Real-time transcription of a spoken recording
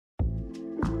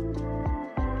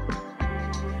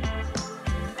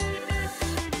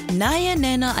Naye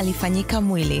neno alifanyika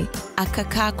mwili,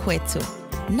 akakaa kwetu.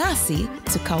 Nasi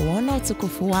tukauona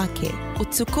utukufu wake,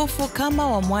 utukufu kama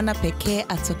wa mwana pekee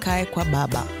atokaye kwa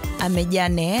Baba. Amejaa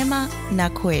neema na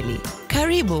kweli.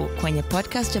 Karibu kwenye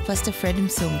podcast ya Pastor Fred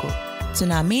Msungu.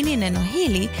 Tunaamini neno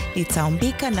hili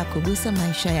litaumbika na kugusa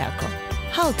maisha yako.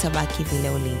 Hautabaki vile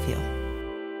ulivyo.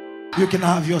 You can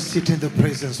have your seat in the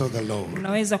presence of the Lord.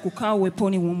 Unaweza kukaa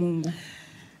uweponi mwa Mungu.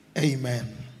 Amen.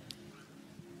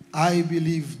 I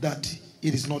believe that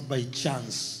it is not by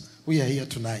chance we are here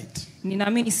tonight.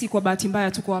 Ninaamini si kwa bahati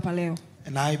mbaya tuko hapa leo.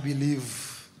 And I believe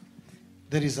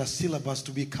there is a syllabus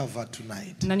to be covered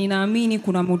tonight. Na ninaamini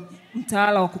kuna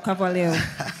mtaala wa kukava leo.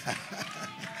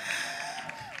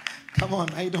 Come on,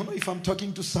 I don't know if I'm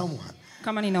talking to someone.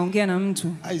 Kama ninaongea na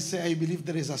mtu. I say I believe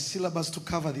there is a syllabus to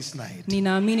cover this night.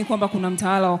 Ninaamini kwamba kuna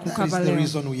mtaala wa kukava leo. That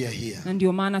is the reason we are here. Na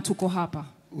ndio maana tuko hapa.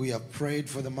 We have prayed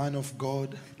for the man of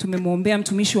God. Tumemwombea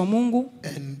mtumishi wa Mungu.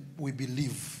 And we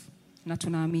believe na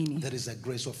tunaamini there is a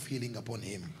grace of healing upon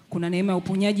him. Kuna neema ya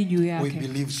uponyaji juu yake. We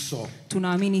believe so.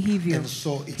 Tunaamini hivyo. And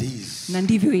so it is. Na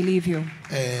ndivyo ilivyo.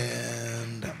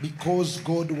 And because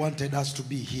God wanted us to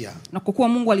be here. Na kwa kuwa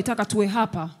Mungu alitaka tuwe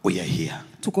hapa. We are here.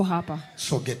 Tuko hapa.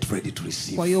 So get ready to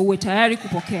receive. Kwa hiyo uwe tayari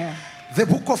kupokea. The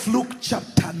book of Luke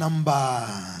chapter number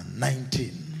 19.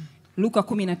 Luka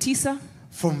 19.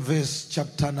 From verse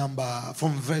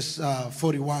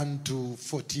 41 to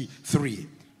 43.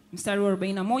 Mstari wa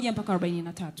 41 mpaka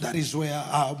 43. That is where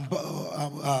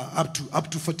up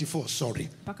to 44, sorry.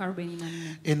 Mpaka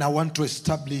 44. And I want to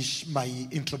establish my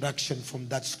introduction from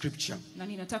that scripture. Na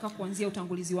ninataka kuanzia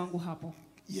utangulizi wangu hapo.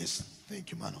 Yes,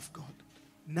 thank you, man of God.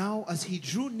 Now as he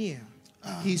drew near,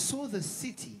 he saw the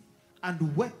city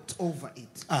and wept over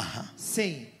it,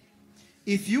 saying,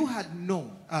 if you had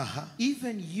known,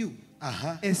 even you,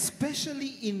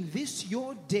 especially in this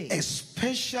your day.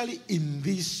 Especially in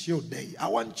this your day. I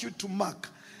want you to mark,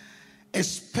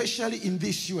 especially in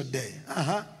this your day.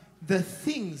 The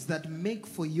things that make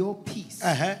for your peace.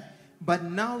 But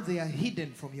now they are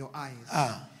hidden from your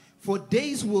eyes. For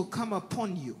days will come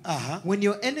upon you when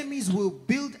your enemies will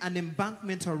build an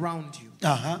embankment around you,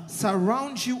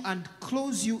 surround you and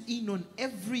close you in on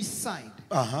every side,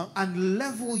 and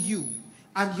level you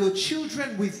and your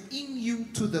children within you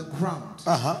to the ground,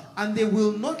 and they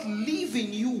will not leave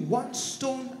in you one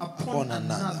stone upon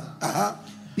another,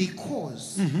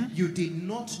 because you did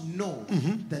not know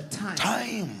the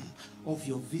time of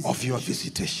your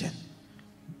visitation.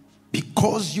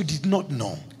 Because you did not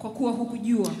know. Kwa kuwa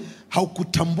hukujua.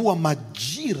 Haukutambua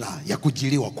majira ya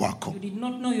kujiliwa kwako. You did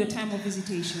not know your time of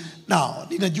visitation. Now,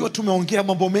 ninajua tumeongea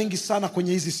mambo mengi sana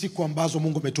kwenye hizi siku ambazo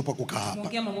Mungu ametupa kukaa hapa.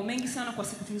 Tumeongea mambo mengi sana kwa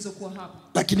siku tulizokuwa hapa.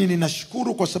 Lakini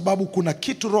ninashukuru kwa sababu kuna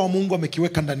kitu Roho Mungu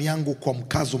amekiweka ndani yangu kwa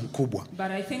mkazo mkubwa.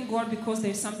 But I thank God because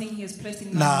there is something he has placed in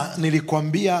my na heart.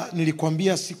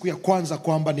 nilikwambia siku ya kwanza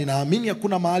kwamba ninaamini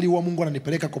hakuna mahali wa Mungu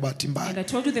ananipeleka kwa bahati mbaya. And I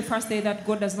told you the first day that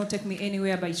God does not take me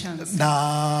anywhere by chance.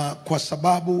 Na kwa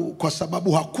sababu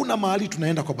hakuna mahali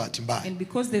tunaenda kwa bahati mbaya. And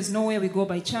because there's nowhere we go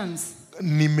by chance.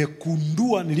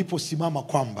 Nimekundua niliposimama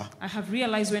kwamba I have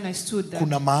realized when I stood that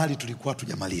kuna mahali tulikuwa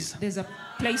tujamaliza. there's a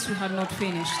place we had not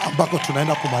finished. Ambako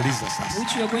tunaenda kumaliza sasa.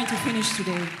 Which we are going to finish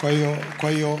today.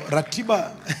 Kwa hiyo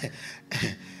ratiba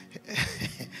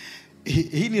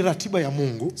hii ni ratiba ya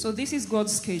Mungu. So this is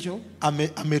God's schedule.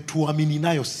 Ametuamini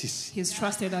nayo sisi. He's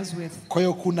trusted us with. Kwa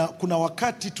hiyo kuna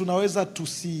wakati tunaweza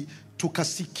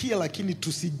tukasikia lakini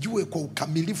tusijue kwa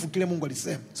ukamilifu kile Mungu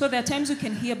alisema. So there are times we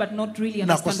can hear but not really understand what God said.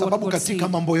 Na kwa sababu katika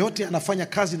mambo yote anafanya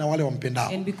kazi na wale wampendao.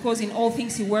 And because in all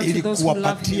things he works with those who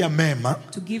love him. Mema,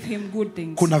 to give him good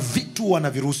things. Kuna vitu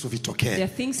anaviruhusu vitokee. There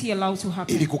are things he allows to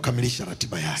happen. Ili kukamilisha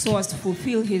ratiba yake. So as to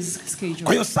fulfill his schedule.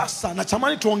 Kwa hiyo sasa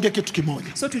natamani tuongee kitu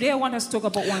kimoja. So today I want us to talk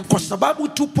about one thing. Kwa sababu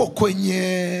tupo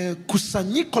kwenye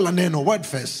kusanyiko la neno Word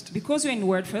Fest. Because we're in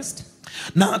Word Fest.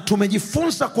 Na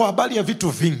tumejifunza kwa habari ya vitu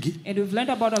vingi. And we've learned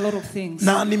about a lot of things.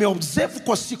 Na nimeobserve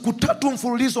kwa siku 3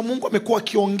 mfululizo Mungu amekuwa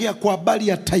akiongea kwa habari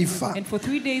ya taifa. And for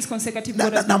 3 days consecutive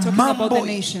God has been talking about the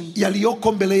nation.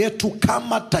 Yaliyoko mbele yetu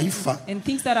kama taifa. And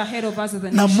things that are ahead of us as a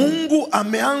nation. Na Mungu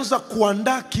ameanza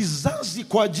kuandaa kizazi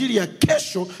kwa ajili ya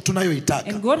kesho tunayoitaka.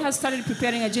 And God has started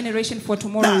preparing a generation for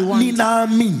tomorrow we want.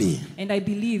 Ninaamini. And I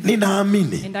believe.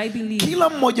 Ninaamini. And I believe. Kila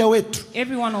mmoja wetu.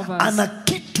 Every one of us. Ana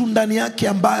kitu ndani yake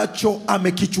ambacho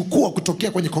amekichukua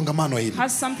kutokea kwenye kongamano hili.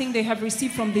 Has something they have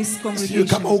received from this congregation.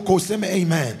 Kama uko useme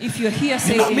amen. If you're here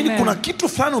say amen. Ninaamini kuna kitu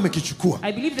fulani umekichukua.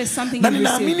 I believe there's something you received.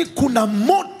 received. Na ninaamini kuna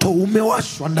moto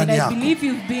umewashwa ndani yako. I believe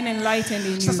you've been enlightened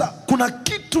in you. Sasa kuna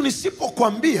kitu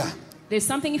nisipokuambia. There's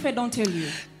something if I don't tell you.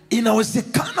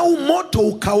 Inawezekana moto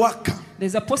ukawaka.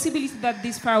 There's a possibility that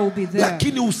this fire will be there.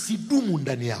 Lakini usidumu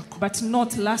ndani yako. But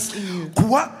not last in you.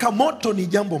 Kuwaka moto ni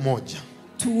jambo moja.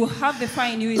 To have the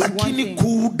fire in you is one Lakini thing.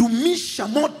 kudumisha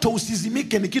moto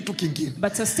usizimike ni kitu kingine.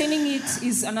 But sustaining it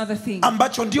is another thing.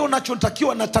 Ambacho ndio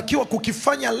natakiwa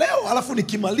kukifanya leo, alafu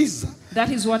nikimaliza That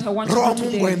is what I want to Roho do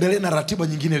Mungu today. aendelee na ratiba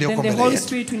nyingine iliyoko mbele Then the Holy yetu.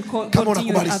 Spirit will Kama continue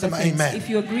unakubali with other sema things. amen. If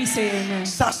you agree, say amen.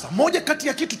 Sasa moja kati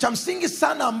ya kitu cha msingi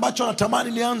sana ambacho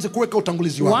natamani nianze kuweka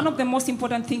utangulizi wangu. One of the most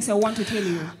important things I want to tell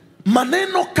you.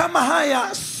 Maneno kama haya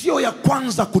sio ya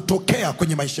kwanza kutokea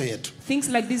kwenye maisha yetu. Things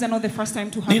like these are not the first time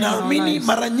to happen in our Ninaamini lives.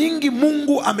 mara nyingi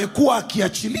Mungu amekuwa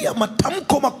akiachilia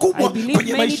matamko makubwa I believe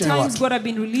kwenye many maisha ya times watu. God have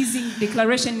been releasing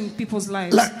declaration in people's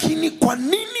lives. Lakini kwa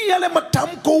nini yale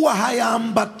matamko huwa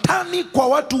hayaambatani kwa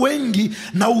watu wengi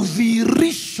na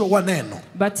udhihirisho wa neno?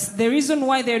 But the reason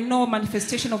why there are no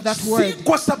manifestation of that Si word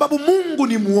kwa sababu Mungu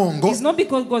ni muongo, is not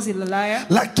because God is a liar,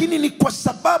 lakini ni kwa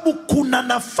sababu kuna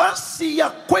nafasi ya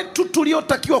kwetu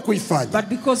tuliyotakiwa kuifanya. but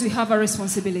because we have a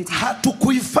responsibility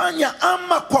Hatukuifanya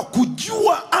ama kwa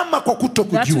kujua ama kwa that we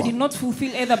kutokujua. did not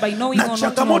fulfill either by knowing Na or not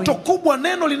changamoto knowing. kubwa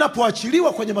neno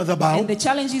linapoachiliwa kwenye madhabahu, And the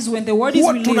challenge is when the word is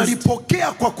huwa released,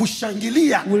 tunalipokea kwa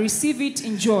kushangilia, we receive it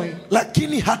in joy,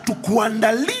 lakini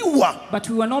hatukuandaliwa but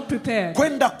we were not prepared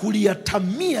kwenda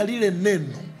kuliatamia lile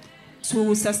neno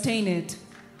to sustain it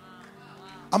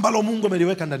ambalo Mungu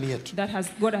ameliweka ndani yetu. that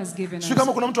God has given Sio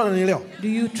kama us. kuna mtu ananielewa. Do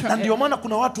you Na ndio try? maana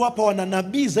kuna watu hapa wana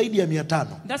nabii zaidi ya 500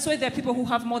 That's why there are people who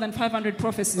have more than 500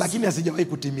 prophecies, lakini hazijawahi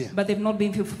kutimia. but they've not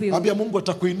been fulfilled. Ambia Mungu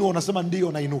atakuinua, unasema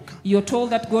ndio, nainuka. You're told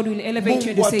that God will elevate you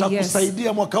and Mungu you say yes.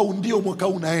 atakusaidia mwaka huu, ndio mwaka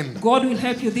huu unaenda. God will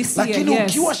help you this year, Lakini yes.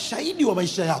 ukiwa shahidi wa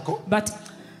maisha yako, But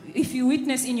if you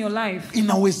witness in your life,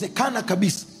 inawezekana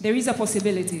kabisa there is a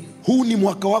possibility. huu ni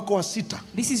mwaka wako wa 6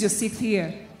 This is your 6th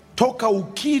year toka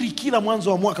ukiri kila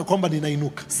mwanzo wa mwaka kwamba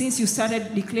ninainuka. since you started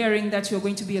declaring that you are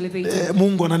going to be elevated.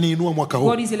 Mungu ananiinua mwaka huu.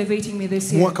 God is elevating me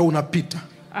this year. Mwaka unapita,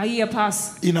 A year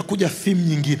pass, inakuja theme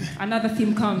nyingine. another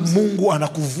theme comes. Mungu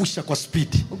anakuvusha kwa speed.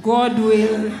 God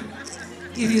will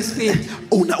give you speed.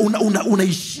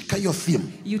 Unaishika hiyo theme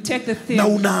You take the na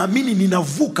theme unaamini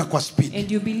ninavuka kwa speed.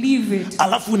 and you believe it.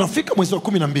 Alafu unafika mwezi wa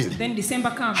 12 Then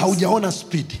December comes. haujaona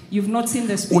speed. You've not seen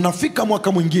the speed. Unafika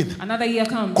mwaka mwingine Another year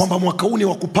comes. kwamba mwaka huu ni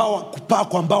wa kupaa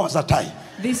kwa mbawa za tai.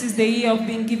 This is the year of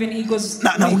being given eagles.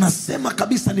 Na wings. unasema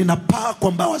kabisa ninapaa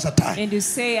kwa mbawa za tai. And you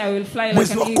say, I will fly like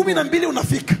Mwezi an wa eagle. 12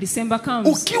 unafika. December comes.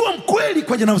 Ukiwa mkweli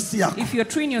kwenye nafsi yako, If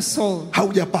you're true in your soul,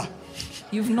 haujapaa.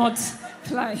 you've not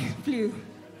flew.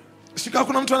 Sika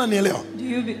kuna mtu ananielewa? Do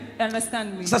you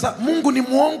understand me? Sasa Mungu ni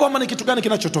muongo ama ni kitu gani Is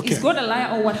kinachotokea? God a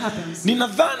liar or what happens?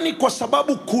 Ninadhani kwa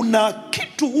sababu kuna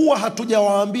kitu huwa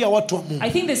hatujawaambia watu wa Mungu. I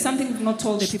think there's something we've not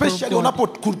told the people of Especially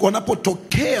God.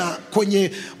 wanapotokea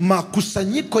kwenye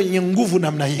makusanyiko yenye nguvu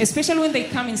namna hii. Especially when they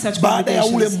come in such Baada ya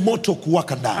ule congregations. moto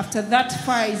kuwaka ndani. After that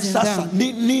fire is Sasa down,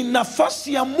 ni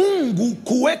nafasi ya Mungu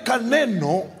kuweka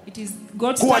neno, it is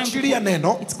God's kuachilia time.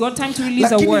 neno. It's God's time to release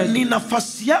a Lakini word. ni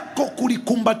nafasi yako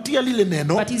kulikumbatia lile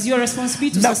neno But it's your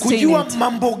responsibility to na sustain kujua it.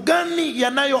 mambo gani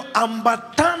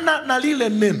yanayoambatana na lile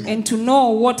neno. And to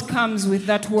know what comes with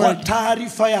that Kwa word.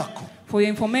 taarifa yako, For your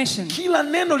information. kila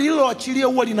neno lililoachilia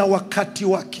huwa lina wakati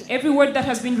wake, Every word that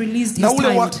has been released na is ule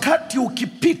timed. wakati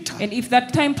ukipita And if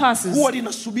that time passes, huwa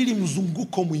linasubiri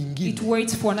mzunguko mwingine. it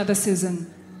waits for another season.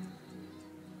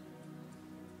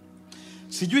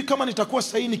 Sijui kama nitakuwa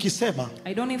sahihi nikisema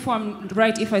I don't know if I'm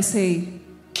right if I say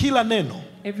kila neno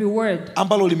every word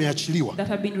ambalo limeachiliwa that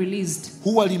have been released,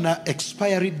 huwa lina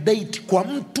expiry date kwa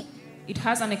mtu, it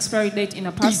has an expiry date in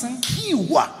a person.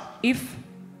 ikiwa If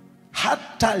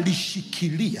hata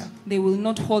lishikilia they will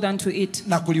not hold on to it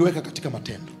na kuliweka katika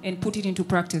matendo. and put it into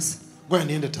practice. Ngoja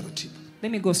niende taratibu.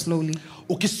 Let me go slowly.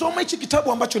 Ukisoma hichi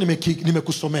kitabu ambacho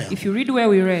nimekusomea, If you read where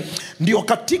we read, ndio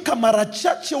katika mara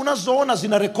chache unazoona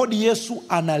zina rekodi Yesu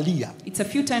analia. it's a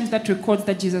few times that records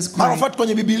that Jesus Mara cried. fati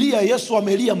kwenye Biblia Yesu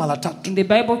amelia mara 3. In the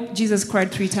Bible, Jesus cried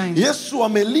 3 times. Yesu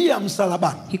amelia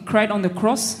msalabani. He cried on the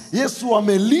cross. Yesu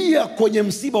amelia kwenye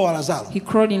msiba wa Lazaro. He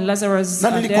cried in Lazarus'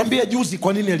 Na death. nilikwambia juzi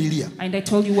kwa nini alilia. And I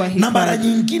told you why he Na mara cried.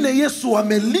 nyingine Yesu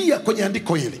amelia kwenye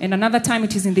andiko hili. And another time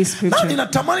it is in this Na scripture.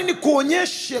 ninatamani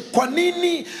nikuonyeshe kwa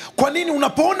nini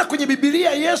unapoona kwenye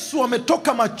Biblia Yesu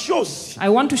ametoka machozi I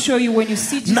want to show you when you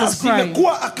see na Jesus crying,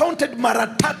 zimekuwa accounted mara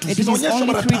 3, it is zinaonyeshwa only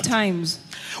mara 3 3. times.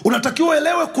 Unatakiwa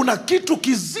uelewe kuna kitu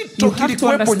kizito You have to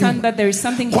kilikuwepo understand nyuma. that there is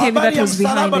something Kwa heavy habari that ya was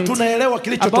msalaba behind it. tunaelewa About the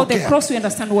kilichotokea. cross we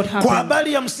understand what Kwa happened.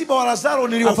 habari ya msiba wa Lazaro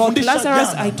About niliwafundisha Lazarus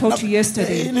jana. I taught you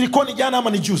yesterday. Nilikuwa ni jana ama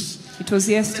ni juzi? It was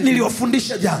yesterday.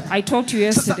 Niliwafundisha jana. I taught you Sasa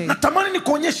yesterday. natamani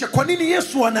nikuonyeshe kwa nini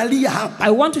Yesu analia hapa.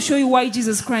 I want to show you why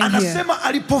Jesus is crying here. Anasema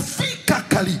alipofika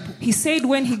karibu, He said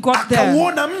when he got there,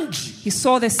 akauona mji, he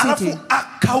saw the city. alafu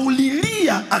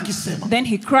akaulilia akisema. Then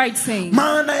he cried saying,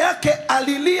 maana yake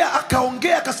alilia,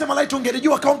 akaongea, akasema laiti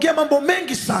ungelijua, akaongea mambo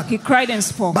mengi sana. he cried and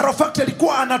spoke. Matter of fact,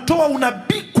 alikuwa anatoa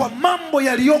unabii kwa mambo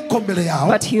yaliyoko mbele yao,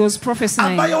 But he was prophesying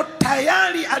ambayo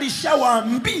tayari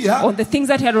alishawaambia, on the things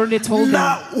that he had already told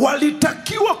na them.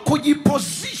 walitakiwa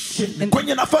kujiposition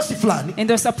kwenye nafasi fulani And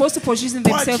they're supposed to position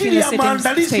kwa themselves in ajili a ya certain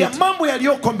maandalizi ya state mambo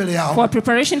yaliyoko mbele yao. for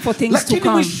preparation for things to Lakini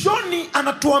come. mwishoni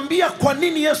anatuambia kwa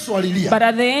nini Yesu alilia. But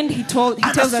at the end, he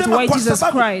tells us why kwa Jesus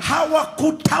sababu cried.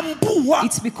 hawakutambua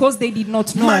It's because they did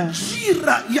not know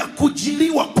majira ya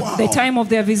kujiliwa kwao. the time of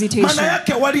their Maana visitation.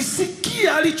 yake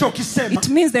walisikia alichokisema, It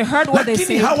means they heard what they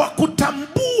lakini said,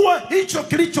 hawakutambua hicho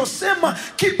kilichosema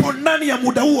kipo ndani ya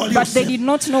muda huo but they aliosema. did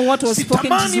not know what was spoken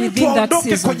to Sitamani mtu within that aondoke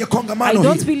season. kwenye kongamano I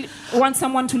don't hili want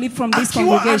someone to leave from this akiwa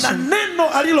ana congregation neno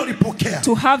alilolipokea,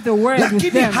 to have the word with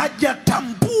lakini them,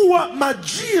 hajatambua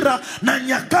majira na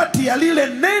nyakati ya lile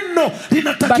neno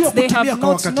linatakiwa but they kutumia have kwa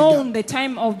not wakati known gani. the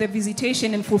time of the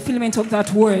visitation and fulfillment of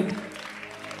that word.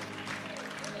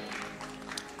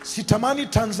 Sitamani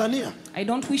Tanzania I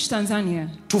don't wish Tanzania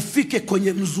tufike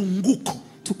kwenye mzunguko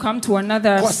to come to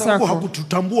another kwa sababu circle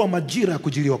hakututambua majira ya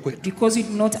kujiliwa kwetu. because we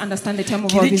do not understand the time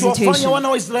of our Kilichowafanya visitation. wana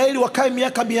wa Israeli wakae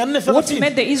miaka What 430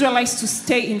 made the Israelites to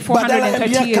stay in badala ya 430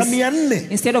 miaka years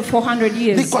 400 instead of 400 ni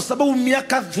years? kwa sababu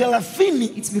miaka 30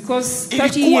 It's because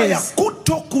 30 ilikuwa ya years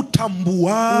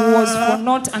kutokutambua was for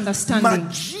not understanding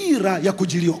majira ya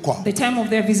kujiliwa kwao. the time of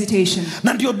their visitation.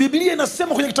 Na ndio Biblia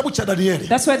inasema kwenye kitabu cha Danieli,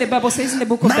 That's why the Bible says in the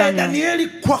book of naye Daniel, Danieli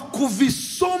kwa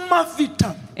kuvisoma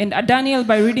vitabu and Daniel,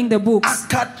 by reading the books,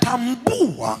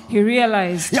 akatambua he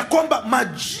realized ya kwamba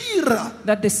majira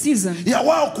that the season ya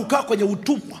wao kukaa kwenye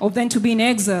utumwa of them to be in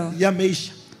exile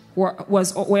yameisha.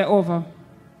 were over.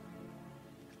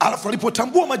 Alafu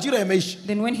alipotambua majira yameisha,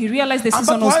 Then when he realized the season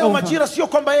ambapo was hayo over, majira sio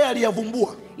kwamba yeye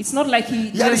aliyavumbua, it's not like he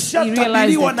realized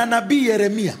yalishatabiriwa na it. nabii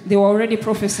Yeremia, They were already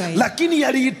prophesied. lakini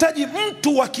yalihitaji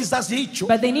mtu wa kizazi hicho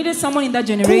But they needed someone in that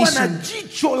kuwa na generation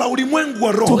jicho la ulimwengu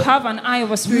wa to roho have an eye of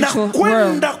a na spiritual world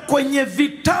kwenda kwenye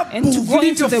vitabu and to go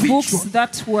into the books vilivyofichwa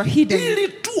that were hidden ili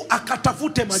tu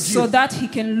akatafute so majira. that he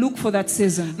can look for that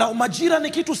season. Na majira ni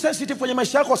kitu sensitive kwenye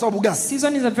maisha yako. Kwa sababu gani?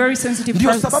 Season is a very sensitive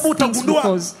Ndio sababu thing utagundua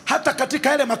because hata katika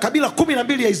yale makabila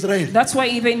 12 ya Israeli that's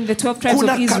why even in the 12 tribes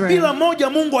kuna of kabila Israel moja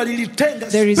Mungu alilitenga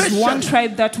there is specially. one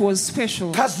tribe that was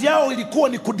special. Kazi yao ilikuwa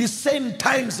ni kudiscern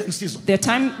times and seasons.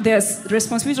 Their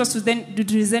responsibility was to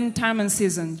discern time and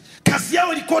season. Kazi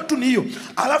yao ilikuwa tu ni hiyo.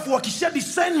 Alafu wakisha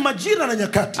discern majira na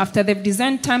nyakati, After they've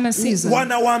discerned time and season,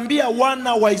 wanawaambia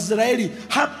wana wa Israeli,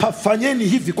 hapa fanyeni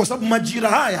hivi kwa sababu majira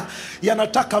haya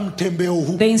yanataka mtembeo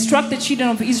huu. they instruct the children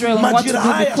of Israel on what to Majira do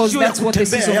haya because sio ya that's what the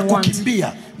kutembea, ya season wants.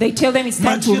 kukimbia. They tell them it's time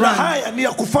to Majira run. haya ni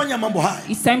ya kufanya mambo haya.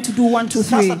 It's time to do 1, 2,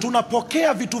 Sasa 3.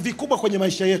 tunapokea vitu vikubwa kwenye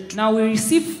maisha yetu, Now we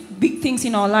receive big things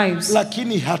in our lives,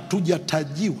 lakini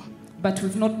hatujatajiwa but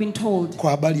we've not been told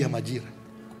kwa habari ya majira.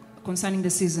 concerning the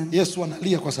season. Yesu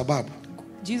analia kwa sababu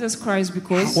Jesus cries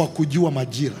because hawakujua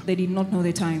majira they did not know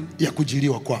the time ya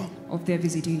kujiliwa kwao. of their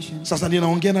visitation. Sasa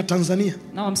ninaongea na Tanzania,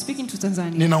 Now I'm speaking to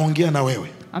Tanzania. ninaongea na wewe.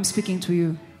 I'm speaking to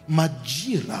you.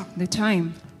 Majira The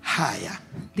time, haya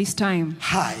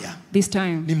this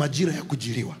time ni majira ya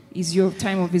kujiliwa. is your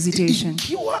time of visitation.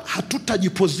 Ikiwa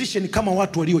hatutajiposition kama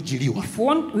watu waliojiliwa, If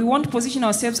we want to position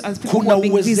ourselves as people who kuna are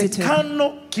being visited,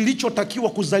 uwezekano kilichotakiwa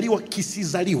kuzaliwa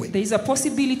kisizaliwe, there is a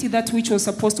possibility that which was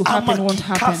supposed to happen ama won't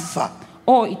happen, kikafa,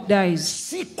 or it dies,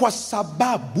 si kwa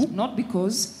sababu not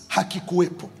because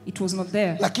hakikuwepo, it was not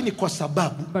there, lakini kwa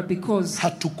sababu but because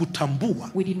hatukutambua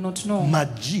we did not know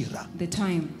majira the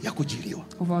time ya kujiliwa.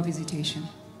 of our visitation.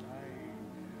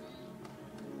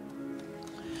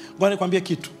 Bwana nikwambie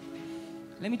kitu,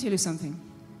 Let me tell you something.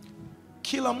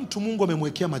 kila mtu Mungu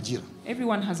amemwekea majira.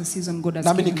 Everyone has a season God has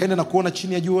Nami given. nikaenda na kuona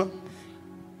chini ya jua,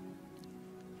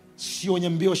 sio wenye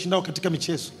mbio washindao katika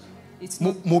michezo, It's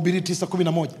not, Mhubiri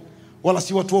 9:11, wala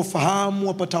si watu wa ufahamu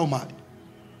wapatao mali,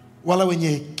 wala wenye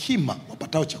hekima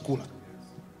wapatao chakula,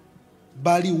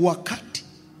 bali wakati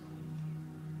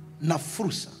na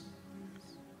fursa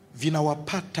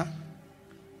vinawapata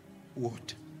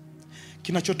wote.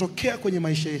 Kinachotokea kwenye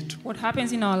maisha yetu, what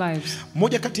happens in our lives,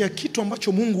 moja kati ya kitu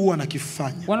ambacho Mungu huwa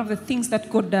anakifanya one of the things that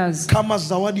God does kama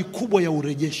zawadi kubwa ya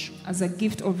urejesho, as a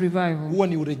gift of revival, huwa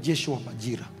ni urejesho wa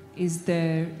majira. is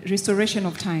the restoration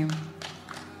of time.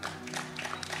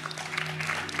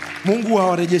 Mungu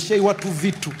hawarejeshei watu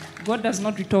vitu, God does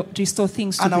not restore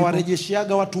things to people.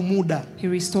 anawarejesheaga watu muda, He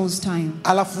restores time.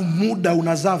 alafu muda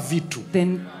unazaa vitu.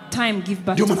 Then time give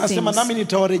back Ndio to maana nasema things. nami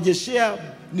nitawarejeshea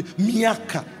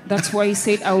miaka That's why he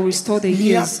said, I will restore the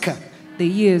years. miaka The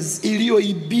years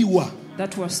iliyoibiwa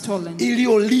that were stolen,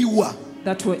 iliyoliwa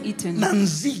that were eaten, na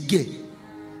nzige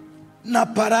na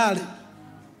parare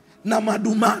na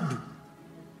madumadu.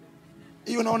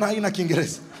 Hiyo naona haina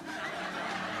Kiingereza.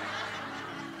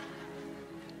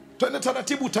 Twende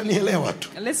taratibu utanielewa tu.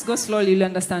 Let's go slowly, you'll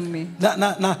understand me.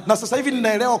 Na sasa hivi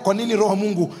ninaelewa kwa nini Roho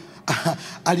Mungu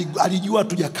alijua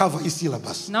tujakava hii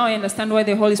syllabus. Now I understand why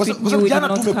the Holy Spirit knew we did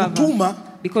not cover.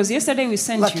 Because yesterday we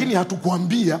sent lakini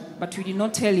hatukuambia, but we did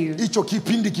not tell you hicho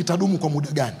kipindi kitadumu kwa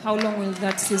muda gani. How long will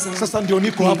that season? Sasa ndio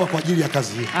niko hapa kwa ajili ya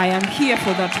kazi hii. I am here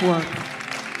for that work.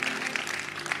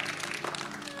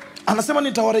 Anasema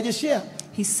nitawarejeshea.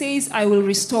 He says I will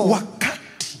restore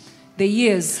wakati. The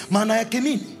years. Maana yake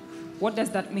nini? What does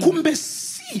that mean? Kumbe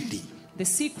siri the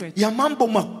secret ya mambo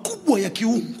makubwa ya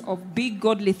kiungu of big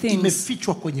godly things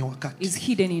imefichwa kwenye wakati. Is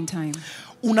hidden in time.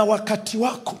 Una wakati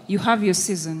wako. You have your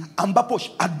season. Ambapo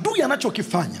adui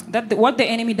anachokifanya. What the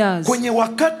enemy does. Kwenye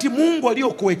wakati Mungu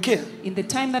aliyokuwekea. In the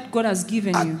time that God has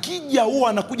given you. Akija huwa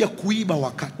anakuja kuiba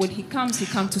wakati. When he comes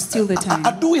to steal the time.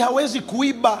 Adui hawezi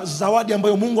kuiba zawadi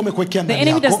ambayo Mungu amekuwekea ndani yako. The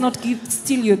enemy yako. does not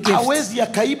steal your gift. Hawezi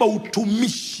akaiba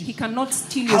utumishi. He cannot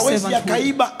steal your servanthood. Hawezi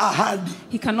akaiba ahadi.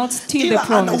 He cannot steal the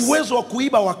promise. Ana uwezo wa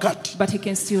kuiba wakati. But he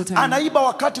can steal time. Anaiba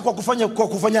wakati kwa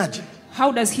kufanyaje?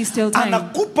 How does he steal time?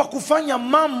 Anakupa kufanya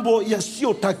mambo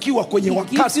yasiyotakiwa kwenye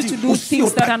wakati usiotakiwa. He gives you to do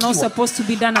things that are not supposed to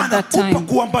be done at that time.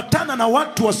 Anakupa kuambatana na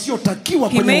watu wasiotakiwa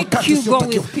kwenye wakati usiotakiwa.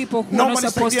 He makes you go with people who are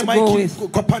not supposed to go with.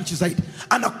 Kwa punch zaidi.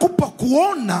 Anakupa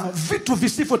kuona vitu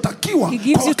visivyotakiwa. He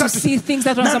gives you to see things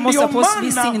that are not supposed to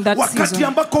be seen in that season. Wakati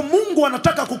ambako Mungu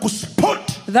anataka kukuspot.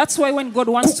 That's why when God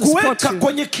wants to spot you,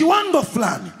 kwenye kiwango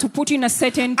fulani, to put you in a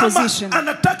certain position,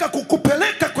 anataka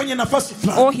kukupeleka kwenye nafasi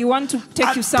fulani, or he wants to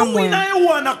take you somewhere,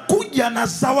 anakuja na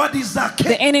zawadi zake.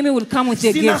 The enemy will come with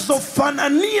a gift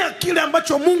zinazofanania kile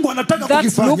ambacho Mungu anataka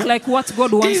kukifanya. That look like what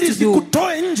God wants to do,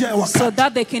 so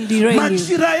that they can derail you.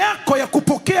 Majira yako ya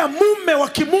kupokea mume wa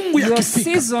kimungu yakifika,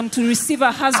 your season to receive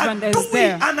a husband is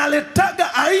there.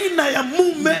 Analetaga aina ya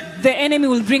mume, the enemy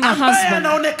will bring a husband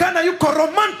anaonekana yuko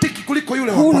romantic kuliko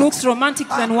yule who looks romantic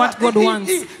than what God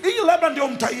wants.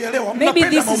 Maybe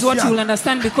this is what you will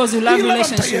understand because you love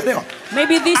relationship.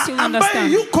 Maybe this you will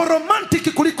understand.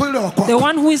 The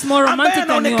one who is more romantic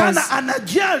than yours.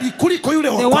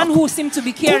 The one who seems to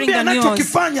be caring than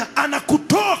yours.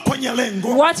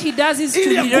 What he does is to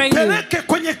derail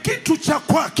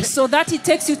you, so that he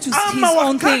takes you to his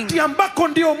own thing.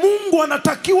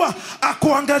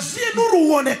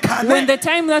 When the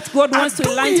time that God wants to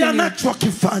enlighten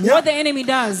you, what the enemy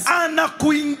does,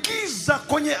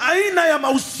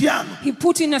 he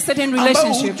puts in a certain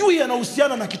relationship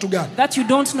that you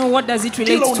don't know what does it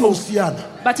relate to,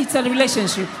 but it's a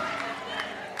relationship.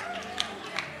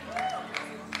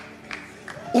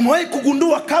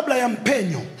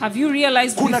 Have you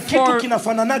realized before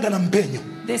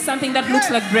there's something that looks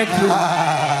like breakthrough?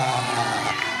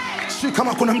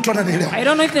 I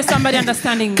don't know if there's somebody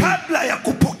understanding me.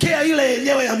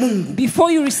 Before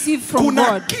you receive from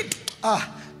God,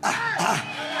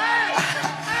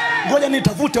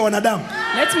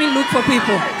 let me look for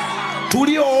people.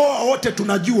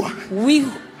 We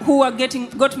who are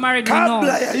got married, we know.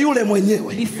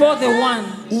 Before the one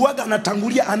will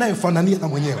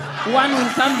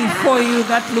come before you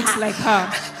that looks like her.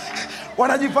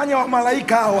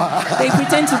 They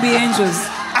pretend to be angels.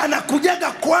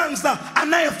 Anakujaga kwanza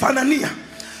anayefanania.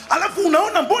 Alafu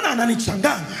unaona mbona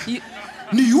ananichanganya?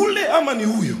 Ni yule ama ni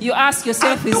huyu? You ask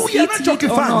yourself, is it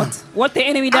or not? What the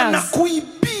enemy does,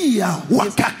 anakuibia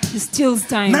wakati. He steals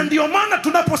time. Na ndio maana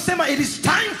tunaposema it is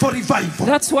time for revival.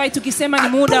 That's why tukisema ni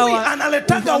muda wa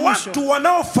analetaga watu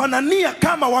wanaofanania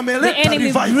kama wameleta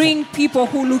revival. The enemy bring people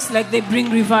who looks like they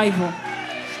bring revival.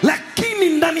 Lakini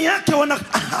ndani yake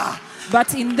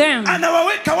but in them,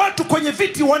 anawaweka watu kwenye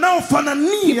viti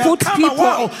wanaofanania kama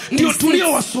wao ndio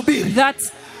tuliowasubiri.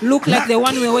 That look like the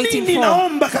one we're waiting for.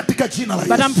 Ninaomba katika jina la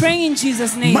Yesu. But I'm praying in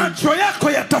Jesus' name. Macho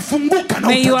yako yatafunguka na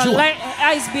may utajua. Your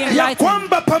eyes be enlightened. Ya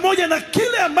kwamba pamoja na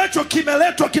kile ambacho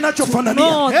kimeletwa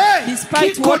kinachofanania.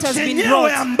 Despite what has been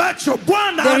brought, ambacho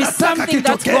Bwana there is something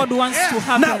that God wants to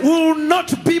happen. Na will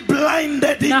not be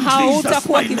blinded in Jesus'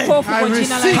 name.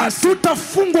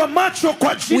 Hatutafungwa macho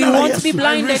kwa jina la Yesu. We won't be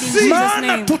blinded in Jesus'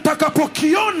 name.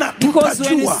 Tutakapokiona because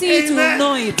when we see it, we will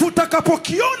know it.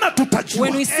 Tutakapokiona tutajua.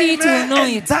 When we see it, we will know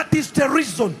it. That is the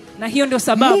reason. Na hiyo ndio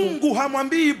sababu. Mungu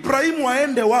hamwambii Ibrahimu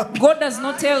aende wapi. God does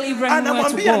not tell Ibrahim where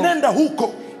to go. Nenda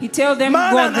huko. He tells them go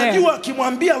there. Anajua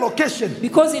akimwambia location.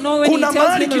 Because you know when he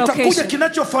tells him location,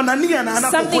 kinachofanania na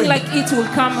anakokwenda. Something like it will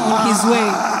come on his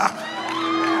way.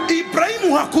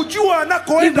 Ibrahimu hakujua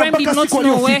anakoenda mpaka siku aliyofika. Ibrahim did not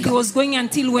know where he was going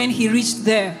until when he reached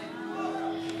there.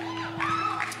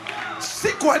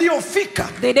 siku aliyofika,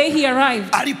 the day he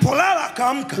arrived, alipolala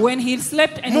akaamka, when he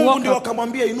slept and Mungu woke ndio up,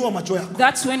 akamwambia inua macho yako.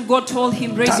 that's when God told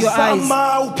him, raise your eyes.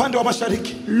 Tazama upande wa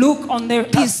mashariki. Look on the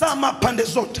east. Tazama pande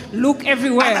zote. Look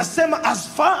everywhere. Anasema as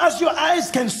far as your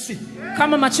eyes can see.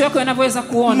 Kama macho yako yanaweza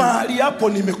kuona. Mahali hapo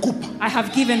nimekupa. I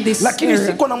have given this lakini area.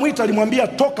 siku anamuita alimwambia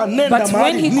toka nenda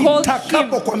mahali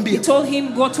nitakapokuambia. He told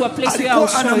him go to a place where I will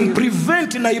show you.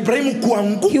 Prevent na Ibrahimu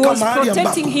kuanguka mahali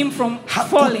ambapo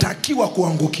hakutakiwa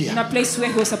kuangukia. In a place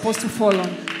where he was supposed to fall on.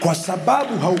 Kwa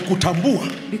sababu haukutambua.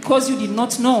 Because you did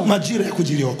not know. Majira ya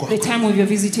kujiliwa kwako. The time of your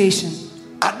visitation.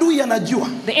 Adui anajua.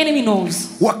 The enemy knows.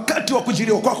 Wakati wa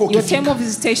kujiliwa kwako ukifika. Your time of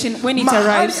visitation when it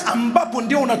arrives. Ambapo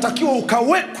ndio unatakiwa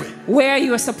ukawekwe. Where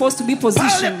you are supposed to be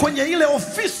positioned. Pale kwenye ile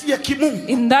ofisi ya kimungu.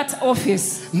 In that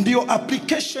office. Ndio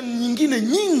application nyingine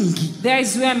nyingi. There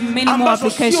is where many more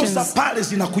applications.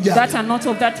 That are not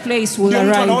of that place will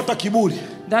arrive.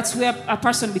 That's where a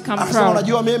person becomes proud.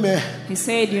 He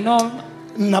said, you know,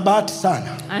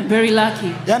 I'm very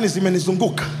lucky. Yani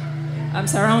zimenizunguka. I'm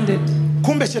surrounded.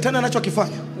 Kumbe shetani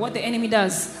anachokifanya. What the enemy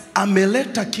does.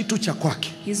 Ameleta kitu cha kwake.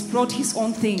 He's brought his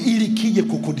own thing. Ili kije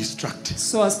kukudistract.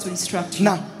 So as to distract you.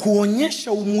 Na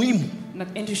kuonyesha umuhimu.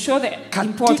 And to show the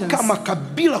importance. Katika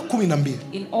makabila 12.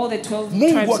 In all the 12 tribes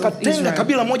Mungu of akatenga Israel.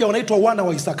 Kabila moja wanaitwa wana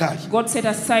wa Isakari. God set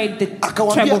aside the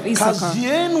tribe of Issachar. Kazi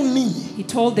yenu ninyi. He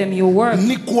told them your work.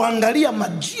 Ni kuangalia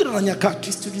majira na nyakati.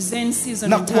 Is to discern season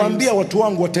na and times. kuambia watu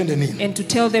wangu watende nini. And to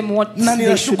tell them what na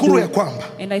they should do. Ya kwamba.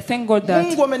 And I thank God that.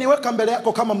 Mungu ameniweka mbele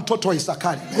yako kama mtoto wa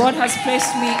Isakari. God has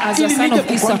placed me as a son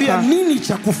of Issachar. Nini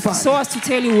cha kufanya. So as to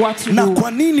tell you what to do. Na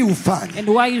kwa nini ufanye. And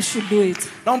why you should do it.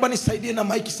 Naomba nisaidie na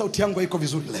maiki, sauti yangu haiko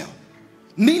vizuri leo.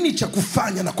 Nini cha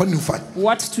kufanya na kwa nini ufanye?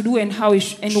 What to do and how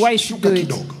and why you should do it.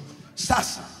 Kidogo.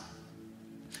 Sasa.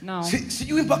 Now.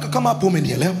 Sijui mpaka kama hapo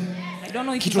umenielewa. I don't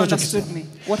know if you understood me.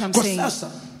 What I'm saying.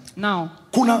 Sasa. Now.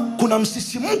 Kuna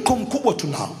msisimko mkubwa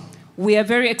tunao. We are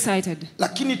very excited.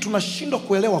 Lakini tunashindwa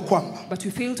kuelewa kwamba. But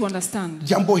we fail to understand.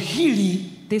 Jambo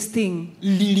hili this thing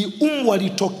liliumbwa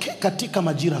litokee katika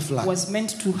majira fulani. Was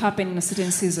meant to happen in a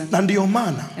certain season. Na ndio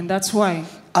maana. And that's why.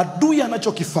 Adui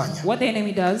anachokifanya. What the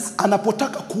enemy does.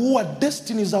 Anapotaka kuua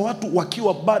destiny za watu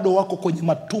wakiwa bado wako kwenye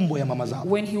matumbo ya mama zao.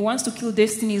 When he wants to kill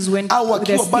destinies when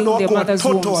they're still their mother's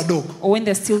wombs. Or when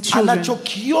they're still children.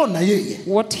 Anachokiona yeye.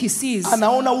 What he sees.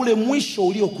 Anaona ule mwisho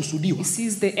uliokusudiwa. He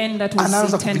sees the end that was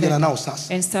anaanza intended. Kupigana nao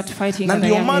sasa. And start fighting na at a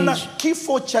young age. Na ndio maana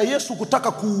kifo cha Yesu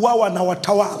kutaka kuuawa na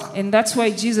watawala. And that's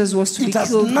why Jesus was to be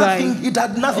killed by. It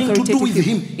had nothing to do with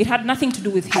him. It had nothing to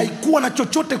do with him. Haikuwa na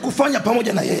chochote kufanya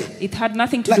pamoja na yeye. It had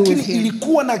nothing to do with him.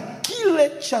 Kuwa na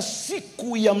kile cha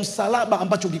siku ya msalaba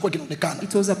ambacho kilikuwa kinaonekana.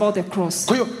 It was about the cross.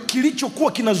 Kwa hiyo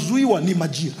kilichokuwa kinazuiwa ni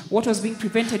majira. What was being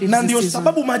prevented is na ndio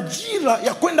sababu majira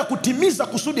ya kwenda kutimiza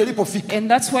kusudi yalipofika. And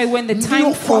that's why when the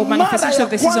time for manifestation of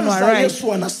the season arrived,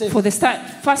 for the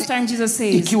first time Jesus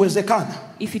says, ikiwezekana,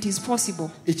 if it is possible,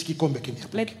 hichi kikombe kiniache.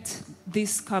 Let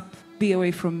this cup be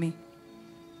away from me.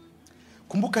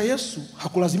 Kumbuka Yesu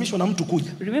hakulazimishwa na mtu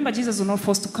kuja. Remember Jesus was not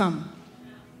forced to come.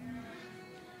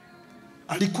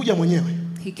 Alikuja mwenyewe.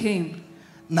 He came.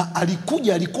 Na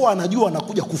alikuwa anajua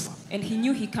anakuja kufa. And he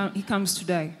knew he comes to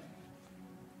die.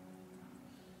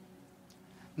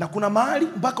 Na kuna mahali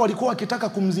mpaka walikuwa wakitaka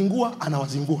kumzingua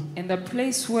anawazingua. And the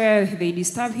place where they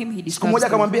disturb him, he disturbs them. Siku moja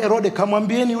akamwambia Herode,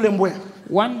 kamwambieni yule mbweha.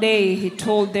 One day he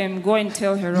told them, go and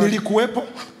tell Herod. Nilikuwepo.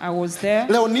 I was there.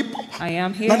 Leo nipo. I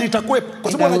am here. Na nitakuwepo.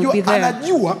 Kwa sababu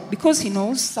anajua because he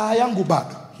knows saa yangu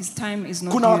bado. His time is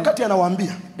not kuna wakati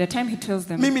anawaambia. The time he tells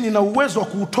them. Mimi nina uwezo wa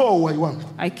kuutoa uhai wangu.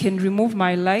 I can remove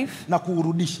my life. Na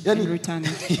kuurudisha. Yani return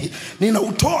it.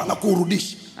 Ninautoa na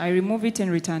kuurudisha. I remove it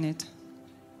and return it.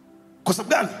 Kwa sababu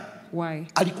gani? Why?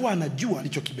 Alikuwa anajua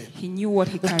alichokibeba. He knew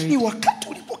what he carried. Lakini wakati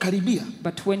ulipokaribia.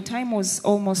 But when time was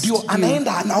almost ndio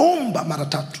anaenda anaomba mara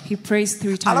 3. He prays 3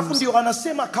 times. Alafu ndio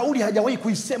anasema kauli hajawahi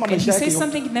kuisema maisha yake. He says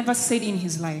something he never said in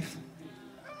his life.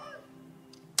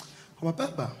 Kwa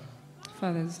baba.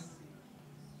 Fathers.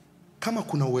 Kama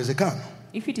kuna uwezekano.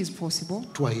 If it is possible.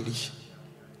 Tuahirishe.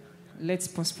 Let's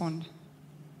postpone.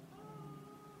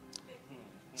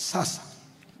 Sasa.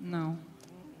 Now.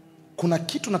 Kuna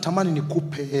kitu natamani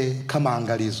nikupe kama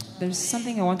angalizo. There is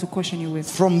something I want to caution you with.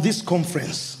 From this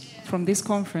conference. From this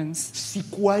conference.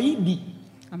 Sikuahidi.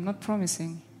 I'm not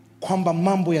promising. Kwamba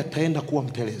mambo yataenda kuwa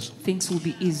mtelezo. Things will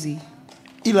be easy.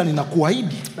 Ila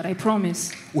ninakuahidi. But I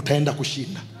promise. Utaenda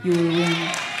kushinda. You will win.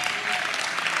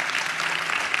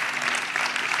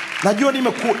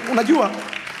 Unajua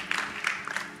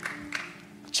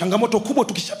changamoto kubwa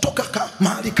tukishatoka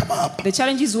mahali kama hapa. The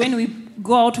challenge is when we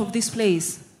go out of this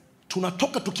place.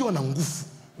 Tunatoka tukiwa na nguvu.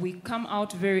 We come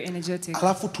out very energetic.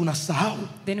 Alafu tunasahau.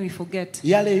 Then we forget.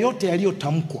 Yale yote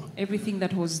yaliyotamkwa. Everything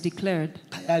that was declared.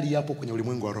 Tayari yapo kwenye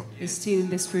ulimwengu wa roho. Is still in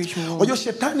the spiritual world. Ojo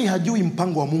shetani hajui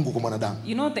mpango wa Mungu kwa mwanadamu.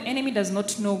 You know the enemy does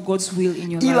not know God's will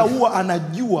in your life. Ila huwa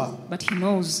anajua. But he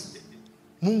knows.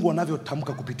 Mungu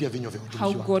anavyotamka kupitia vinywa vya watumishi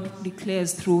wake. How God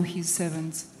declares through his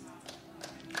servants.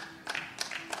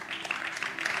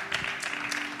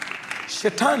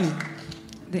 Shetani,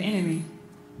 the enemy,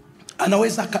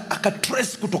 anaweza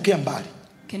akatrace kutokea mbali.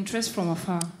 Can trace from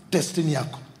afar. Destiny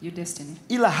yako. Your destiny.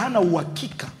 Ila hana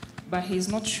uhakika. But he is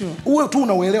not sure. Uwe tu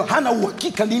unauelewa, hana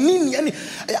uhakika ni nini, yani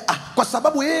kwa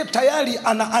sababu yeye tayari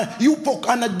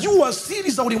anajua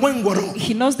siri za ulimwengu wa roho.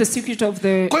 He knows the secret of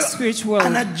the spiritual world.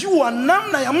 Anajua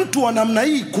namna ya mtu wa namna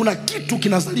hii kuna kitu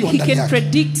kinazaliwa ndani yake. He can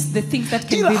predict the things that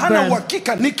can be born. Hana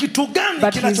uhakika ni kitu gani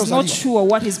kinachozaliwa. But he is not sure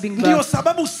what is being born. Ndio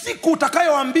sababu siku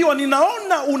utakayoambiwa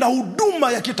ninaona una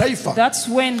huduma ya kitaifa. That's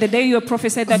when the day you are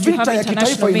prophesied that you have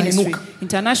international ministry.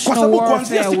 International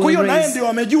warfare will rise.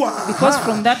 Because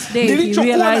from that day he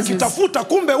realizes what I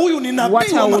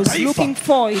was looking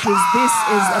for, it is this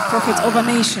is a prophet over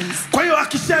nations.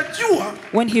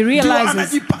 When he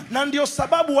realizes,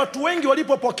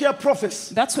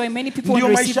 that's why many people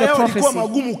receive the prophecy.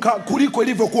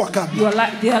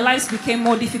 Their lives became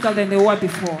more difficult than they were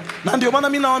before.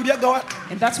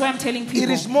 And that's why I'm telling people, it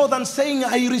is more than saying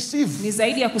I receive. You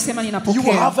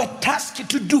have a task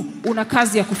to do. Una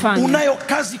kazi ya kufanya. Unayo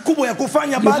kazi kubwa ya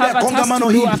kufanya baada ya kongamano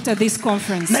hili. After this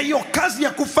conference. Na hiyo kazi ya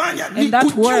kufanya ni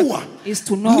kujua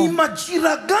ni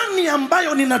majira gani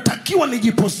ambayo ninatakiwa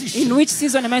nijiposition. In which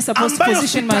season am I supposed to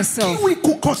position myself?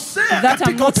 That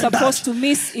I'm not supposed to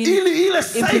miss in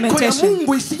implementation.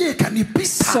 Mungu isije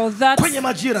kanipita kwenye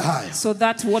majira haya. So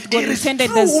that what God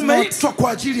intended does not. Umeitwa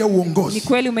kwa ajili ya uongozi. Ni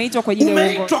kweli umeitwa kwa ajili ya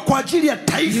uongozi. Umeitwa kwa ajili ya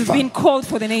taifa. You've been called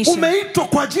for the nation. Umeitwa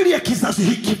kwa ajili ya kizazi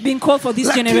hiki. You've been called for this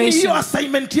generation. Lakini hiyo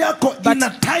assignment yako ina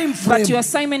time frame. But your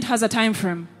assignment has a time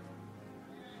frame.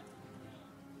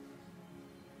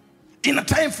 In a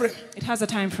time frame. It has a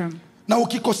time frame. Na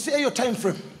ukikosea hiyo time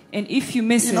frame, and if you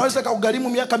miss inaweza kugharimu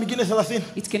miaka mingine 30.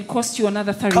 It can cost you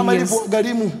another 30 kama years. Kama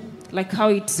ilivyogharimu. Like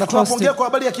how it's na tunapoongea kwa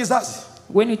habari ya kizazi.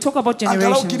 When we talk about generations,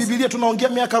 angalau kibibilia tunaongea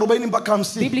miaka 40 mpaka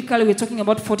 50. Biblically we're talking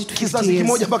about 40 to 50 years. Kizazi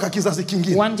kimoja mpaka kizazi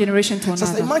kingine. One generation to another.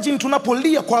 Sasa imagine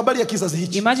tunapolia kwa habari ya kizazi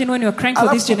hichi. Imagine when we are crying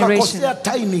for this generation.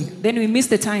 Timing. Then we miss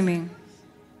the timing.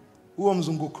 Huo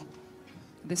mzunguko.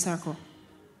 The circle.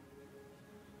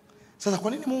 Sasa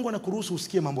kwa nini Mungu anakuruhusu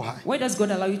usikie mambo haya? Why does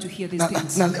God allow you to hear these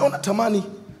things? Na leo natamani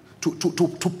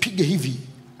tupige hivi.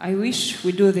 I wish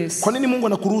we do this. Kwa nini Mungu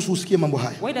anakuruhusu usikie mambo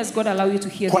haya? Why does God allow you to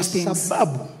hear these things? Kwa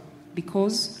sababu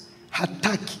because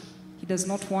hataki he does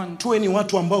not want tuwe ni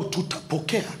watu ambao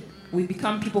tutapokea. We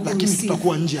become people who lakini receive.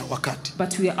 Tutakuwa nje ya wakati.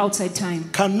 But we are outside time.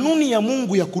 Kanuni ya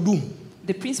Mungu ya kudumu.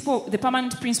 The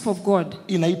permanent principle of God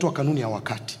inaitwa kanuni ya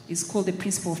wakati. Is called the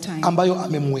principle of time. Ambayo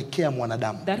amemwekea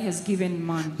mwanadamu. That has given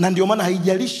man. Na ndio maana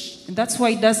haijalishi. And that's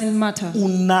why it doesn't matter.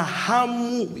 Una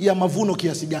hamu ya mavuno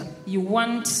kiasi gani? You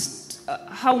want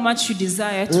how much you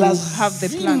desire to have the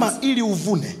plants. Lazima ili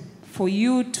uvune. For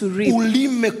you to reap.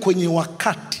 Ulime kwenye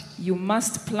wakati. You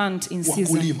must plant in season.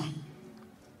 Wakulima.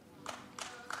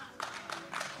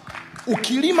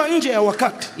 Ukilima nje ya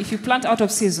wakati, if you plant out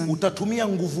of season, utatumia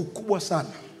nguvu kubwa sana.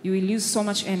 You will use so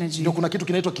much energy. Ndio kuna kitu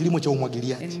kinaitwa kilimo cha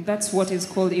umwagiliaji. And that's what is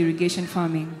called irrigation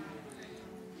farming.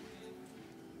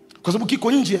 Kwa sababu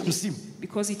kiko nje ya msimu.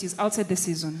 Because it is outside the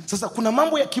season. Sasa kuna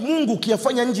mambo ya kimungu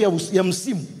ukiyafanya nje ya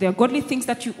msimu. There are godly things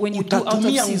that you when you do out of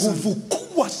season. Utatumia nguvu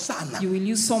kubwa sana. You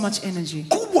will use so much energy.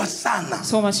 Kubwa sana.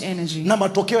 So much energy. Na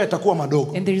matokeo yatakuwa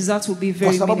madogo. And the results will be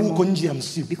very minimal. Kwa sababu uko nje ya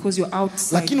msimu. Because you're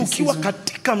outside. Lakini ukiwa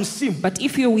katika msimu. But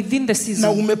if you're within the season.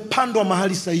 Na umepandwa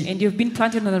mahali sahihi. And you've been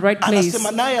planted in the right place.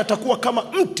 Anasema naye atakuwa kama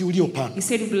mti uliopandwa. He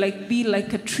said it will be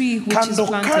like a tree which is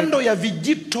planted. Kando ya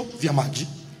vijito vya maji.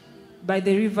 By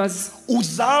the rivers.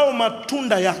 Uzao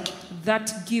matunda yake.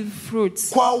 That give fruits.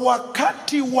 Kwa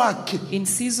wakati wake. In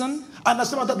season.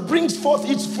 Anasema that brings forth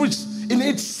its fruits in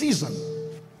its season.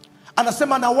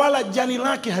 Anasema na wala jani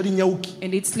lake halinyauki.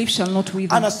 And its leaf shall not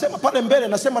wither. Anasema pale mbele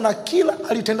anasema na kila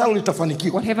alitendalo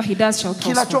litafanikiwa. Whatever he does shall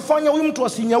prosper. Kinachofanya huyu mtu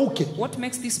asinyauke. What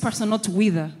makes this person not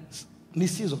wither? Ni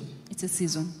season. It's a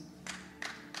season.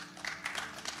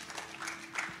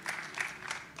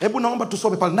 Hebu naomba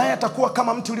tusome pale. Naye atakuwa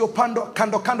kama mti uliopandwa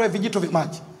kando ya vijito vya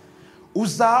maji.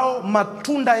 Uzao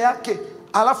matunda yake,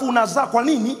 alafu unazaa kwa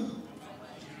nini?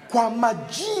 Kwa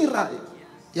majira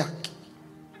yake.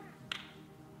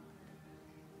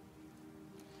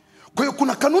 Kwa hiyo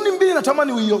kuna kanuni mbili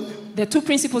natamani uione. There are two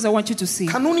principles I want you to see.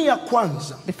 Kanuni ya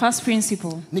kwanza, the first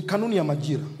principle, ni kanuni ya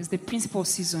majira. is the principle of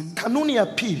season. Kanuni ya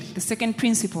pili, the second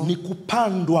principle, ni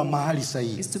kupandwa mahali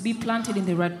sahihi. is to be planted in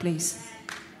the right place.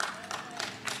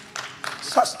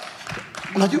 Sasa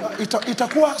unajua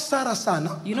itakuwa hasara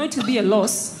sana. You know, it will be a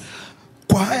loss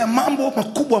kwa haya mambo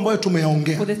makubwa ambayo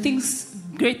tumeyaongea, for the things,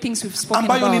 great things we've spoken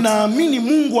ambayo about, ninaamini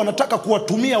Mungu anataka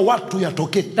kuwatumia watu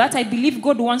yatokee. that I believe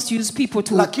God wants to use people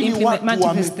to implement,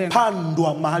 manifest them.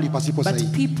 Mahali pasipo sahihi.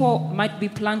 But people might be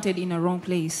planted in a wrong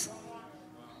place.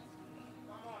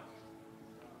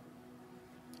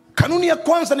 Kanuni ya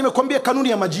kwanza nimekwambia, kanuni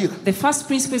ya majira. The first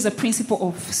principle is the principle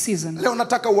of season. Leo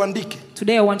nataka uandike.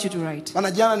 Today I want you to write.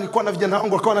 Maana jana nilikuwa na vijana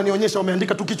wangu wakawa wananionyesha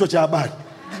wameandika tu kichwa cha habari.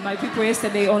 My people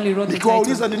yesterday only wrote the title.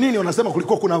 Nikiwauliza ni nini, wanasema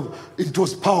kulikuwa kuna, it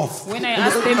was powerful. When I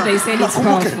asked them, they said it's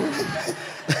powerful.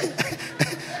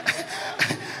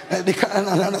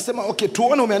 Anasema okay,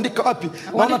 tuone umeandika wapi.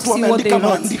 Maana tu wameandika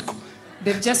maandiko.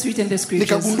 They've just written the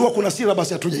scriptures. Nikagundua kuna syllabus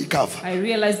hatujaikava. I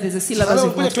realized there's a syllabus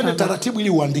of not twende taratibu ili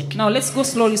uandike. Now let's go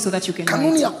slowly so that you can Kanuni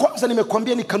write. ya kwanza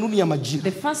nimekwambia ni kanuni ya majira.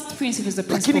 The first principle is the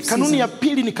principle of season. Lakini kanuni ya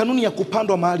pili ni kanuni ya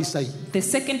kupandwa mahali sahihi. The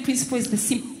second principle is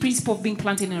the principle of being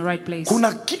planted in the right place.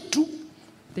 Kuna kitu,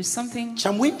 there's something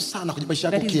cha muhimu sana kwenye maisha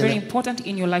yako that is very important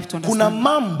in your life to understand. Kuna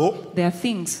mambo, there are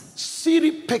things,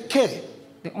 siri pekee,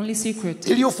 the only secret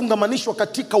iliyofungamanishwa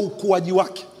katika ukuaji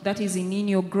wake, that is in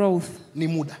your growth, ni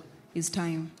muda. Is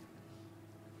time.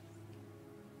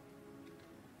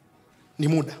 Ni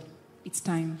muda. It's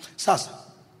time. Sasa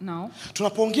now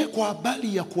tunapoongea kwa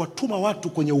habari ya kuwatuma watu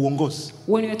kwenye uongozi,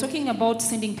 when we are talking about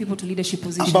sending people to leadership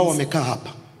positions, ambao wamekaa hapa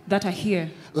that are here,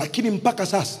 lakini mpaka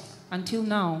sasa until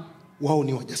now wao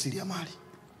ni wajasiriamali,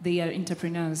 they are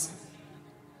entrepreneurs.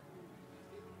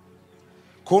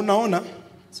 Kwa unaona,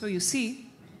 so you see,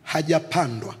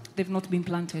 hajapandwa, they've not been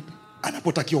planted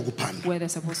anapotakiwa kupandwa. Where they're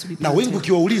supposed to be Na planted. wengi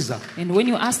ukiwauliza, and when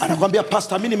you ask them, anakuambia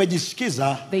pastor, mimi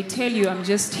nimejishikiza. They tell you, I'm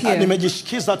just here.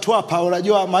 Nimejishikiza tu hapa,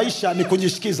 unajua maisha ni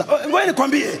kujishikiza. Ngoja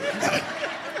nikwambie.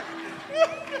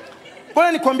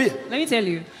 Ngoja nikwambie. Let me tell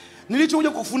you. Nilichokuja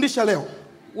kukufundisha leo,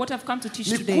 what I've come to teach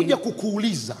today, nikuja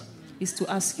kukuuliza, is to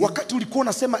ask you, wakati ulikuwa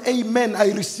unasema amen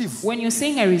I receive, when you're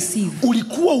saying I receive,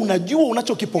 ulikuwa unajua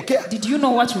unachokipokea? Did you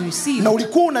know what you receive? Na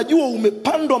ulikuwa unajua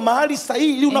umepandwa mahali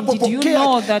sahihi ili unapopokea kiendelee? Did you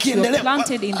know that you're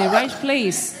planted in the right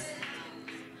place?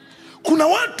 Kuna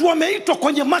watu wameitwa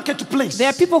kwenye marketplace. There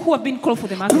are people who have been called for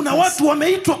the marketplace. Kuna watu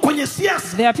wameitwa kwenye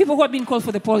siasa. There are people who have been called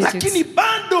for the politics. Lakini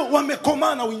bado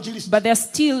wamekomaa na uinjilisti. But they're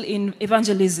still in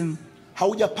evangelism.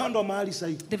 Haujapandwa mahali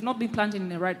sahihi. They've not been planted in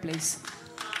the right place.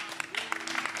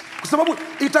 Kwa sababu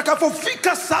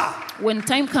itakapofika saa, when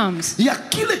time comes, ya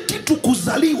kile kitu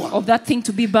kuzaliwa, of that thing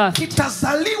to be birthed,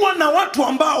 kitazaliwa na watu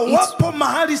ambao wapo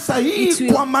mahali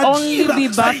sahihi kwa majira. It will only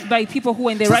be birthed by people who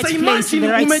are in the right place in the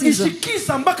right season.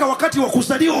 Umejishikiza mpaka wakati wa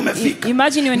kuzaliwa umefika.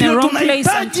 Imagine you're in the wrong place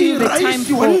until the time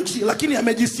for nchi, lakini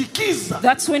amejisikiza.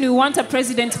 That's when we want a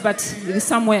president but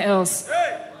somewhere else.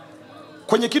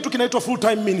 Kwenye kitu kinaitwa full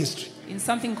time ministry. In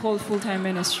something called full time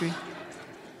ministry.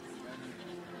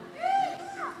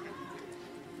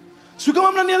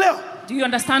 Do you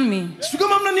understand me?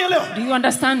 Do you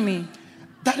understand me?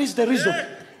 That is the reason.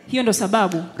 Hiyo ndo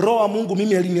sababu. Roho wa Mungu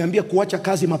mimi aliniambia kuacha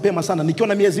kazi mapema sana nikiwa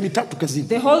na miezi 3 kazini.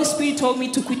 The Holy Spirit told me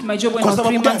to quit my job when I was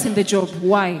 3 months in the job.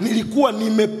 Why? Nilikuwa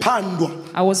nimepandwa.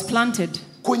 I was planted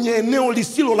kwenye eneo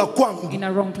lisilo la kwangu. In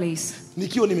a wrong place.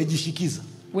 Nikiwa nimejishikiza.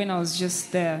 When I was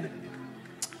just there.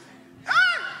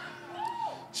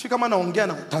 Si kama naongea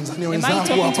na Tanzania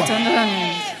wenzangu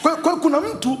hapa. Kwa kuna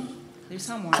mtu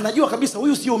anajua kabisa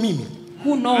huyu sio mimi.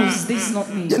 Who knows this is not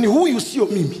me? Yani huyu sio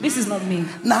mimi. This is not me.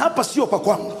 Na hapa sio pa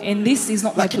kwangu. And this is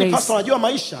not my place. Lakini pastor anajua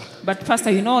maisha. But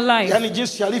pastor, you know life. Yani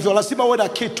jinsi alivyo lazima uwe na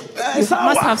kitu. You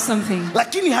must have something.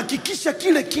 Lakini hakikisha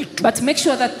kile kitu. But make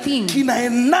sure that thing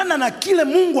kinaendana na kile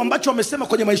Mungu ambacho amesema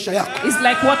kwenye maisha yako. It's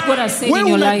like what God has said in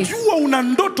your life. Wewe unajua una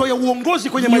ndoto ya uongozi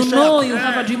kwenye maisha yako. You know you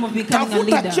have a dream of becoming a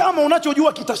leader. Tafuta chama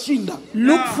unachojua kitashinda.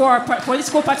 Look for a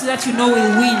political party that you know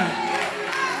will win.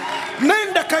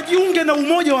 Nenda kajiunge na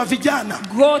umoja wa vijana.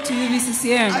 Go to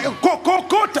UVCCM.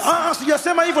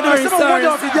 Sijasema hivyo, nimesema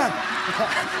umoja wa vijana.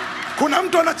 Kuna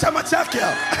mtu ana chama chake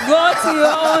hapa. Go to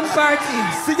your own party.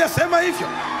 Sijasema hivyo.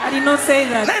 I did not say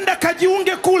that. Nenda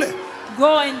kajiunge kule.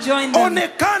 Go and join them.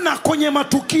 Onekana kwenye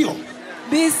matukio.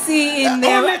 Be seen in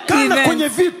their events. Kwenye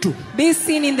vitu. Be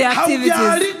seen in the activities.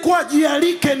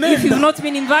 If you've not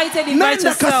been invited, invite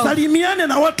yourself.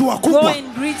 Na watu Go wakubwa.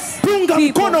 and greet Punga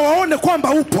people. mkono waone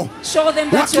kwamba upo. Show them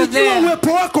that you're Wakijua there.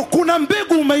 uwepo wako kuna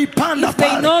mbegu umeipanda If they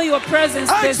pale. know your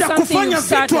presence, there's Acha something kufanya you've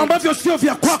started. vitu ambavyo sio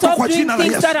vya kwako Stop kwa doing jina la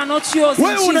things Yesu. that are not yours in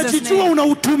Wewe Jesus' unajijua name. una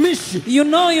utumishi. You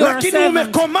know you're a Lakini servant.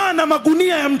 umekomaa na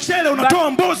magunia ya mchele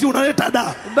unatoa mbozi unaleta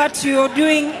da. But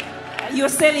you're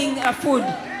selling food.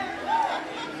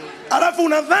 Alafu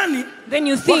unadhani Then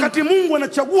you think wakati Mungu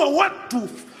anachagua watu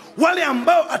wale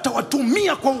ambao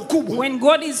atawatumia kwa ukubwa. when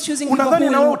God is choosing people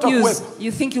who will use,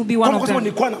 you think you'll be one of them.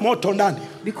 Nilikuwa na moto ndani.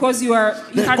 Because you had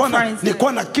fire.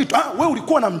 Nilikuwa na kitu. Wewe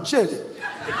ulikuwa na mchele.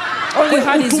 All you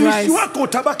had is rice. Utumishi wako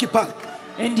utabaki pale.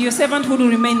 And your servanthood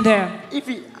will remain there.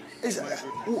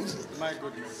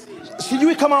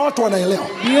 Sijui kama watu wanaelewa.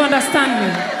 Do you understand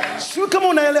me? Sijui kama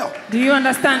unaelewa. Do you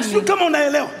understand me? Sijui kama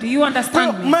unaelewa. Do you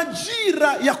understand me?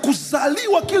 Majira ya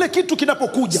kuzaliwa kile kitu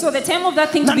kinapokuja. So the time of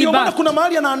that thing to be ndio maana birth. kuna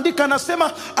mahali anaandika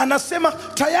anasema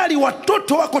tayari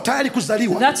watoto wako tayari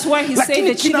kuzaliwa. That's why he said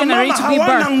the children are ready to be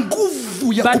birthed.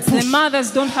 But the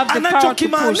mothers don't have the power to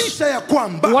push. Ya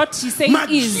kwamba what he said is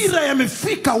majira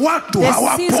yamefika watu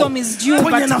hawapo. The season is due,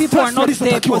 but people are not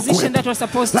the position that were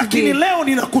supposed to be. Lakini leo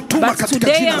ninakutuma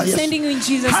katika jina la Yesu. But today I'm sending you in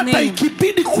Jesus' name. Hata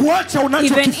ikibidi kuacha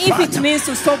unachokifanya. Even if it means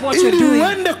to stop what you're doing.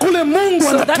 Uende kule Mungu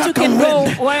so that you can go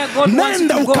where God wants you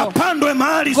to go. Ukapandwe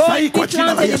mahali sahihi kwa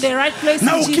jina la Yesu.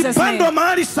 Na ukipandwa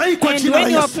mahali sahihi kwa jina la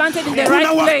Yesu.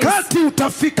 Kuna wakati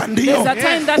utafika ndio.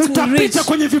 Utapita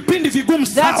kwenye vipindi vigumu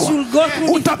sawa.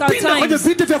 Utapita kwenye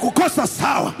vipindi vya kukosa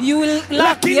sawa.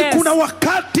 Lakini kuna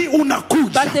wakati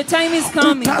unakuja. But the time is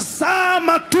coming. Utazaa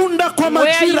matunda kwa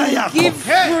majira yako.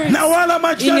 Na wala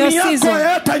majani yako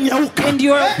hayatanyauka.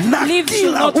 Na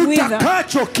kila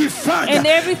utakachokifanya and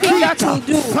everything that will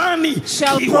do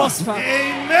shall prosper.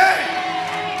 Amen.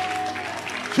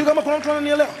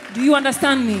 Do you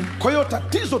understand me? Kwa hiyo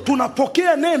tatizo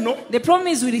tunapokea neno. The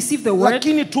problem is we receive the word.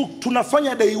 Lakini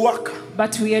tunafanya day work.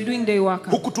 But we are doing day work.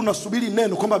 Huku tunasubiri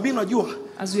neno kwamba mimi najua.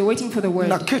 As we are waiting for the word.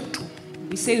 Na kitu.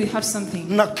 We say we have something.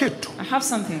 Na kitu. I have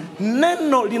something.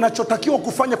 Neno linachotakiwa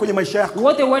kufanya kwenye maisha yako.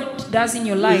 What the word does in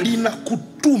your life.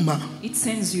 Linakutuma. It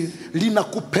sends you.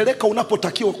 Linakupeleka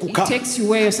unapotakiwa kukaa. It takes you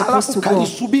where you're supposed to go.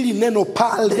 Ukalisubiri neno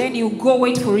pale. Then you go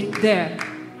wait for it there.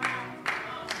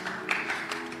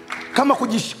 Kama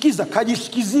kujishikiza,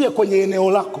 kajishikizie kwenye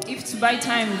eneo lako. If to buy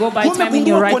time, go buy time in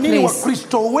your right place.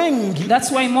 Wakristo wengi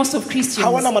that's why most of Christians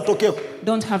hawana matokeo.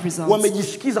 Don't have results.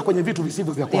 Wamejishikiza kwenye vitu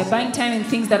visivyo vya kwao. They are buying time in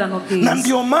things that are not theirs. Na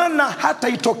ndio maana hata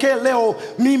itokee leo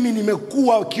mimi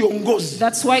nimekuwa kiongozi.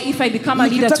 That's why if I become a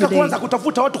leader today. Nikitaka kwanza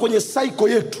kutafuta watu kwenye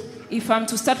cycle yetu. If I'm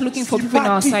to start looking for people in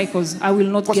our cycles, I will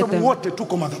not get them. Wote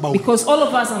tuko madhabahu. Because all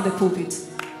of us on the pulpit.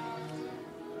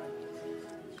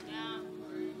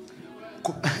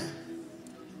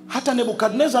 Hata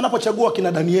Nebukadneza anapochagua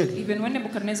kina Danieli. Even when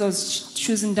Nebuchadnezzar was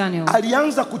choosing Daniel.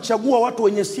 Alianza kuchagua watu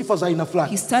wenye sifa za aina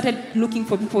fulani. He started looking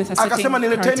for people with a certain Akasema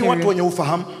nileteni watu wenye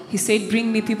ufahamu. He said bring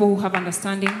me people who have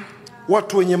understanding.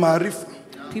 Watu wenye maarifa.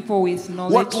 People with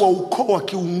knowledge. Watu wa ukoo wa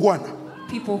kiungwana.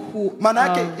 People who maana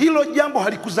yake hilo jambo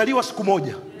halikuzaliwa siku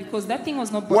moja. Because that thing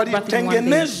was not birthed in one day.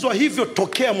 Walitengenezwa hivyo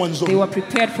tokea mwanzo. They were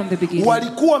prepared from the beginning.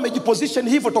 Walikuwa wamejiposition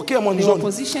hivyo tokea mwanzo.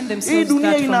 Hii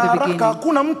dunia ina haraka,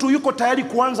 hakuna mtu yuko tayari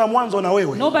kuanza mwanzo na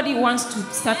wewe. Nobody wants to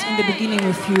start in the beginning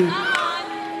with you.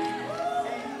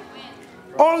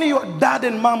 Only your dad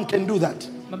and mom can do that.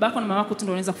 Babako na mamako tu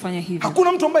ndio wanaweza kufanya hivyo.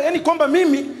 Hakuna mtu ambaye kwamba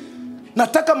mimi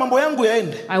nataka mambo yangu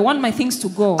yaende. I want my things to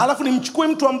go. Alafu nimchukue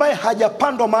mtu ambaye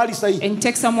hajapandwa mahali sahihi. And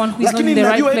take someone who is not in the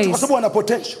right place. Kwa sababu ana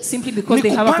potential. Simply because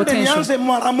they have a potential. Nianze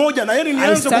mara moja na yeye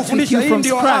nianze kufundisha hii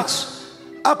ndio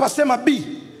hapa sema B.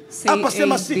 Hapa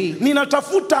sema C.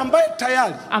 Ninatafuta ambaye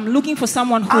tayari. I'm looking for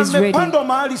someone who is ready. Amepandwa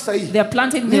mahali sahihi. They are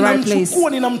planted in the right place. Ninamchukua,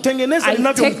 ninamtengeneza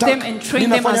ninavyomtaka. I take them and train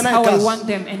them as how I want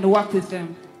them and work with them.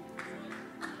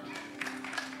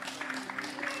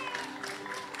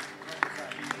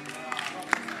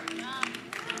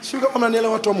 Sio kama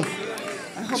mnanielewa watu wa Mungu.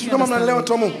 Sio kama mnanielewa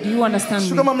watu wa Mungu. Do you understand me?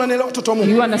 Sio kama mnanielewa watoto wa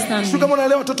Mungu. Do you understand me? Sio kama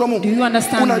mnanielewa watoto wa Mungu. Do you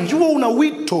understand me? Unajua una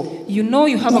wito. You know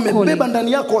you have a calling. Umebeba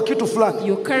ndani yako wa kitu fulani.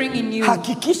 You're carrying in you.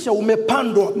 Hakikisha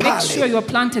umepandwa pale. Make sure you are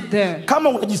planted there. Kama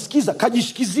unajisikiza,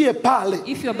 kajishikizie pale.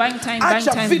 If you're buying time, buy time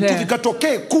there. Acha vitu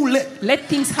vikatokee kule. Let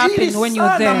things happen when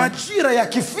you're there. Majira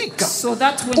yakifika. So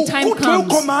that when time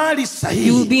comes, uko mahali sahihi.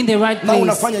 You will be in the right place. Na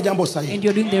unafanya jambo sahihi. And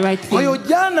you're doing the right thing. Kwa hiyo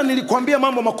jana nilikwambia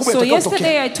mambo makubwa yatatokea. So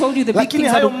yesterday I told you the big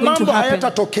things are going to happen.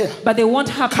 But they won't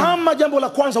happen. Kama jambo la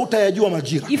kwanza utayajua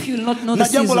majira. If you not know the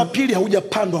season. Na jambo la pili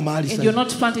haujapandwa mahali sahihi. And you're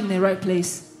not planted in the right place.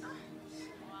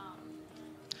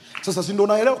 Sasa si ndio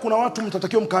unaelewa kuna watu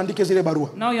mtatakiwa mkaandike zile barua.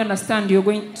 Now you understand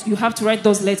you have to write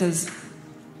those letters.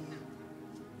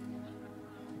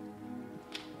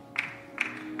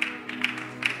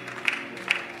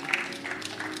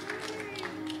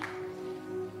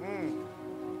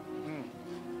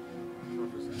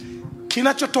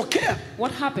 Kinachotokea,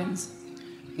 what happens,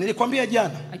 nilikwambia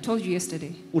jana, I told you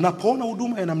yesterday, unapoona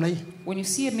huduma ya namna hii, when you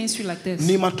see a ministry like this,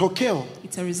 ni matokeo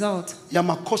it's a result ya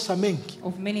makosa mengi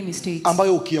of many mistakes,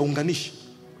 ambayo ukiyaunganisha,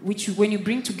 which when you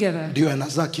bring together, ndio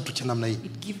yanazaa kitu cha namna hii.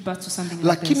 it gives birth to something like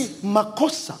Lakini this.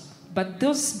 makosa, But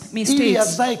those ili mistakes,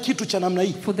 yazae kitu cha namna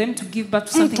hii, for them to give birth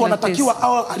to something mtu like this, anatakiwa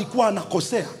awe alikuwa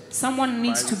anakosea, someone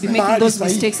needs to be mahali making those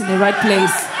sahihi. mistakes in the right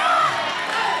place.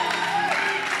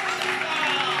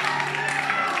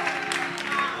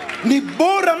 Ni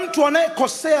bora mtu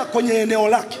anayekosea kwenye eneo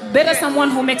lake Better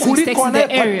someone who makes mistakes kuliko in the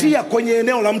area anayepatia kwenye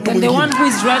eneo la mtu than the mwingine. one who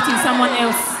is right in someone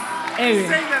else's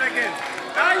area.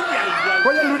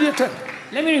 Ngoja nirudie tena.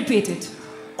 Let me repeat it.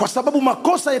 Kwa sababu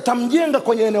makosa yatamjenga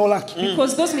kwenye eneo lake.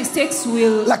 Because those mistakes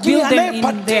will Lakini build them in their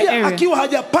anayepatia area. akiwa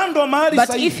hajapandwa mahali But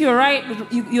sahihi. if you're right,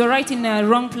 you're right in a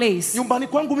wrong place. Nyumbani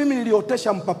kwangu mimi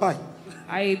niliotesha mpapai.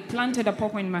 I planted a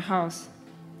pawpaw in my house.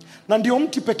 Na ndio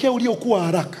mti pekee uliokuwa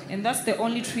haraka. And that's the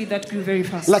only tree that grew very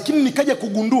fast. Lakini nikaja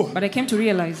kugundua, But I came to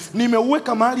realize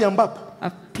nimeuweka mahali ambapo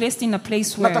I've placed in a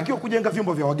place where natakiwa kujenga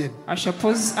vyumba vya wageni.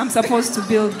 I'm supposed to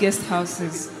build guest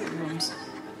houses, rooms.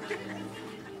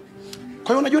 Kwa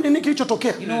hiyo unajua nini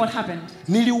kilichotokea? You know what happened?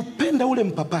 Niliupenda ule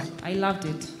mpapai I loved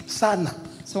it sana.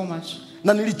 so much.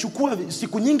 Na nilichukua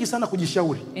siku nyingi sana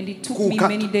kujishauri. And it took Kuukata.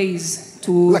 me many days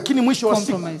to Lakini mwisho wa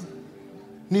siku compromise.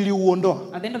 niliuondoa.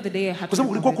 At the end of the day, I had Kwa to sababu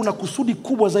kulikuwa remove kuna it. kusudi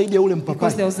kubwa zaidi ya ule Because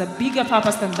mpapai. there was a bigger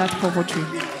purpose than that pawpaw tree.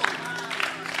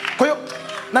 Kwa hiyo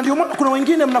na ndio maana kuna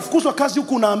wengine mnafukuzwa kazi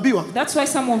huku unaambiwa That's why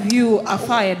some of you are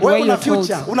fired wewe where una you're told.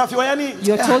 future. Unafiwa yani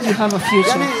You're told you have a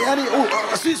future. yani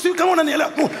si kama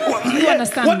unanielewa. You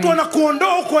understand Watu me?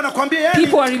 wanakuondoa huko wanakuambia yani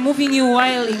People are removing you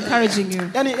while encouraging you.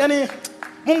 yani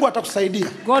Mungu atakusaidia.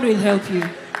 God will help you.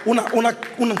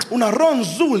 Una roho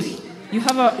nzuri. You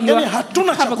have Yani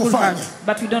hatuna cha a good kufanya. heart,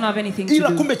 but we don't have anything to Ila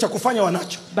do. kumbe cha kufanya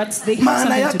wanacho. But they have Maana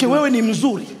something to yake do. wewe ni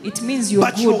mzuri. It means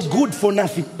you're But you're good, good for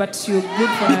nothing. but you're good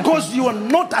for nothing. Because you are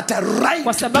not at a right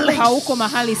Kwa sababu place. hauko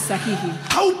mahali sahihi.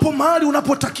 Haupo mahali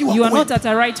unapotakiwa You are kuwa. not at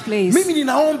a right place. Mimi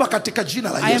ninaomba katika jina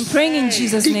la Yesu. I am praying in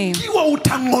Jesus' name. Ikiwa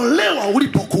utang'olewa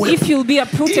ulipokuwa. If you'll be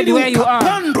uprooted where you are,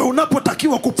 Ukapandwa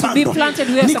unapotakiwa kupandwa. to be planted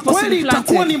where you're supposed to be Ni kweli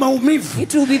itakuwa ni maumivu.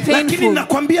 it will be Lakini painful.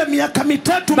 nakwambia miaka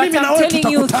mitatu But mimi na I'm wewe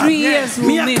telling you, 3 years tutakutana.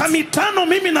 we'll Miaka meet. mitano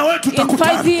mimi na wewe In 5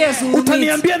 tutakutana. years we'll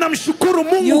Utaniambia namshukuru You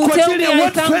Mungu kwa tell ajili me ya I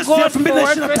Word thank Fest God ya for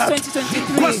Word 2023. Fest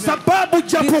 2023. Kwa sababu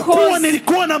japokuwa Because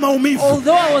nilikuwa na maumivu,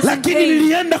 although I was in lakini pain,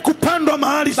 nilienda kupandwa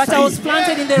mahali but I sahihi. was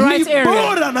planted in the right Ni area.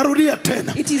 bora, narudia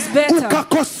tena, It is better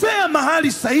ukakosea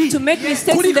mahali sahihi to make mistakes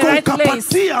in kuliko the right place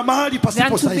ukapatia mahali than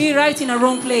pasipo to be sahihi. right in a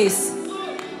wrong place.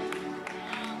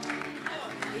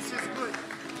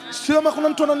 Sio kama kuna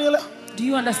mtu ananielewa? Do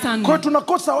you understand Kwa me?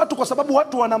 tunakosa watu kwa sababu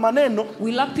watu wana maneno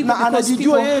We love people na because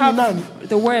anajijua people yeye ni have nani,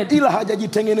 the word. ila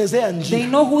hajajitengenezea They njia.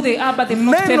 know who they are, but they've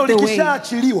not Neno paved the way.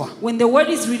 likishaachiliwa, When the word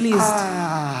is released,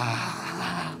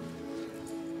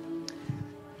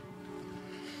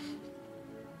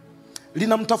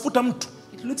 linamtafuta mtu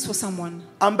it looks for someone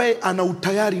ambaye ana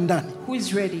utayari ndani who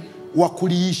is ready wa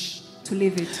kuliishi. to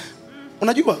live it.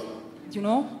 Unajua You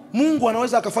know, Mungu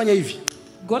anaweza akafanya hivi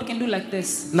God can do like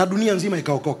this, na dunia nzima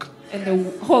ikaokoka, and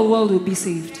the whole world will be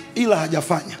saved. ila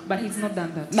hajafanya But He's not done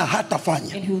that, na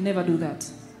hatafanya. and He will never do that.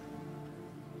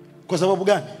 Kwa sababu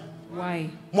gani? Why?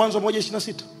 Mwanzo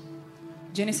 1:26,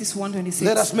 Genesis let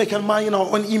 1:26. us make a man in our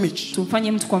own image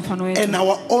Tumfanye mtu kwa mfano and wetu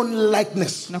our own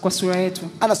likeness. na kwa sura yetu,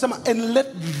 Anasema and let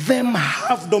them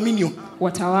have dominion,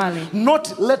 watawale.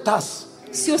 not let us.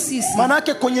 Sio sisi.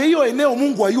 Manake kwenye hiyo eneo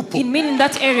Mungu hayupo. In meaning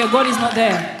that area, God is not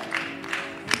there.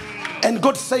 And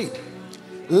God said,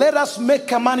 let us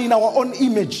make a man in our own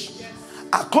image,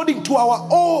 according to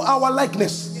our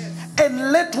likeness.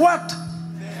 And let what?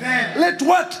 Let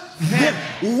what? Them.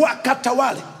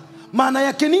 Wakatawale. Maana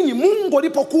yake nini? Mungu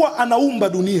alipokuwa anaumba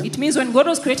dunia, It means when God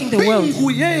was creating the world,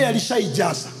 mbingu yeye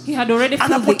alishaijaza. He had already filled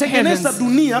the Anapotengeneza heavens.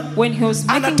 dunia, When He was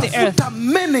making the earth, anatafuta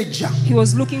manager He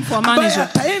was looking for a ambaye manager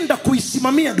ataenda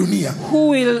kuisimamia dunia. who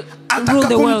will rule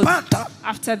the world. Atakapompata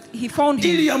After He found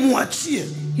him, ili amuachie,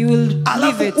 He will leave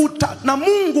alafu it. na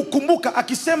Mungu kumbuka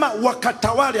akisema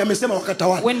wakatawale, amesema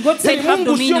wakatawale. When God said Yani have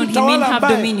Mungu sio dominion, He mtawala meant have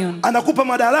ambaye dominion. anakupa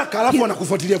madaraka alafu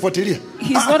anakufuatilia.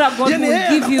 He's not a God Yani who yeye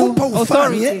will give you anakupa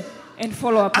ufanye, authority and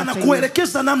follow up after you.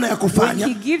 anakuelekeza namna ya When kufanya,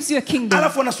 He gives you a kingdom,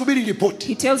 alafu anasubiri ripoti.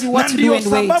 He tells you what Na to do ndio and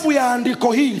wait. sababu ya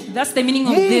andiko hili, That's the meaning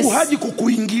of Mungu this. haji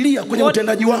kukuingilia kwenye God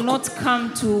utendaji will wako. not come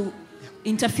to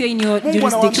interfere in your Mungu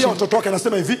anawaambia jurisdiction. watoto wake,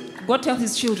 anasema hivi, God tells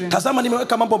His children, tazama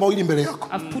nimeweka mambo mawili mbele yako,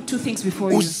 I've put 2 things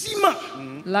before you, uzima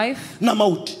life na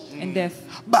mauti, and death,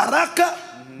 baraka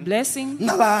blessing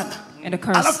na laana. and a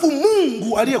curse. Alafu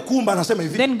Mungu aliyekuumba anasema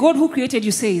hivi, Then God who created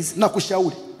you says, na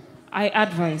kushauri I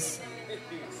advise.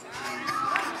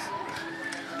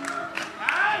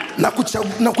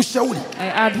 na kushauri. I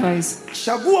advise.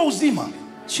 Chagua uzima.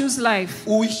 Choose life.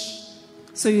 Uishi.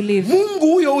 So you live.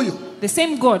 Mungu huyo the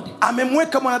same God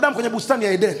amemweka mwanadamu kwenye bustani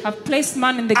ya Eden. Have placed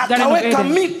man in the garden of Eden. Akaweka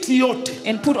miti yote.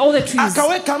 And put all the trees.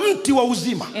 Akaweka mti wa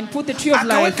uzima. And put the tree of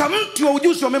life. Akaweka mti wa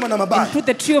ujuzi wa mema na mabaya. And put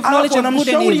the tree of knowledge of good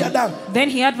and evil. Then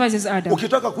he advises Adam.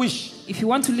 Ukitaka kuishi, if you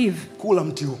want to live, kula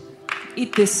mti huu.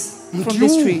 Eat this from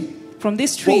this tree. From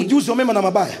this tree. Wa ujuzi wa mema na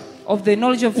mabaya. Of the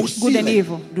knowledge of good and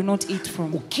evil. Do not eat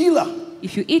from. Ukila,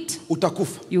 if you eat,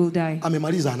 utakufa. You will die.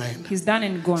 Amemaliza anaenda. He's done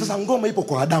and gone. Sasa ngoma ipo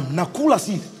kwa Adam. Na kula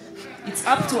si. It's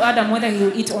up to Adam whether he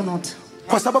will eat or not.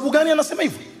 Kwa sababu gani anasema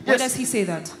hivyo? Why does he say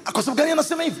that? Kwa sababu gani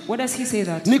anasema hivyo? Why does he say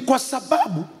that? Ni kwa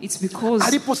sababu it's because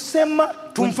aliposema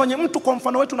tumfanye mtu kwa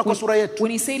mfano wetu na kwa sura yetu.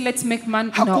 When he say let's make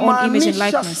man in our own image and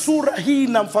likeness. Sura hii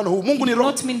na mfano huu. Mungu ni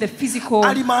roho. Not mean the physical.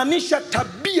 Alimaanisha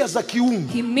tabia za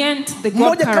kiungu. He meant the God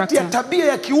character. Moja kati ya tabia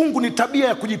ya kiungu ni tabia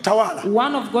ya kujitawala.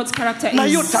 One of God's character na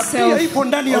hiyo tabia ipo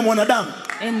ndani ya mwanadamu.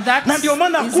 Na ndio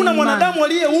maana hakuna mwanadamu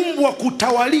aliyeumbwa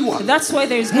kutawaliwa. That's why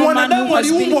there is no man who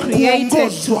has been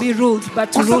created to be ruled,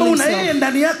 but to rule himself. Na yeye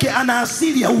ndani yake ana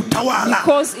asili ya utawala.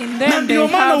 Because in them na ndio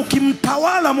maana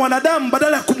ukimtawala mwanadamu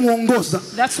badala ya kumuongoza,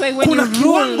 that's why when you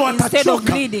rule instead of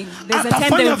leading, there's a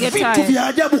time they will get tired. Vitu vya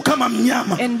ajabu kama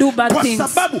mnyama. And do bad things. Kwa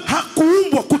sababu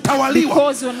hakuumbwa kutawaliwa.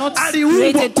 Because you're not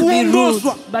created to be ruled,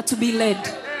 but to be led.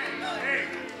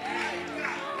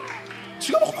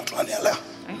 Sio kama tunanielewa.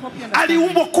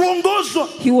 Aliumbwa kuongozwa.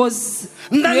 He was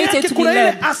created to be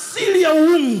led. Asili ya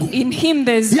uungu. In him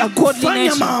there's a godly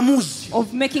nature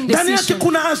of making decisions. Ndani yake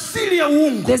kuna asili ya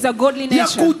uungu. There's a godly nature. Ya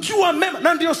kujua mema,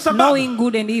 na ndio sababu knowing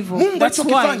good and evil. That's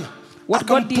why what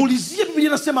God did, Biblia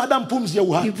inasema Adam pumzi ya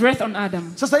uhai. He breath on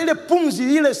Adam. Sasa ile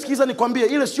pumzi ile, sikiza nikwambie,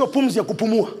 ile sio pumzi ya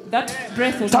kupumua. That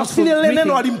breath was not for breathing. Tafsiri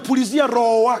neno alimpulizia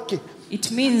roho wake.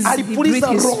 It means alipuliza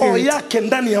roho yake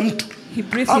ndani ya mtu.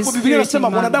 Hapo Biblia inasema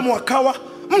mwanadamu akawa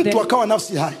mtu, akawa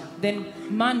nafsi hai. Then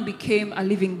man became a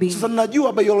living being. Sasa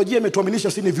najua biolojia imetuaminisha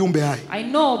sisi ni viumbe hai. I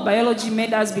know biology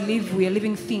made us believe we are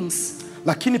living things.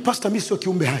 Lakini pastor, mimi sio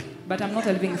kiumbe hai. But I'm not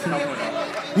a living thing.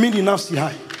 Mimi ni nafsi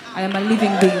hai. I am a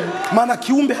living being. Maana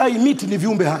kiumbe hai, miti ni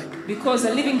viumbe hai. Because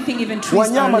a living thing, even trees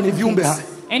wanyama are ni living viumbe things.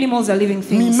 hai. Animals are living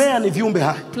things. Mimea ni viumbe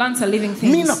hai. Plants are living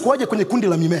things. Mimi nakuaje kwenye kundi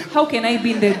la mimea? How can I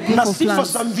be in the group na of plants?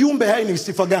 sifa za viumbe hai ni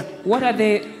sifa gani? What are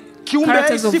the kiumbe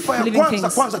hai? Sifa ya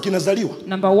kwanza kinazaliwa.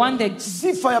 Number one,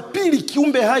 sifa ya pili,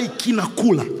 kiumbe hai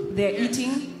kinakula. They're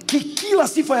eating. Kikila,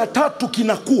 sifa ya tatu,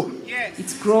 kinakuwa.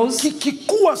 It grows.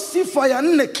 Kikikua, sifa ya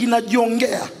nne,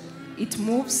 kinajiongea. It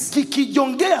moves.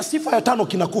 Kikijongea, sifa ya tano,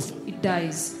 kinakufa. It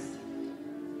dies.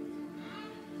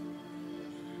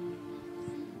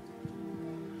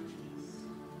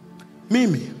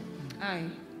 Mimi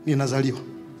ninazaliwa.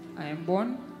 I am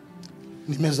born.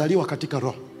 Nimezaliwa katika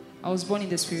roho. I was born in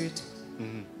the spirit.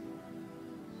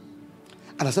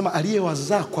 Anasema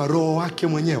aliyewazaa kwa roho wake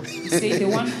mwenyewe.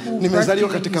 Nimezaliwa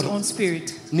katika roho.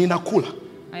 Ninakula.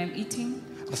 I am eating.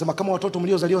 Anasema kama watoto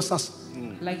mliozaliwa sasa,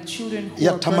 like children who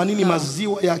ya tamanini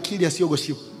maziwa ya akili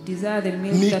yasiyogoshiwa. Desire the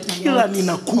milk that kila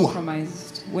ninakuwa.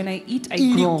 When I eat, I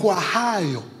ili grow. kwa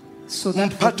hayo so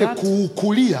that mpate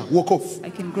kukulia wokovu.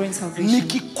 I can grow in salvation.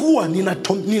 Nikikua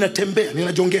ninatembea,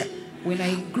 ninajongea. When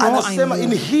I grow, anasema I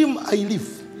in him I live.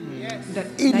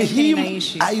 In him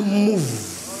I move.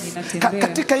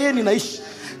 Katika yeye ninaishi.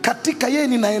 Katika yeye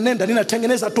ninaenenda,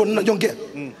 ninatengeneza tu, ninajongea.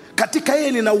 Katika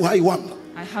yeye nina uhai wangu.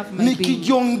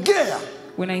 Nikijongea,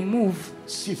 when I move,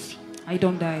 sifi. I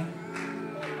don't die.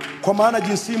 Kwa maana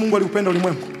jinsi Mungu aliupenda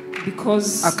ulimwengu,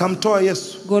 because akamtoa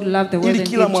Yesu, God loved the world ili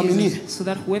kila mwaminie, so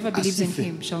that whoever believes in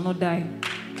him shall not die.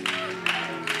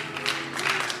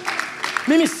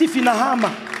 Mimi sifi na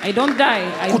hama. I don't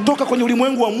die. Kutoka kwenye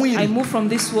ulimwengu wa mwili, I move from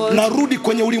this world, narudi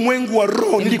kwenye ulimwengu wa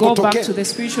roho nilikotokea.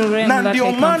 Na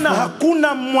ndio maana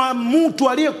hakuna mtu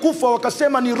aliyekufa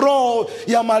wakasema ni roho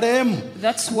ya marehemu.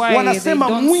 Wanasema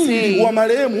mwili wa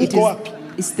marehemu uko wapi?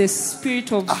 It's the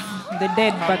spirit of the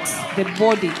dead, but the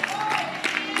body.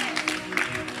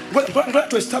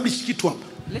 Let's establish kitu hapa.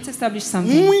 Let's establish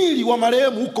something. Mwili wa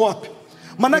marehemu uko wapi?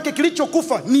 Manake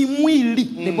kilichokufa ni mwili.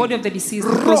 The body of the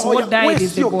deceased, because what died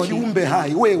is the body. Kiumbe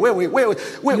hai.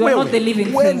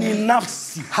 Wewe ni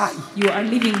nafsi hai. You are a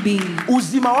living being.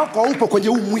 Uzima wako haupo kwenye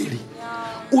huu mwili.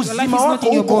 Uzima wako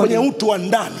upo kwenye utu wa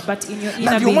ndani.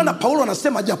 Na ndio maana Paulo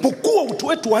anasema japokuwa utu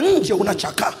wetu wa nje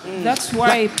unachakaa. That's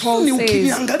why Paul says,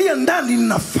 ukiniangalia ndani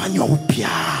ninafanywa upya.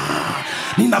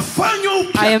 Ninafanywa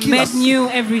upya. I am made new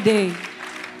every day.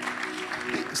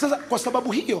 Sasa kwa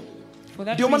sababu hiyo,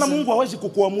 ndio maana Mungu hawezi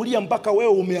kukuamulia mpaka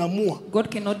wewe umeamua. God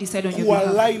cannot decide on your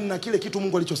behalf. Kualign na kile kitu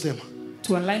Mungu alichosema.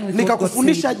 To align with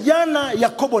nikakufundisha jana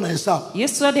Yakobo na Esau.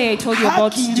 Yesterday I told you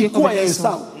about Jacob and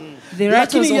Esau. The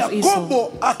right was of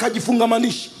Yakobo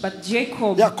akajifungamanisha. But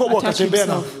Jacob Yakobo attached akatembea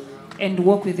na himself and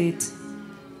walked with it.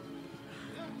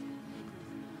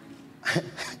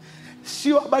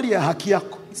 Sio habari ya haki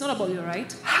yako. It's not about your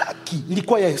right. Haki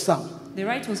ilikuwa ya Esau. The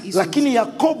right was Esau's. Lakini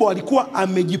Yakobo alikuwa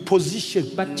amejiposition.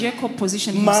 But Jacob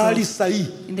positioned mahali himself sahihi.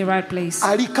 In the right place.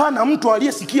 Alikaa na mtu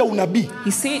aliyesikia unabii.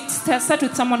 He sat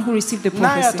with someone who received the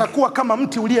prophecy. Naye atakuwa kama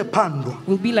mti uliyepandwa.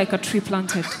 Will be like a tree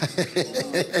planted.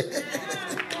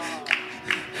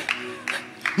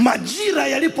 Majira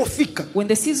yalipofika, when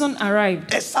the season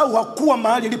arrived, Esau hakuwa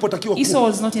mahali alipotakiwa kuwa. Esau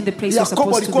was not in the place he was Yakobo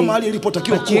supposed to alikuwa be. mahali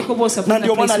alipotakiwa But Jacob was kuwa. in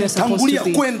the place he was supposed to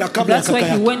be. Kwenda kabla ya That's why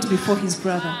kaka he yake. went before his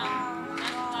brother.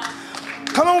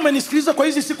 Kama umenisikiliza kwa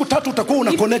hizi siku 3 utakuwa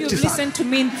una connect sana. If you listen to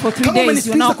me for 3 days,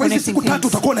 you're now connecting siku 3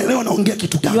 utakuwa unaelewa naongea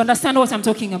kitu gani. You understand what I'm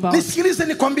talking about. Nisikilize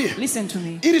nikwambie. Listen to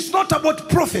me. It is not about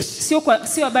prophecy.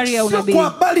 Sio habari ya unabii. Sio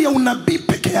habari ya unabii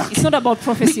peke yake. It's not about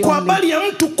prophecy only. Ni habari ya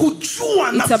mtu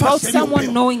kujua nafasi. It's about someone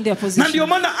knowing their position. Na ndio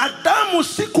maana Adamu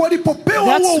siku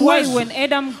alipopewa huo uwezo. That's why when uwezo,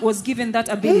 Adam was given that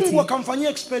ability, Mungu akamfanyia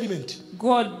experiment.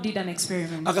 God did an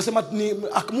experiment. Akasema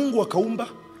Mungu akaumba.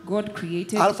 God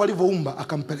created. Alafu alivyoumba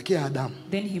akampelekea Adamu.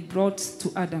 Then he brought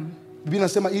to Adam. Biblia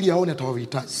inasema ili aone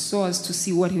atawahitaji. So as to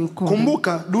see what he will call.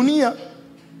 Kumbuka dunia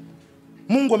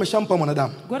Mungu ameshampa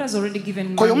mwanadamu. God has already given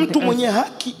man. Kwa hiyo mtu mwenye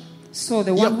haki, so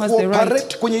the one who has the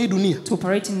right kwenye hii dunia to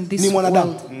operate in this ni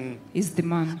mwanadamu. Is the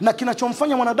man. Na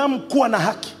kinachomfanya mwanadamu kuwa na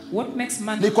haki what makes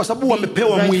man ni kwa sababu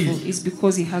amepewa mwili. Is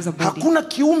because he has a body. Hakuna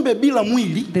kiumbe bila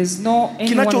mwili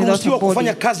kinachoruhusiwa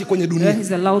kufanya kazi kwenye dunia.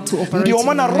 Ndio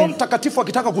maana Roho Mtakatifu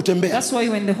akitaka kutembea, that's why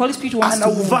when the Holy Spirit wants to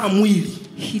anauvaa mwili.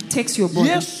 He takes your body.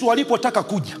 Yesu alipotaka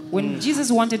kuja, when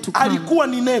Jesus wanted to come, alikuwa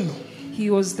ni neno. He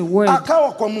was the word.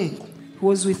 Akawa kwa Mungu. He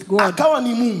was with God. Akawa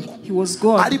ni Mungu. He was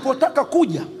God. Alipotaka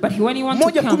kuja, but when he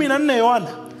wanted to come, 1:14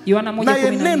 Yohana,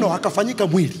 na neno akafanyika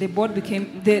mwili. The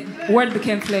word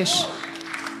became flesh.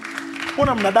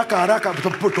 Mbona mnadaka haraka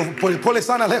pole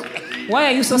sana leo? Why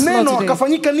are you so slow neno today?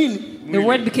 Akafanyika nini? The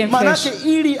word became flesh. Manake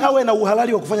ili awe na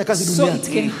uhalali wa kufanya kazi duniani.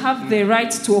 So it can have the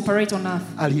right to operate on earth.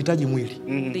 Alihitaji mwili.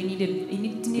 They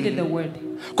needed the word.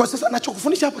 Kwa sasa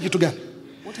nachokufundisha hapa kitu gani?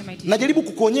 Najaribu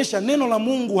kukuonyesha neno la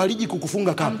Mungu haliji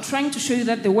kukufunga kamba. I'm trying to show you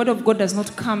that the word of God does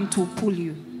not come to pull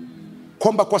you.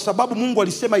 Kwamba kwa sababu Mungu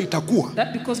alisema itakuwa.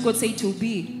 That because God said it will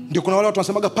be. Ndio kuna wale watu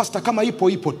wanasemaga pastor kama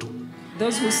ipo tu.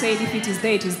 Those who say if it is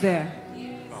there, it is there.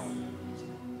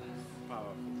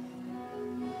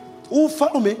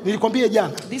 Ufalme nilikwambia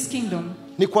jana. This kingdom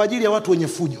ni kwa ajili ya watu wenye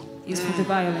fujo. Is for the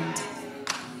violent.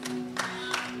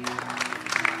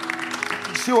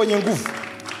 Sio wenye nguvu.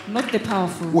 Not the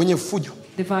powerful. Wenye fujo.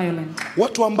 The violent.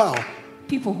 Watu ambao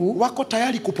people who wako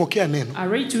tayari kupokea neno.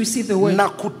 Are ready to receive the word. Na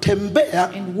kutembea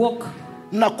and walk.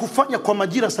 Na kufanya kwa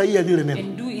majira sahihi ya lile neno.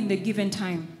 And do in the given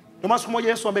time. Ndio siku moja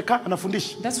Yesu amekaa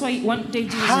anafundisha. That's why one day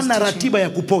Jesus hana ratiba ya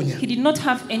kuponya. He did not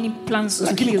have any plans to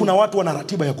heal. Lakini kuna watu wana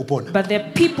ratiba ya kupona. But there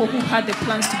are people who had the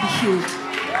plans to be healed.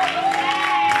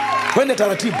 Twende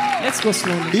taratibu. Let's go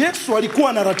slowly. Yesu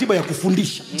alikuwa na ratiba ya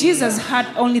kufundisha. Jesus had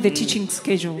only the teaching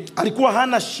schedule. Alikuwa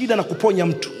hana shida na kuponya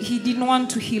mtu. He didn't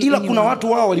want to heal ila kuna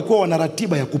watu wao walikuwa wana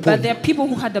ratiba ya kuponya. But there are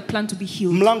people who had the plan to be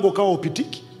healed. Mlango ukawa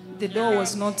upitiki. The door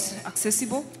was not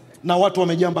accessible. Na watu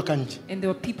wamejaa mpaka nje. And there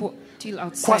were people till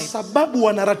outside. Kwa sababu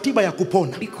wana ratiba ya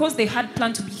kupona. Because they had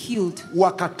planned to be healed.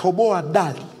 Wakatoboa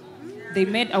dari. They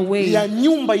made a way. Ya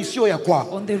nyumba isiyo ya kwao.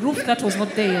 On the roof that was not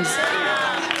theirs.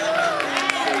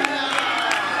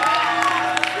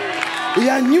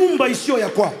 Ya nyumba isiyo ya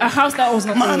kwao. A house that was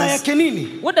not theirs. Maana yake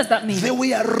nini? What does that mean? They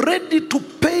were ready to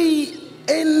pay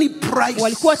any price.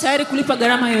 Walikuwa tayari kulipa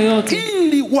gharama yoyote.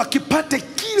 Ili wakipate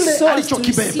kile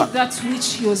alichokibeba.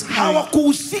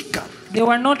 Hawakuhusika. They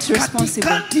were not responsible.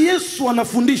 Katikati Yesu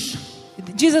anafundisha.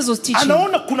 Jesus was teaching.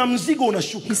 Anaona kuna mzigo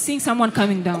unashuka. He's seeing someone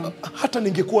coming down. Hata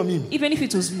ningekuwa mimi. Even if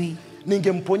it was me.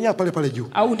 Ningemponya pale pale juu.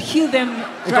 I would heal them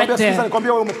right there. Sasa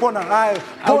nikwambia wewe umepona. Haya.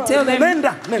 I would tell them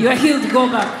nenda. You are healed, go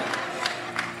back.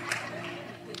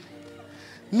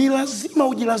 Ni lazima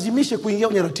ujilazimishe kuingia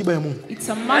kwenye ratiba ya Mungu. It's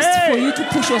a must for you to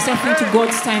push yourself into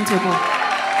God's timetable.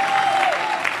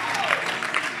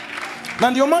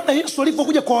 Na ndio maana Yesu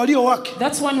alipokuja kwa walio wake.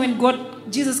 That's when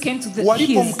Jesus came to the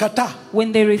walipomkataa,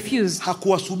 when they refused,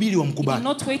 hakuwasubiri wamkubali. He did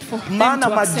not wait for them maana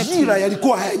to accept majira him.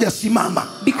 yalikuwa hayajasimama.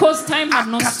 Because time had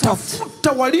not stopped.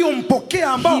 Akatafuta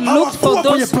waliompokea ambao He looked hawakuwa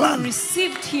for kwenye those who plan.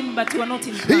 received him but were not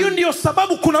in plan. Hiyo ndio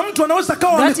sababu kuna mtu anaweza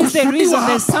kawa amekusudiwa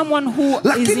hapa,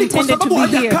 lakini kwa sababu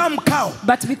hajakaa mkao,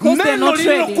 neno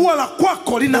lililokuwa la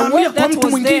kwako linahamia kwa mtu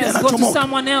mwingine anachomoka.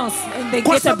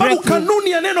 Kwa sababu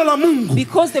kanuni ya neno la Mungu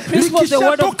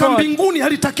likishatoka mbinguni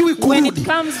halitakiwi kurudi.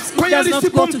 Kwa hiyo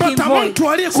not go to him void.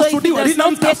 So if it does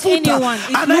not get anyone,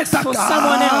 it looks for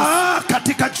someone else.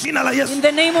 Katika jina la Yesu. In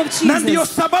the name of Jesus. Na ndio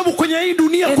sababu kwenye hii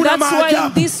dunia and kuna that's why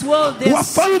in this world there's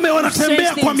wafalme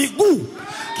wanatembea kwa miguu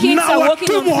na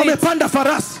watumwa wamepanda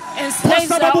farasi. Kwa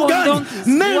sababu gani?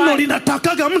 Neno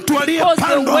linatakaga mtu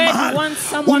aliyepandwa mahali.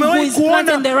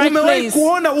 Umewahi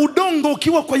kuona udongo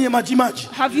ukiwa kwenye maji maji?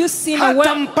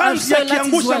 Hata mpanzi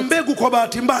akiangusha mbegu kwa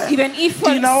bahati mbaya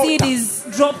inaota.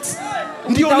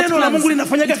 Ndio neno la Mungu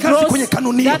linafanyaga kazi kwenye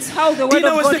kanuni.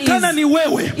 Inawezekana ni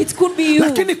wewe,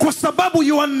 lakini kwa sababu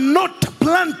you are not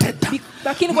planted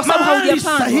lakini kwa sababu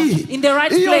haujapandwa in the right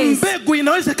place, hiyo mbegu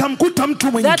inaweza kumkuta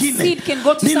mtu mwingine.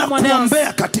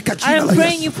 Ninakuombea katika jina la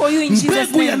Yesu,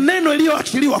 mbegu ya neno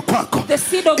iliyoachiliwa kwako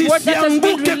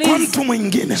isianguke kwa mtu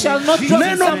mwingine.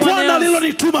 Neno Bwana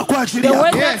alilonituma kwa ajili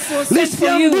yako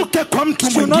lisianguke kwa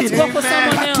mtu mwingine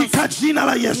katika jina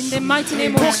la Yesu.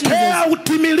 Pokea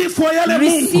utimilifu wa yale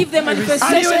Mungu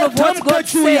aliyotamka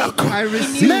juu yako.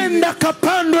 Nenda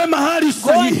kapandwe mahali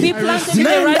sahihi,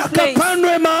 nenda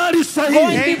kapandwe mahali sahihi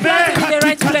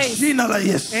katika jina la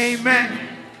Yesu. Amen.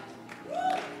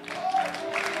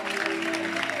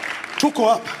 Tuko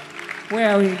hapa where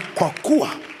are we? Kwa kuwa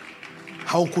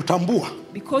haukutambua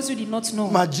because you did not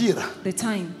know majira the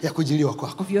time ya kujiliwa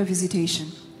kwako, of your visitation.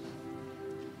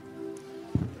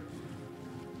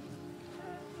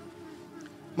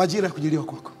 Majira ya kujiliwa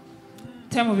kwako,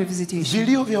 time of your visitation.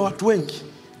 Vilio vya watu wengi,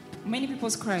 many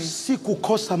people's cries, si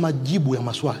kukosa majibu ya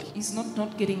maswali, is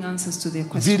not getting answers to their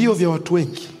questions. Vilio vya watu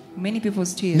wengi, many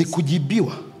people's tears, ni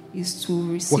kujibiwa is to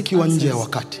receive wakiwa nje ya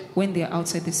answers wakati, when they are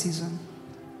outside the season.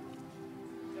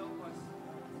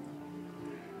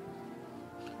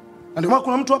 Ndio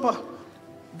kuna mtu hapa,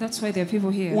 that's why there are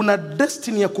people here, una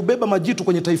destiny ya kubeba majitu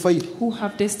kwenye taifa hili, who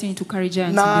have destiny to carry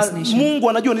giants na in this nation. Mungu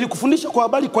anajua. Nilikufundisha kwa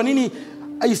habari kwa nini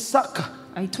Isaka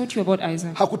I taught you about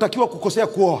Isaac. Hakutakiwa kukosea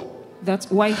kuoa. That's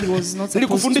why he was not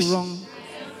supposed to wrong.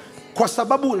 Kwa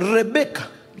sababu Rebeka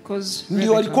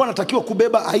ndio alikuwa anatakiwa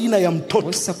kubeba aina ya mtoto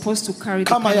was supposed to carry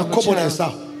kama Yakobo na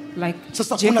Esau. Like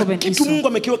sasa kuna kitu Mungu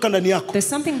amekiweka ndani yako,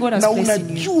 na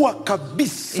unajua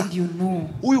kabisa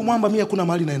huyu mwamba mimi hakuna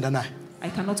mahali naenda naye. I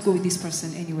cannot go with this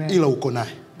person anywhere. Ila uko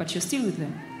naye. But you're still with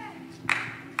them.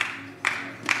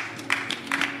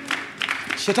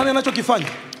 Shetani anachokifanya,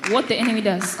 what the enemy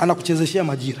does, anakuchezeshea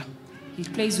majira. He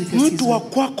plays with your season. Mtu wa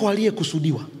kwako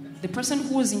aliyekusudiwa, the person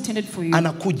who was intended for you,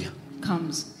 anakuja,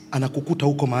 comes, anakukuta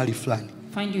huko mahali fulani,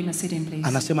 find you in a certain place.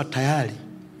 Anasema tayari,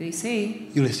 they say,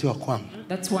 yule si wa kwangu.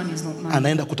 That one is not mine.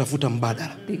 Anaenda kutafuta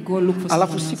mbadala. They go look for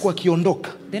alafu siku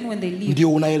akiondoka, then when they leave,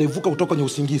 ndio unaelevuka kutoka kwenye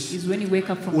usingizi, is when you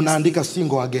wake up from unaandika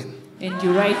single again. And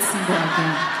you write single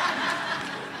again.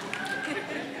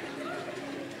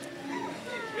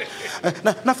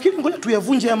 Nafikiri ngoja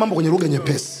tuyavunje haya mambo kwenye lugha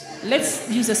nyepesi. Let's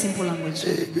use a simple language.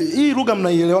 Hii lugha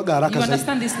mnaielewa haraka sana. You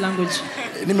understand this language?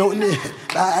 Ninaelewa.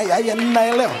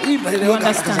 Hii mnaelewa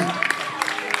haraka.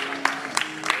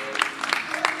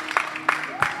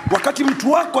 Wakati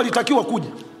mtu wako alitakiwa kuja,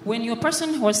 when your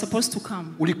person was supposed to come,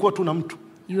 ulikuwa tu na mtu,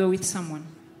 you were with someone.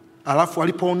 Alafu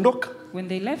alipoondoka, when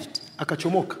they left,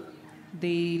 akachomoka,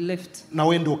 they left, na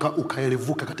wewe ndio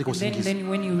ukaelevuka katika usingizi. Then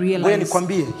when you realize, wewe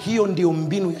nikwambie, hiyo ndio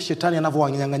mbinu ya shetani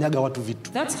anavyowanyang'anyaga watu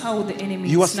vitu. That's how the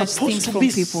enemy snatches things from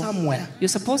people. Somewhere.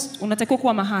 You're supposed, unatakiwa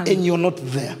kuwa mahali, and you're not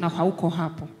there. Na hauko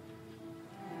hapo.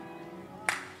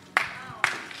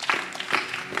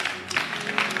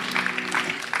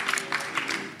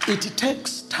 It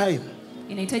takes time,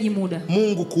 inahitaji muda,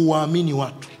 Mungu kuwaamini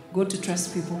watu, God to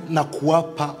trust people, na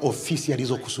kuwapa ofisi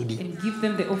alizokusudia, and give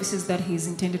them the offices that he is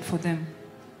intended for them.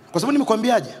 Kwa sababu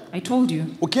nimekwambiaje? I told you.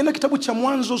 Ukienda kitabu cha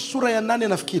Mwanzo sura ya 8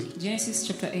 nafikiri, Genesis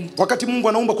chapter 8, wakati Mungu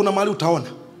anaumba kuna mahali utaona,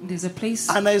 there's a place,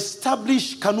 ana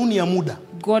establish kanuni ya muda.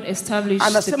 God established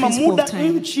anasema the principle muda of time.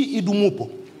 Nchi idumupo,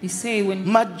 He say when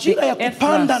majira ya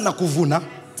kupanda na kuvuna,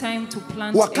 time to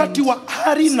plant, wakati wa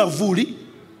hari na vuli,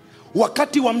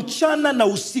 wakati wa mchana na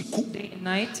usiku,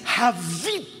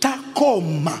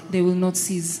 havitakoma. They will not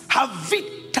cease.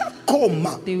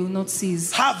 Havitakoma. They will not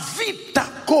cease.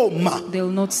 Havitakoma. They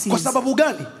will not cease. Kwa sababu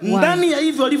gani? Ndani ya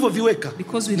hivyo alivyoviweka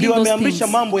ndio ameamrisha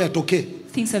mambo yatokee.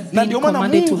 Na ndio maana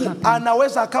Mungu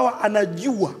anaweza akawa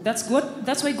anajua.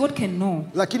 That's why God can know.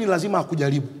 Lakini lazima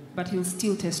akujaribu. But he'll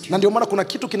still test you. Na ndio maana kuna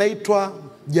kitu kinaitwa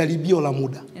jaribio la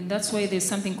muda. And that's why there's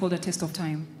something called a test of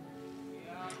time.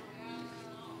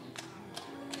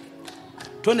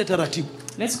 Twende taratibu.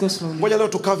 Let's go slowly. Ngoja leo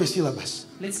tukave syllabus.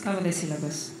 Let's cover the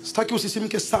syllabus. Sitaki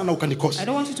usisimke sana ukanikosa. I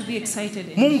don't want you to be excited.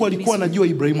 Mungu alikuwa anajua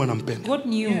Ibrahimu anampenda. God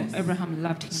knew Abraham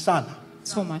loved him sana.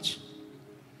 So much.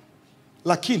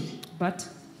 Lakini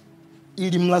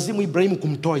ilimlazimu Ibrahimu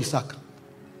kumtoa Isaka.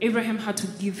 Abraham had to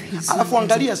give his son. Alafu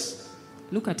angalia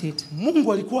Look at it.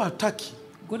 Mungu alikuwa hataki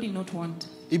God did not want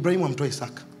Ibrahimu amtoe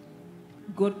Isaka.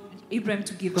 Abraham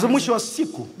to give. Kwa sababu mwisho wa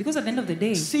siku, because at the end of the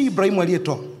day, si Ibrahimu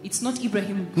aliyetoa. It's not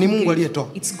Ibrahim. Ni Mungu aliyetoa.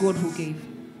 It's God who gave.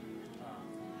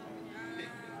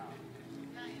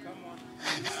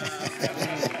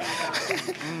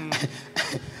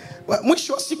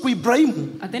 Mwisho wa siku Ibrahimu,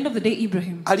 at the end of the day,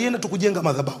 Ibrahim alienda tu kujenga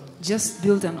madhabahu. Just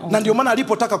built an altar. Na ndio maana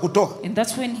alipotaka kutoa, and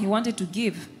that's when he wanted to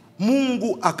give.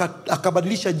 Mungu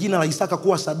akabadilisha jina la Isaka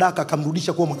kuwa sadaka,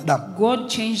 akamrudisha kuwa mwanadamu. God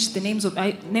changed the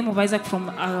name of Isaac from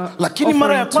lakini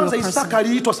mara ya kwanza Isaka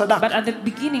aliitwa sadaka. But at the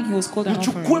beginning he was called an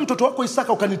offering. Mchukue mtoto wako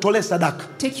Isaka ukanitolee sadaka.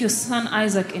 Take your son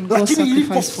Isaac and go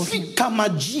sacrifice for him.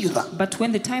 Majira, but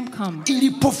when the time comes,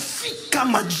 ilipofika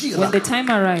majira, when the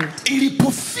time arrived,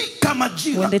 ilipofika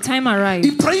majira, when the time arrived,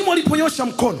 Ibrahimu aliponyosha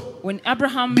mkono, when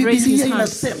Abraham raised his hand,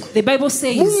 the Bible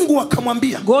says, Mungu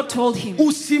akamwambia, God told him,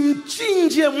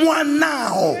 usimchinje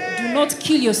mwanao. Do not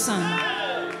kill your son.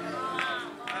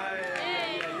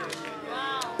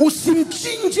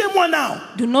 Usimchinje mwanao.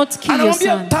 Do not kill your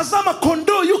son. Tazama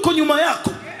kondoo yuko nyuma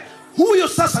yako. Huyo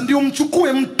sasa ndio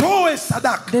mchukue mtoe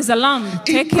sadaka. There's a lamb,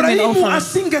 take him and offer. Ibrahimu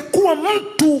asingekuwa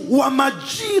mtu wa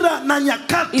majira na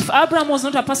nyakati, if Abraham was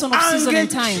not a person of season and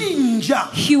time,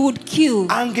 he would kill.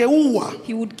 Angeua.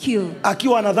 He would kill.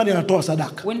 Akiwa anadhani anatoa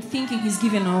sadaka. When thinking he's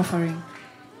given an offering.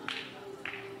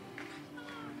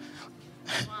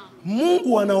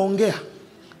 Mungu anaongea.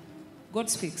 God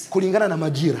speaks. Kulingana na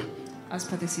majira. As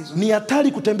per the season. Ni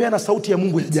hatari kutembea na sauti ya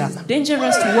Mungu ya jana. It's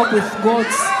dangerous to walk with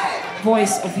God's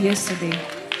voice of yesterday.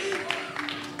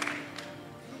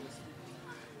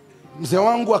 Mzee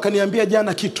wangu akaniambia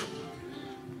jana kitu.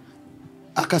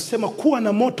 Akasema kuwa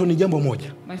na moto ni jambo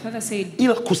moja. My father said,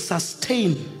 ila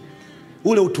kusustain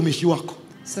ule utumishi wako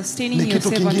sustaining your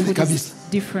servanthood is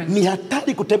different. Ni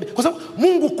hatari kutembea. Kwa sababu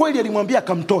Mungu kweli alimwambia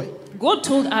akamtoe. God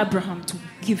told Abraham to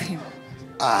give him.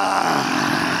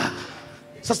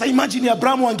 Sasa imagine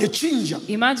Abraham angechinja.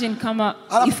 Imagine kama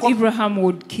if Abraham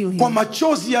would kill him. Kwa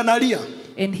machozi analia.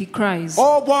 And he cries.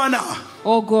 Oh Bwana.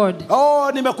 Oh God.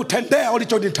 Oh nimekutendea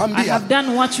ulichonitambia. I have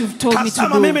done what you've told me to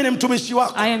do. Mimi ni mtumishi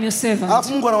wako. I am your servant.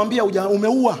 Alafu Mungu anamwambia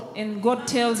umeua. And God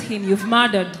tells him you've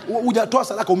murdered. Hujatoa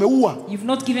sadaka, umeua. You've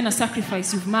not given a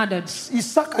sacrifice, you've murdered.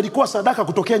 Isaka alikuwa sadaka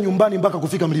kutokea nyumbani mpaka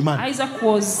kufika mlimani. Isaac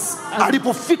was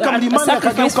alipofika mlimani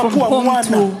akageuka kuwa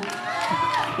mwana.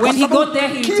 When he got there,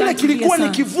 he kile kilikuwa ni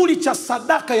kivuli cha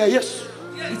sadaka ya Yesu.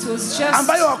 It was just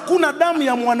ambayo hakuna damu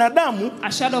ya mwanadamu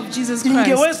a shadow of Jesus Christ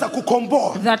ingeweza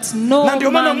kukomboa. That no na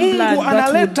ndio maana Mungu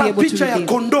analeta picha ya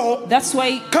kondoo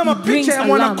kama picha ya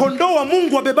mwana kondoo wa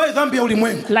Mungu abebaye dhambi ya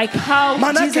ulimwengu. Like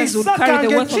how Jesus would carry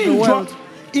the weight of the world.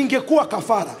 Ingekuwa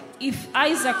kafara. If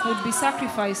Isaac would be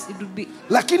sacrificed, it would be.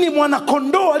 Lakini mwana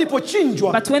kondoo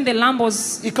alipochinjwa, but when the lamb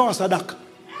was, ikawa sadaka.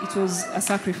 It was a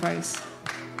sacrifice.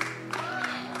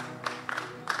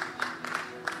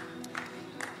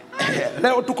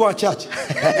 Leo tuko wachache.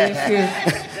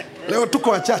 Leo tuko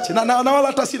wachache na wala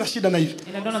hata sina shida na hilo.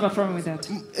 And I don't have a problem with that.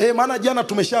 Maana jana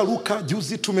tumesharuka,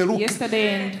 juzi tumeruka.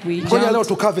 Yesterday and we jumped. Ngoja leo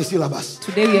tukave syllabus.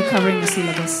 Today we are covering the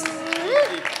syllabus.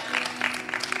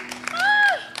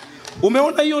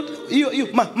 Umeona hiyo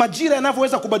majira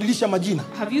yanavyoweza kubadilisha majina?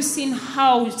 Have you seen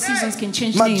how seasons can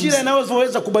change names? Majira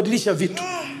yanaweza kubadilisha vitu.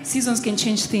 Seasons can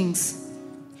change things.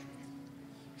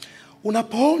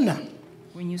 Unapoona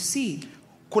when you see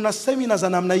kuna seminars za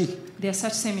namna hii, there are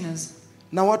such seminars,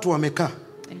 na watu wamekaa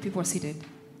and people are seated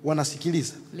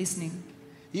wanasikiliza, listening,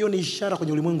 hiyo ni ishara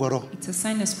kwenye ulimwengu wa roho it's a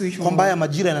sign of spiritual kwamba haya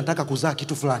majira yanataka kuzaa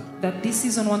kitu fulani, that this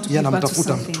season want to give birth to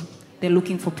something. They're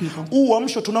looking for people.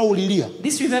 Uamsho tunaoulilia,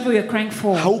 this revival we are crying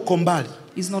for, hauko mbali,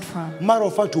 is not far. Mara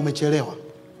of fact umechelewa.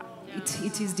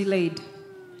 It is delayed.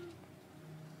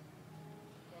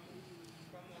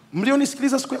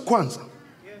 Mlionisikiliza siku ya kwanza,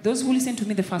 those who listen to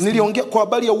me the first niliongea kwa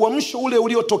habari ya uamsho ule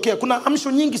uliotokea. Kuna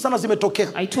amsho nyingi sana zimetokea.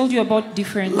 I told you about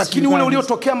different, lakini ule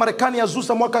uliotokea Marekani ya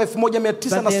Azusa mwaka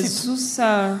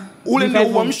 1906, ule ndio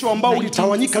uamsho ambao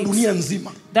ulitawanyika dunia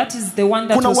nzima. That is the one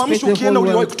that kuna was uamsho ukienda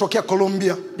uliwahi kutokea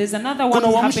Colombia. There's another one kuna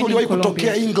uamsho uliwahi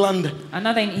kutokea England.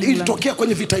 Another in England. Ilitokea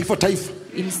kwenye vitaifa taifa.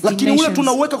 Lakini ule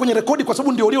tunauweka kwenye rekodi kwa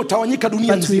sababu ndio uliotawanyika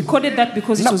dunia nzima. But we recorded that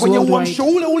because it was worldwide. Na kwenye uamsho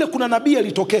ule kuna nabii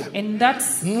alitokea. And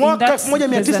that's mwaka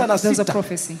 1906.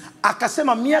 prophecy.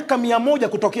 Akasema miaka 100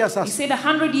 kutokea sasa. He said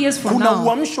 100 years from kuna now. Kuna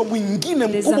uamsho mwingine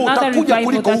mkubwa utakuja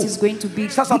kuliko huu.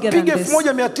 Sasa piga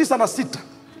 1906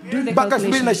 mpaka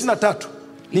 2023.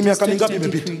 Ni miaka mingapi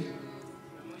imepita?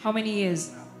 How many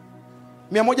years?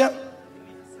 117.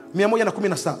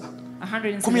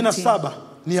 17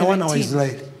 ni ya wana wa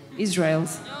Israeli.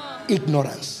 Israel's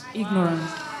ignorance.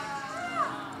 Ignorance.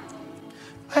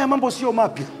 Haya mambo sio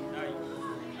mapya.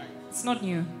 It's not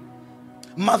new.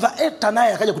 Mother Eta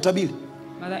naye akaja kutabiri.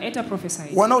 Mother Eta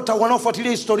prophesied.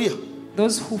 Wanaofuatilia historia.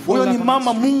 Those who follow. Huyo ni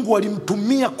mama Mungu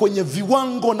alimtumia kwenye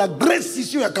viwango na grace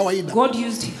sio ya kawaida. God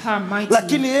used her mightily.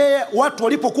 Lakini yeye watu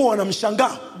walipokuwa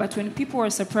wanamshangaa, but when people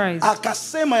were surprised,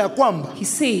 akasema ya kwamba he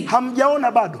said,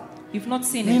 hamjaona bado. You've not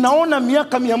seen it. Ninaona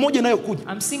miaka 100 inayokuja.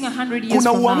 I'm seeing 100 years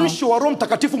kuna from now. uamsho wa Roho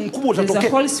Mtakatifu mkubwa utatokea.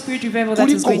 There's a Holy Spirit revival that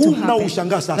is going to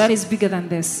happen. That is bigger than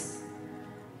this.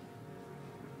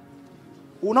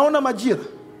 Unaona majira?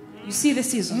 You see the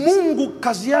seasons. Mungu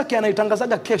kazi yake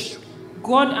anaitangazaga kesho.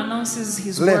 God announces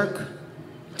his work.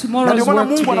 Tomorrow's work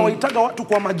Mungu anawaitaga watu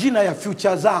kwa majina ya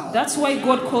future zao. That's why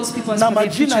God calls people as na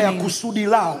majina ya kusudi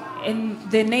lao. And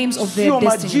the names of their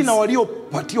destinies. Sio majina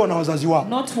waliopatiwa na wazazi wao.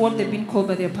 Not what they've been called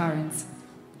by their parents.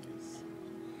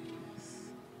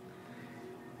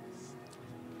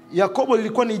 Yakobo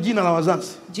lilikuwa ni jina la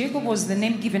wazazi. Jacob was the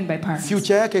name given by parents.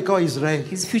 Future yake ikawa Israeli.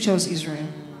 His future was Israel.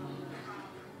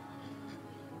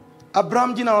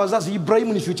 Abraham jina la wazazi,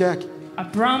 Ibrahim ni future yake.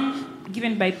 Abraham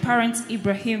given by parents,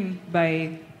 Ibrahim by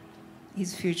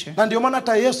his future. Na ndio maana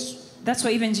hata Yesu, that's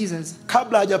why even Jesus,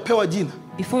 kabla hajapewa jina,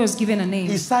 before he was given a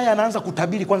name, Isaya anaanza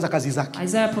kutabiri kwanza kazi zake.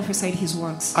 Isaiah prophesied his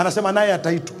works. Anasema naye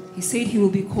ataitwa. He said he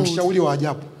will be called Mshauri wa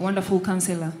ajabu. Wonderful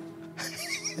Counselor.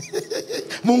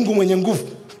 Mungu mwenye nguvu.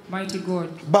 Mighty God.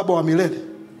 Baba wa milele.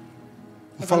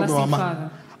 Mfalme wa amani.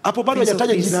 Hapo bado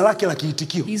hajataja jina lake la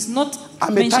kiitikio.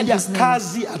 Ametaja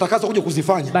kazi atakazokuja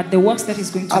kuzifanya. But the works that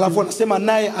he's going to alafu anasema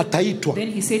naye ataitwa.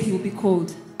 Then he said he will be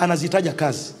called. Anazitaja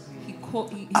kazi.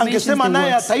 He angesema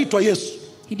naye ataitwa Yesu.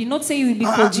 He did not say he will be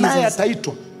called Jesus. Naye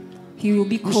ataitwa. He will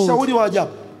be called Mshauri wa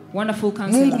ajabu. Wonderful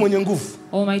Counselor. Mungu mwenye nguvu.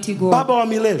 Almighty God. Baba wa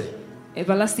milele.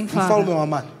 Everlasting Father. Mfalme wa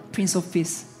amani. Prince of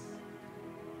Peace.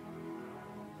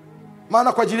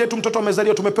 Maana kwa ajili yetu mtoto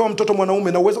amezaliwa, tumepewa mtoto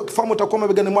mwanaume na uwezo wa kufahamu utakuwa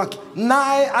mabegani mwake.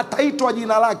 Naye ataitwa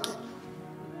jina lake.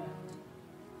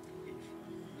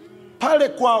 Pale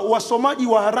kwa wasomaji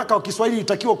wa haraka wa Kiswahili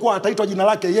itakiwa kuwa ataitwa jina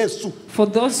lake Yesu.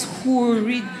 For those who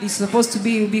read, it's supposed to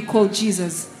be called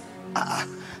Jesus.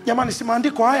 Jamani, si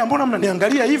maandiko haya, mbona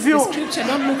mnaniangalia hivyo? The scripture,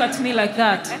 don't look at me like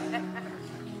that.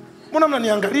 Mbona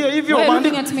mnaniangalia hivyo?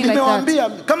 Nimewaambia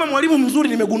kama mwalimu mzuri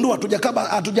nimegundua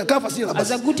hatujakava syllabus.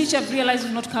 As a good teacher I've realized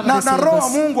we've not covered the syllabus. Na Roho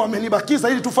Mungu amenibakiza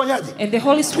ili tufanyaje? And the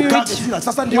Holy Spirit wants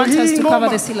us to cover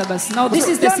the syllabus. Now this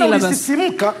is the syllabus.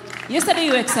 Yesterday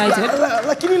you were excited.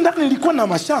 Lakini ndani nilikuwa na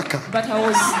mashaka. But I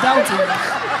was doubting.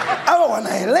 Hawa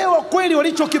wanaelewa kweli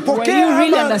walichokipokea? Were you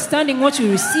really understanding what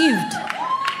you received?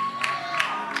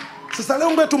 Sasa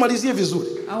leo ngoja tumalizie vizuri.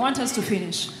 I want us to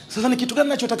finish. Sasa ni kitu gani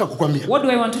ninachotaka kukwambia? What do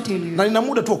I want to tell you? Na nina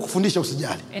muda tu wa kufundisha,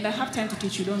 usijali. And I have time to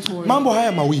teach you, don't worry. Mambo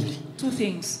haya mawili. Two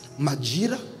things.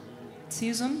 Majira,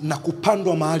 season, na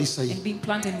kupandwa mahali sahihi. And being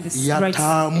planted in the right.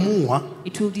 Yataamua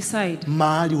it will decide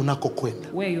mahali unakokwenda.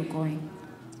 Where you're going.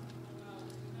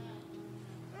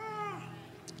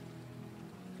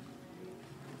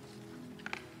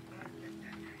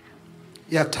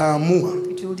 Yataamua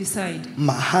it will decide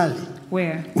mahali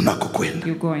where unakokwenda.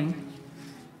 You're going.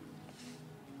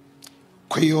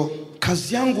 Kwa hiyo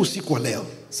kazi yangu usiku wa leo,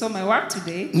 so my work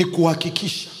today ni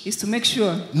kuhakikisha is to make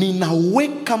sure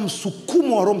ninaweka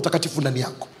msukumo wa Roho Mtakatifu ndani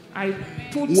yako. I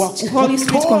put Holy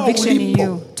Spirit conviction in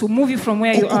you to move you from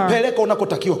where you are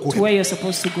to where you're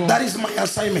supposed to go. That is my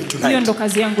assignment tonight. Hiyo ndo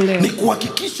kazi yangu leo. Ni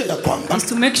kuhakikisha ya kwamba is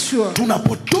to make sure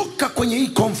tunapotoka kwenye hii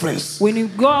conference, when you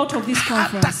go out of this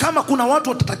conference, hata kama kuna watu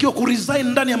watatakiwa kuresign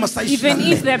ndani ya masaa 24,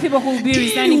 even if there are people who will be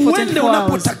resigning for 24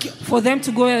 hours, for them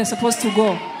to go where they're supposed to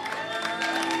go.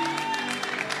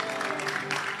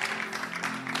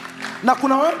 Na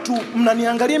kuna watu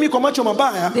mnaniangalia mimi kwa macho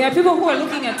mabaya. There are people who are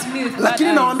looking at me with bad eyes.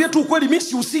 Lakini nawaambia tu ukweli, mimi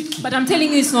sihusiki. But I'm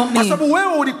telling you it's not me. Kwa sababu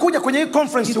wewe ulikuja kwenye hii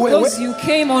conference wewe. Because you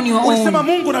came on your own. Ulisema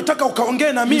Mungu nataka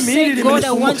ukaongee na mimi ili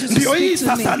nimesumbua. Ndio hii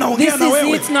sasa naongea na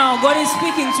wewe. This is it now. God is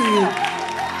speaking to you.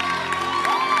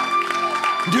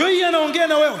 Ndio hii anaongea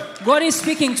na wewe. God is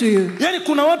speaking to you. Yaani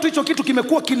kuna watu hicho kitu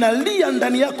kimekuwa kinalia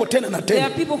ndani yako tena na tena. There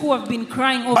are people who have been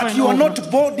crying over and over. But you are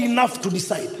not bold enough to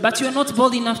decide. But you are not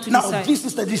bold enough to decide. Now this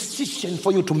is the decision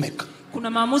for you to make. Kuna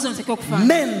maamuzi unatakiwa kufanya.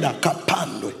 Nenda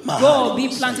kapandwe mahali. Go be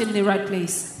planted in the right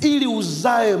place. Ili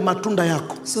uzae matunda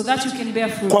yako. So that you can bear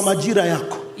fruit. Kwa majira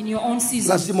yako. In your own season.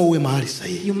 Lazima uwe mahali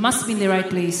sahihi. You must be in the right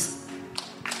place.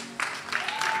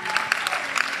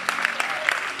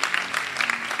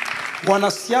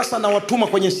 Wanasiasa na watuma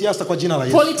kwenye siasa kwa jina la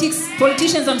Yesu.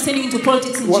 Politicians I'm sending into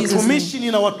politics in Jesus name. Watumishi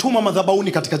ninawatuma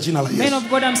madhabahuni katika jina la Yesu. Men of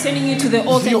God I'm sending you to the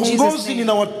altar in Jesus name. Viongozi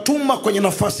ninawatuma kwenye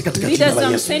nafasi katika jina la Yesu.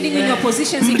 Leaders I'm sending in your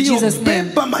positions in Jesus name.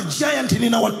 Mbeba majiant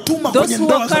ninawatuma kwenye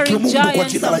ndoa za kimungu kwa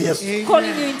jina la Yesu.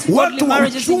 Watu wa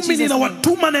uchumi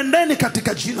ninawatuma nendeni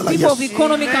katika jina la Yesu. People of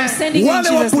economic I'm sending in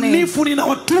Jesus name. Wale wabunifu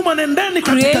ninawatuma nendeni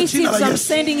katika jina la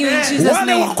Yesu.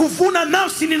 Wale wakuvuna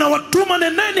nafsi ninawatuma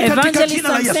nendeni katika jina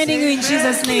la Yesu. In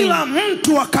Jesus name. Kila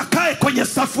mtu akakae kwenye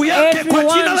safu yake kwa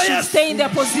jina la Yesu. Stay in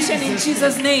their position in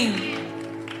Jesus name.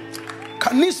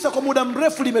 Kanisa kwa muda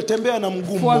mrefu limetembea na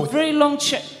mguu mmoja. For a very long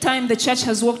time the church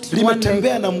has walked one leg.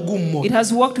 Limetembea na mguu mmoja. It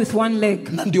has walked with one leg.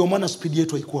 Na ndio maana speed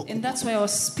yetu haikuwa kubwa. And that's why our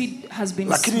speed has been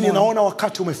Lakini small. ninaona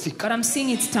wakati umefika. But I'm seeing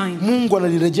it's time. Mungu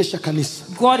analirejesha kanisa.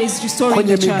 God is restoring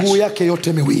the church kwenye miguu yake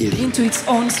yote miwili. Into its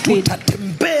own speed.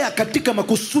 Tutatembea katika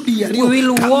makusudi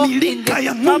yaliyokamilika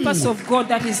ya Mungu. Purpose of God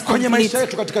that is kwenye maisha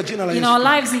yetu katika jina la Yesu. In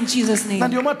our lives in Jesus name. Na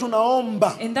ndio maana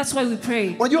tunaomba. And that's why we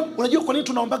pray. Unajua kwa nini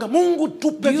tunaombaga? Mungu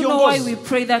tupe viongozi. You know why we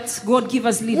pray that God give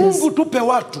us leaders. Mungu tupe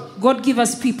watu. God give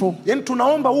us people. Yaani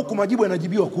tunaomba huku majibu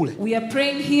yanajibiwa kule. We are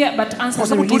praying here but answers Kwa are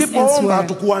sababu released tulipoomba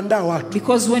hatukuandaa watu.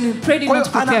 Because when we pray did not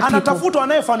prepare people. Anatafuta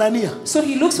anayefanania. So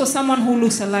he looks for someone who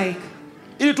looks alike.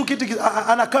 Ili tukiti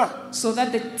anakaa. So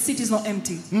that the seat is not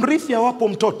empty. Mrithi awapo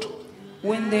mtoto.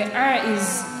 When there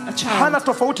is a child, hana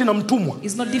tofauti na mtumwa.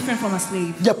 Is not different from a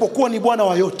slave. Japokuwa ni Bwana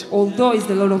wa yote. Although is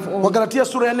the Lord of all. Wagalatia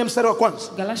sura ya 4 mstari wa kwanza.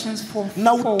 Galatians 4.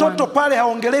 Na utoto pale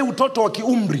haongelei utoto wa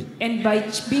kiumri. And by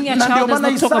being a child does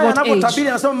not talk about age. Anapotabiri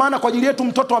anasema maana kwa ajili yetu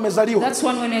mtoto amezaliwa. That's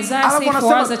when Isaiah says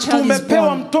for us a child is born.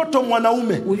 Tumepewa mtoto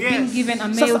mwanaume. We've been given a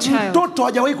male child. Mtoto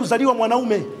hajawahi kuzaliwa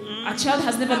mwanaume. A child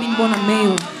has never been born a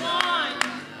male.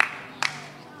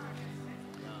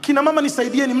 Kina mama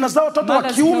nisaidieni, mnazaa watoto wa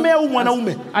kiume au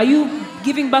mwanaume? Are you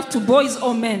giving birth to boys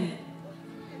or men?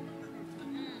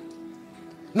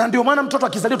 Na ndio maana mtoto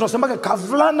akizaliwa tunasemaga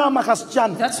kavulana ama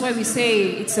kasichana. That's why we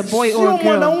say it's a boy or a girl. Sio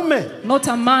mwanaume. Not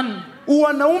a man.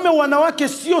 Wanaume wanawake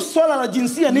sio swala la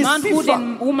jinsia, ni sifa. Manhood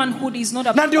and womanhood is not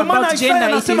about It gender,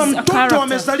 it is a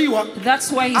character.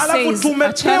 That's why he says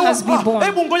a child has been born.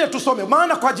 Hebu ngoja tusome.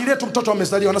 Maana kwa ajili yetu mtoto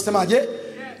amezaliwa. Anasemaje?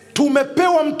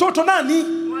 Tumepewa mtoto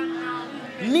nani?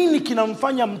 Nini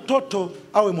kinamfanya mtoto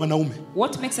awe mwanaume?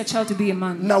 What makes a child to be a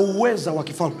man? Na uweza wa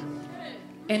kifalme.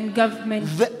 And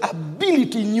government. The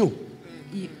ability in you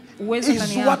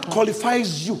is what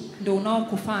qualifies you. Ndio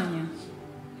unaokufanya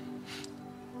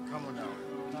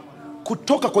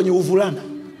kutoka kwenye uvulana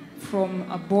from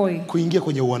a boy kuingia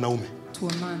kwenye wanaume to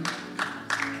a man.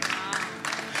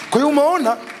 Kwa hiyo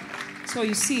umeona, so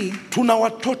you see, tuna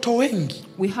watoto wengi.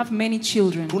 We have many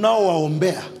children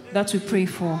tunaowaombea that we pray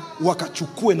for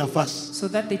wakachukue nafasi, so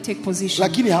that they take position,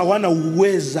 lakini hawana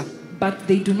uweza, but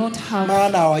they do not have,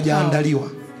 maana hawajaandaliwa,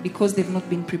 because they've not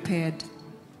been prepared.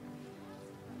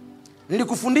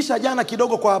 Nilikufundisha jana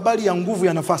kidogo kwa habari ya nguvu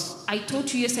ya nafasi. I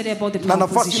taught you yesterday about the power na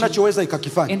nafasi inachoweza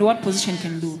ikakifanya and what position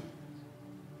can do.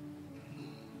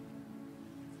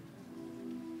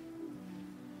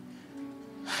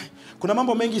 Kuna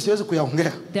mambo mengi siwezi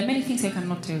kuyaongea. There are many things I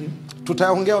cannot tell you.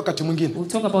 Tutayaongea wakati mwingine. We'll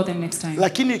talk about them next time.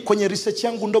 Lakini kwenye research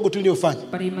yangu ndogo tu niliyofanya,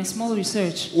 but in my small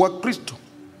research,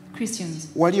 Christians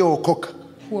waliookoka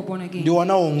who are born again ndio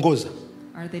wanaoongoza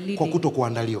are the leading kwa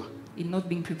kutokuandaliwa, in not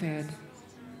being prepared.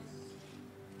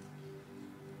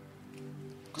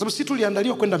 Kwa sababu sisi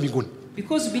tuliandaliwa kwenda mbinguni.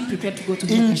 Because we've been prepared to go to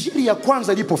heaven. Injili ya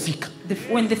kwanza ilipofika,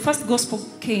 when the first gospel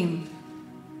came,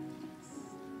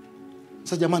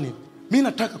 sasa jamani, mimi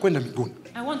nataka kwenda mbinguni.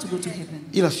 I want to go to heaven.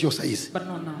 Ila sio saizi. But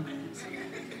not now.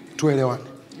 Tuelewane.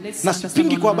 Na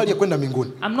sipingi kwa habari ya kwenda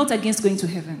mbinguni. I'm not against going to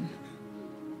heaven.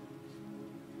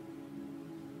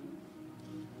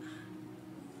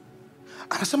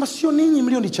 Anasema sio ninyi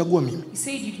mlionichagua mimi. He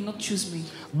said you did not choose me.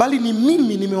 Bali ni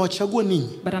mimi nimewachagua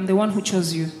ninyi. But I'm the one who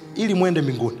chose you. Ili muende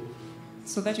mbinguni.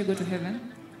 So that you go to heaven.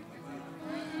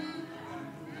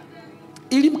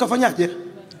 Ili mkafanyaje?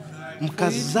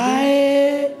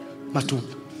 Mkazae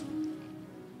matunda.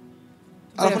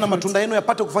 Alafu na matunda yenu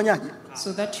yapate kufanyaje?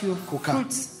 So that your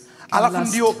fruits. Alafu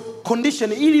ndio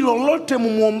condition ili lolote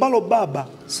mumuombalo Baba.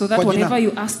 So that whatever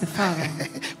you ask the Father.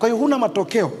 Kwa hiyo huna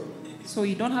matokeo. So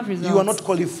you don't have results. You are not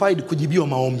qualified kujibiwa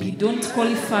maombi. You don't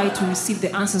qualify to receive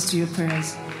the answers to your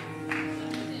prayers.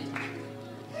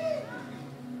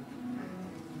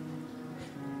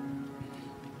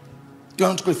 You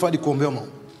are not qualified kuombewa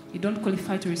maombi. You don't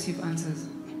qualify to receive answers.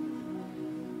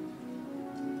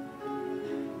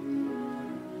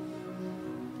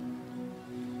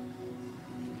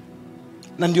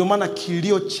 Na ndio maana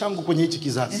kilio changu kwenye hichi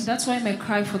kizazi. And that's why my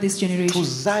cry for this generation.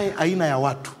 Tuzae aina ya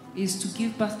watu. is to give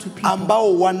birth to people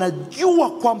ambao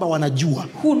wanajua kwamba wanajua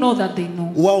who know that they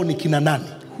know wao ni kina nani,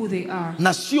 who they are,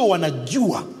 na sio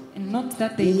wanajua and not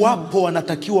that they wapo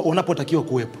wanapotakiwa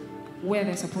kuwepo, where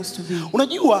they're supposed to be.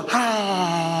 Unajua,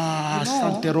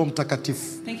 asante Roho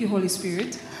Mtakatifu. Thank you, Holy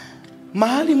Spirit.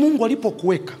 Mahali Mungu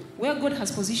alipokuweka, where God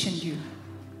has positioned you,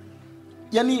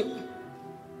 yani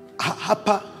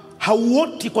hapa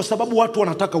hauoti kwa sababu watu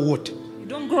wanataka uote. You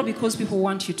don't grow because people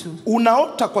want you to.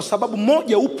 Unaota kwa sababu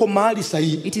moja, upo mahali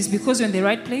sahihi. It is because you're in the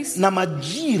right place. Na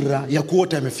majira ya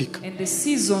kuota yamefika. And the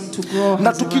season to grow has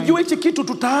na tukijua hichi kitu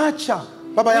tutaacha.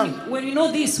 Baba yangu, when we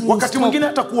know this, wakati mwingine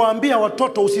hata kuwaambia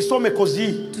watoto usisome kozi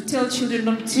hii. To tell children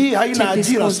don't hii haina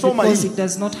ajira, soma hii. Because it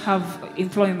does not have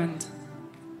employment.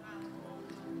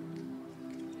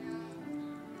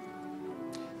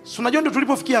 Unajua ndio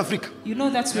tulipofikia Afrika. You know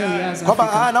that's where we are as Africa.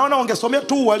 Baba, naona ungesomea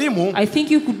tu walimu. I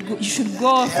think you should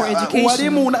go for education.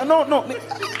 Walimu no.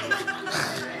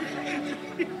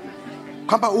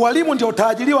 Kwamba walimu ndio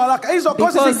utaajiriwa haraka. Hizo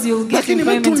kozi, lakini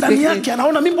mtu ndani yake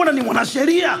anaona mimi mbona ni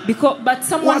mwanasheria. But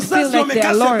someone feels like they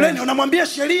are lawyers. Unamwambia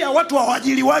sheria watu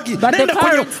hawaajiriwagi. Nenda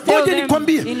kwenye ngoja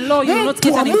nikwambie.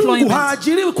 Mungu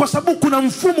haajiriwi kwa sababu kuna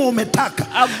mfumo umetaka.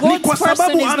 Ni kwa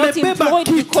sababu amebeba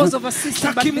kitu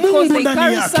cha kimungu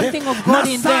ndani yake.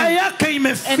 Na saa yake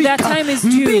imefika.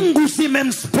 Mbingu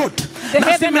zimemspot.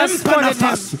 Na zimempa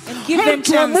nafasi.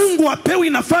 Mtu wa Mungu apewi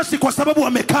nafasi kwa sababu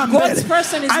amekaa mbele.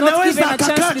 Anaweza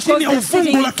akakaa chini ya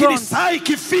ufungu, lakini saa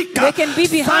ikifika, they can be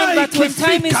behind, but when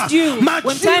time is due,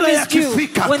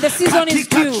 when the season is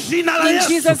due, in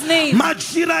Jesus' name,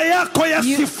 majira yako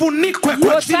yasifunikwe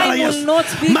kwa jina la Yesu.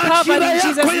 Majira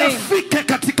yako yafike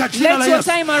katika jina la Yesu.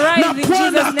 Na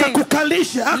Bwana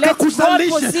akakukalisha,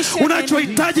 akakuzalisha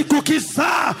unachohitaji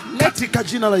kukizaa katika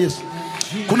jina la Yesu.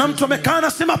 Kuna mtu amekaa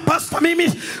anasema, pastor,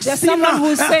 mimi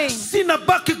sina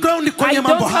background kwenye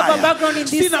mambo haya.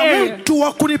 Sina mtu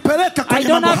wa kunipeleka kwenye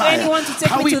mambo haya.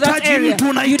 Hauhitaji mtu,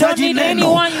 unahitaji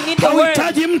neno.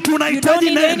 Hauhitaji mtu, unahitaji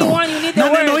neno. Na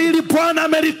neno hili Bwana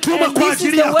amelituma kwa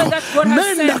ajili yako.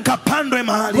 Nenda kapandwe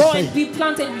mahali sahihi.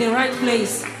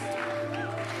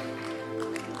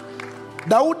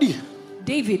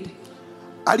 David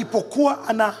alipokuwa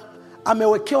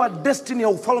amewekewa destiny ya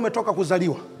ufalme toka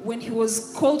kuzaliwa. When he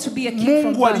was called to be a king from birth,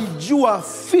 Mungu alijua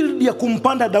field ya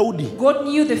kumpanda Daudi. God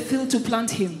knew the field to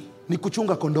plant him ni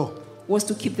kuchunga kondoo. Was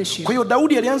to keep the sheep. Kwa hiyo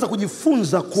Daudi alianza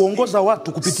kujifunza kuongoza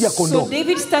watu kupitia kondoo. So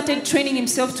David started training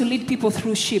himself to lead people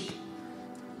through sheep.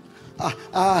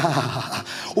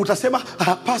 Utasema,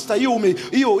 pastor, hiyo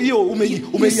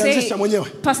umeianzisha mwenyewe.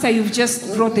 Pastor, you've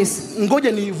just brought this.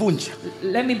 Ngoja niivunje.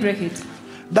 Let me break it.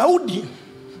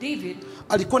 David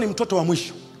alikuwa ni mtoto wa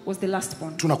mwisho. Was the last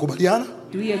born. Tunakubaliana?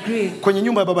 Do we agree? Kwenye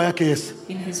nyumba ya baba yake Yesu.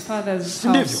 In his father's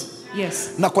house. Yes.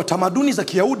 Na kwa tamaduni za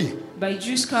Kiyahudi, by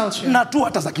Jewish culture, na tu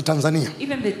hata za Kitanzania,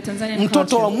 even the Tanzanian mtoto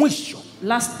culture, wa mwisho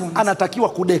anatakiwa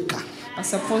kudeka. Are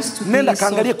supposed to nenda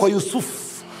kaangalie kwa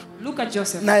Yusufu. Look at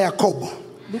Joseph. Na Yakobo.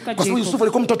 Kwa sababu Yusufu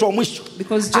alikuwa mtoto wa mwisho.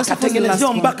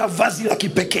 Akatengenezewa mpaka vazi la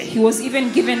kipekee. He was even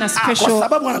given a special. Kwa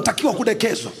sababu anatakiwa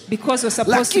kudekezwa. Because he was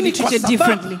supposed to be treated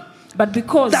differently. But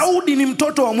because Daudi ni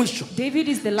mtoto wa mwisho, David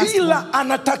is the last ila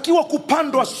anatakiwa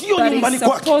kupandwa sio nyumbani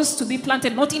kwake. Supposed to be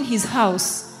planted not in his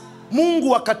house.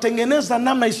 Mungu akatengeneza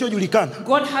namna isiyojulikana.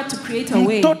 God had to create a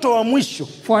way. Mtoto wa mwisho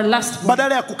for a last born,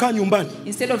 badala ya kukaa nyumbani,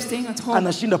 instead of staying at home,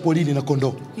 anashinda polini na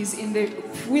kondoo. He's in the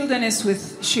wilderness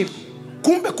with sheep.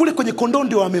 Kumbe kule kwenye kondoo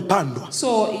ndio amepandwa.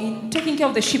 So in taking care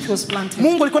of the sheep he was planted.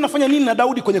 Mungu alikuwa anafanya nini na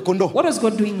Daudi kwenye kondoo? What was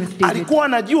God doing with David? Alikuwa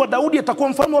anajua Daudi atakuwa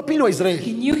mfalme wa pili wa Israeli.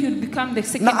 He knew he would become the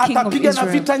second na king of Israel. Atapiga na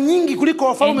vita nyingi kuliko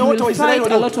wafalme wote wa Israeli.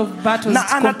 Na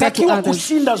anatakiwa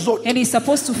kushinda zote. And he's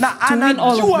supposed to win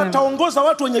all of them. Ataongoza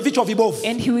watu wenye vichwa vibovu.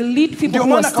 And he will lead people ndio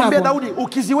who are stubborn. Ndio maana akamwambia Daudi,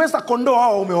 ukiziweza kondoo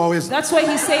hao umewaweza. That's why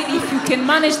he said if you can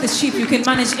manage the sheep you can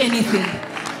manage anything.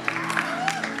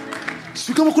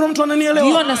 Si kama kuna mtu ananielewa? Do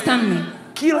you understand me?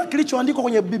 Kila kilichoandikwa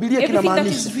kwenye Biblia kina maana.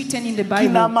 Everything that is written in the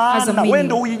Bible has a meaning. Wewe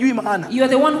ndio hujui maana. You are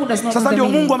the one who does not know the meaning. Sasa ndio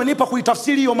Mungu amenipa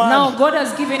kuitafsiri hiyo maana. Now God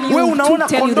has given you wewe unaona to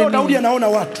tell you the meaning. Daudi anaona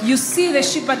watu. You see the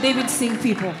sheep but David seeing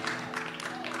people.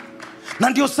 Na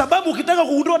ndio sababu ukitaka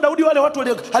kugundua Daudi wale watu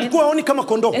alikuwa haoni kama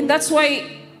kondoo. And that's why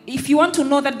if you want to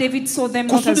know that David saw them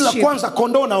not as sheep. Kusudi la kwanza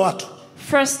kondoo na watu.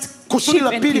 First, kusudi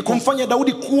la pili kumfanya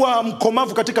Daudi kuwa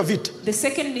mkomavu katika vita. The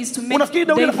second is to make unafikiri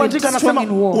Daudi anafatika anasema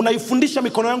unaifundisha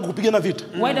mikono yangu kupigana vita?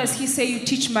 Why does he say you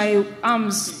teach my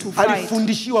arms to fight?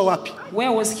 Alifundishiwa wapi?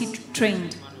 Where was he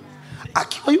trained?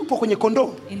 Akiwa yupo kwenye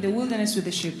kondoo. In the wilderness with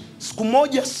the sheep. Siku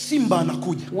moja simba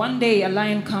anakuja. One day a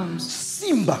lion comes.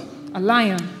 Simba. A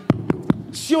lion.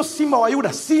 Sio simba wa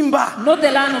Yuda, simba. Not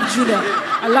the lion of Judah,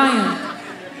 a lion.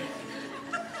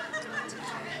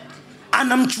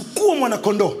 Anamchukua mwana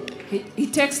kondoo. He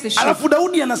takes the sheep. Alafu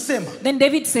Daudi anasema, then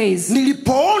David says,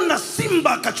 nilipoona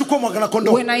simba akachukua mwana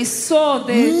kondoo, when I saw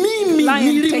the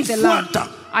lion take the lamb,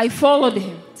 I followed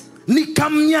him.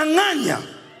 Nikamnyang'anya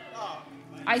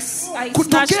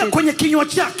kutokea kwenye kinywa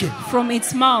chake, from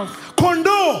its mouth.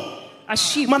 Kondoo, a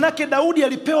sheep. Manake Daudi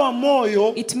alipewa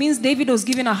moyo. It means David was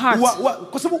given a heart.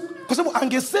 Kwa sababu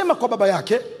angesema kwa baba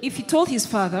yake, if he told his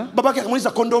father, baba yake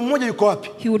akamuuliza kondoo mmoja yuko wapi?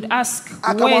 He would ask,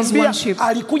 where is one sheep?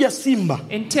 Alikuja simba.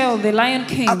 Until the lion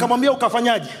came. Akamwambia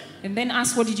ukafanyaje? And then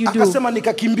ask, what did you do? Akasema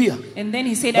nikakimbia. And then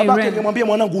he said, I ran. Baba yake akamwambia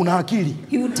mwanangu una akili.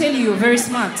 He would tell you, you're very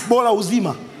smart. Bora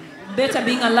uzima. Better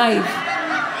being alive.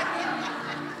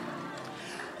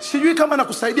 Sijui kama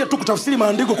nakusaidia tu kutafsiri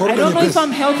maandiko kwa lugha nyepesi. I don't know if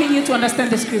I'm helping you to understand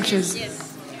the scriptures. Yes.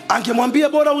 Angemwambia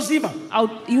bora uzima.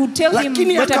 You would tell him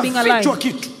better being alive.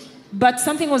 Kitu. But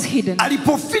something was hidden.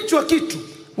 Alipofichwa kitu,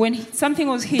 when something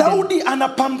was hidden, Daudi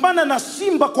anapambana na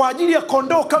simba kwa ajili ya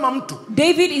kondoo kama mtu.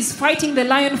 David is fighting the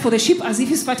lion for the sheep as if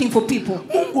he's fighting for people.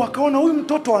 Mungu akaona huyu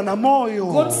mtoto ana moyo.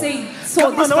 God said,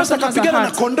 so this person has a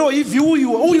heart. Na kondoo hivi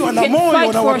huyu ana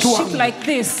moyo na watu wangu. Like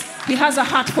this, he has a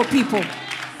heart for people.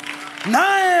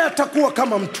 Naye atakuwa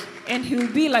kama mtu. And he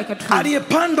will be like a tree.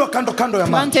 Aliyepandwa kando kando ya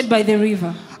maji. Planted by the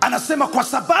river. Anasema kwa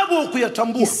sababu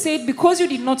hukuyatambua. He said because you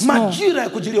did not know majira ya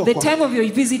kujiliwa the time of your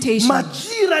visitation.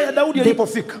 Majira ya Daudi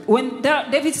yalipofika. When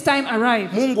David's time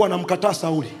arrived. Mungu anamkataa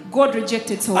Sauli. God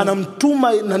rejected Saul.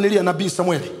 Anamtuma na nabii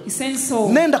Samueli. He sends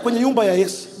Saul. Nenda kwenye nyumba ya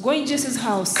Yese. Go in Jesse's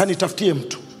house. Kanitafutie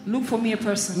mtu. Look for me a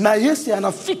person. Na Yese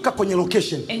anafika kwenye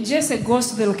location. And Jesse goes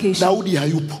to the location. Daudi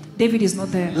hayupo. David is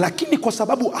not there. Lakini kwa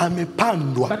sababu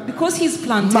amepandwa. But because he's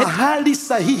planted mahali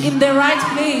sahihi. In the right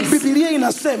place. Biblia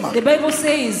inasema. The Bible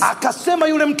says. Akasema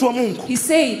yule mtu wa Mungu. He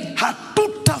said.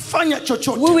 Hatutafanya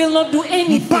chochote. We will not do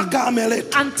anything. Mpaka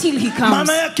ameleta. Until he comes.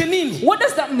 Maana yake nini? What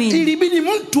does that mean? Ilibidi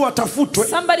mtu atafutwe.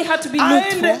 Somebody had to be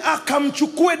looked for. Aende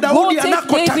akamchukue Daudi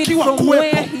anakotakiwa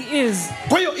kuwepo.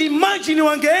 Kwa hiyo imagine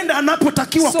wangeenda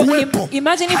anapotakiwa kuwepo.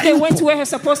 Imagine if they went to where he's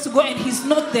supposed to go and he's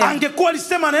not there. Angekuwa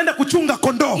alisema anaenda kuchunga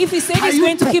kondoo. If he said he's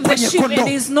going to keep the sheep and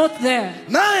he's not there.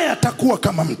 Naye atakuwa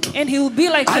kama mtu. And he will be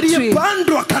like a tree.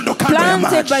 Aliyepandwa kando kando ya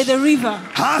maji. Planted by the river.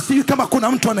 Hasi kama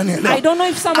kuna mtu ananielewa. I don't know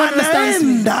if someone understands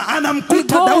me. Anaenda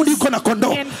anamkuta Daudi yuko na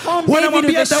kondoo.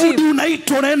 Wanamwambia Daudi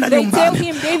unaitwa unaenda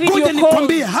nyumbani. Ngoja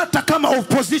nikwambie hata kama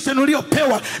opposition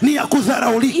uliopewa ni ya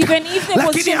kudharaulika.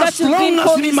 Lakini as long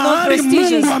as ni mahali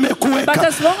Mungu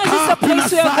amekuweka. Hakuna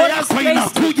saa yako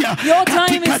inakuja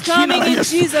katika jina la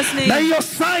Yesu. Na hiyo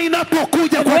saa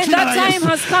inapokuja kwa jina la Yesu,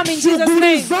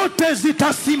 shughuli zote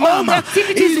zitasimama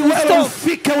ili wewe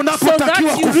ufike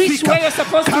unapotakiwa kufika.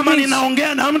 Kama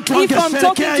ninaongea na mtu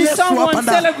angesherehekea Yesu hapa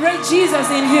ndani.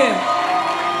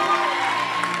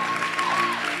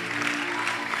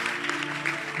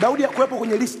 Daudi hakuwepo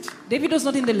kwenye list. David was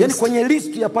not in the list. Yani kwenye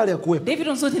list ya pale hakuwepo. David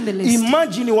was not in the list.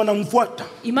 Imagine wanamfuata.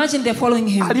 Imagine they're following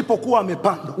him. Alipokuwa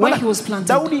amepandwa. When he was planted.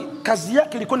 Daudi kazi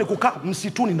yake ilikuwa ni kukaa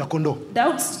msituni na kondoo.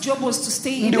 David's job was to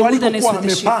stay in the wilderness with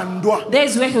the sheep. That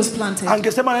is where he was planted.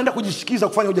 Angesema anaenda kujishikiza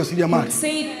kufanya ujasiriamali.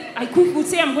 I could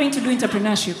say I'm going to do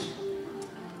entrepreneurship.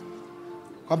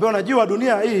 Kwambia unajua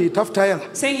dunia hii tafuta hela.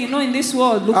 Saying in this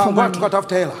world look for money.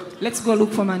 Tukatafuta hela. Let's go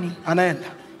look for money. Anaenda.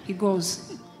 He goes.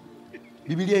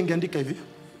 Biblia ingeandika hivi.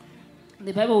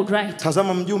 The Bible would write.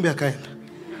 Tazama mjumbe akaenda.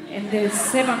 And the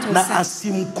servant was na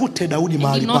asimkute Daudi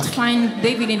mahali pake. He did not find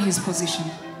David in his position.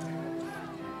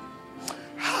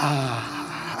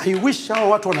 I wish hao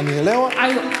watu wananielewa.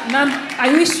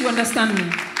 I wish you understand me.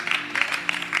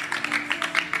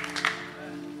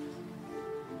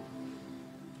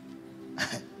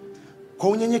 Kwa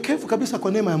unyenyekevu kabisa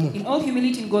kwa neema ya Mungu. In all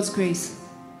humility in God's grace.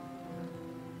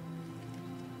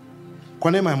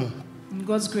 Kwa neema ya Mungu. In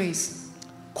God's grace.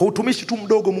 Kwa utumishi tu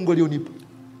mdogo Mungu alionipa.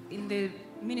 In the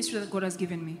ministry that God has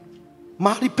given me.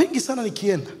 Mahali pengi sana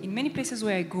nikienda. In many places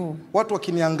where I go. Watu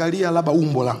wakiniangalia labda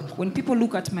umbo langu. When people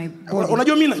look at my body.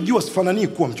 Unajua mimi najua sifanani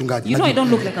kuwa mchungaji. You know I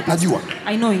don't look like a pastor. Najua.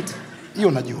 I know it.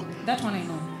 Hiyo najua. That one I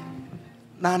know.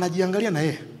 Na anajiangalia na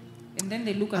yeye. And then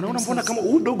they look at themselves. Anaona mbona kama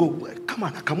huyu dogo kama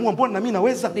anakamua mbona na mimi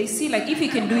naweza. They see like if he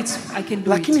can do it I can do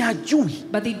lakini it. hajui.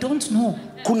 But they don't know.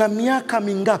 Kuna miaka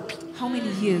mingapi? How many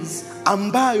years?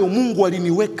 Ambayo Mungu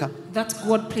aliniweka. That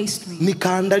God placed me.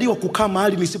 Nikaandaliwa kukaa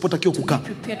mahali nisipotakiwa kukaa.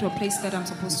 Prepare to a place that I'm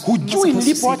supposed to. Hujui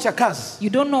nilipoacha kazi. You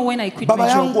don't know when I quit Baba my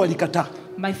job. yangu alikataa.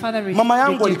 My father refused. Mama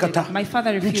yangu alikataa. My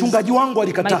father refused. Mchungaji wangu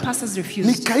alikataa. My pastors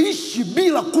refused. Nikaishi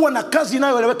bila kuwa na kazi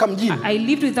inayoeleweka mjini. I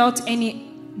lived without any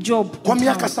job. Kwa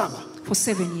miaka 7. For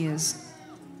 7 years.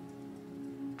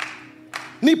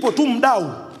 Nipo tu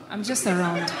mdau. I'm just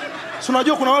around. Si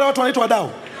unajua kuna wale watu wanaitwa wadau.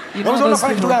 You know those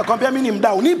people.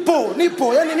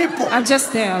 I'm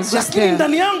just there. I was just there. But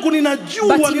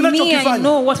in me, I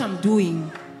know what I'm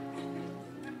doing.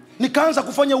 Nikaanza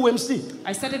kufanya UMC.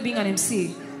 I started being an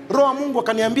MC. Roho Mungu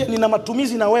akaniambia nina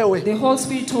matumizi na wewe. The Holy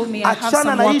Spirit told me I have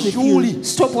some work with you.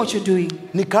 Stop what you're doing.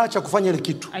 Nikaacha kufanya ile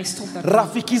kitu. I stopped that.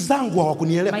 Rafiki zangu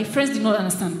hawakunielewa. My friends did not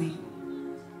understand me.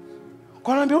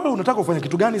 Kwa naambia wewe unataka kufanya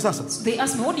kitu gani sasa? They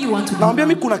asked me, what do you want to do? Naambia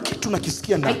mimi kuna kitu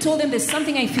nakisikia ndani. I told them there's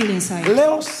something I feel inside.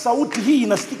 Leo sauti hii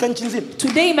inasikika nchi nzima.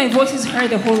 Today my voice is heard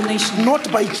the whole nation.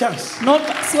 Not by chance. Not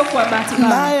sio kwa bahati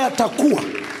mbaya. Naye atakuwa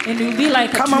and it will be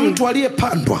like kama a tree. Mtu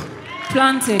aliyepandwa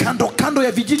planted kando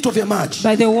ya vijito vya maji.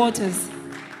 By the waters.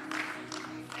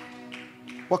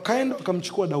 Wakaenda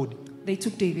wakamchukua Daudi. They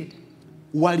took David.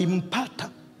 Walimpata.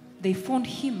 They found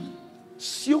him.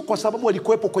 Sio kwa sababu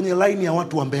alikuwepo kwenye line ya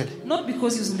watu wa mbele. Not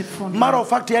because he was in the front. Matter of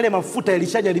fact yale mafuta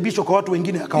yalishajaribishwa kwa watu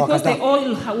wengine akawakataa. Because the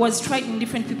oil was tried in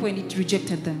different people and it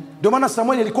rejected them. Ndio maana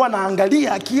Samuel alikuwa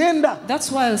anaangalia akienda.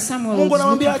 That's why Samuel Mungu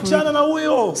anamwambia achana na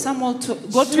huyo.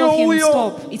 God told him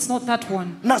stop. It's not that one.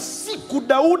 Na siku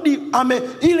Daudi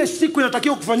ile siku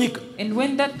inatakiwa kufanyika. And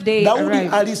when that day Daudi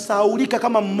arrived, alisahaulika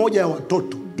kama mmoja wa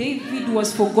watoto. David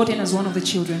was forgotten as one of the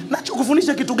children.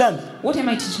 Nachokufundisha kitu gani? What am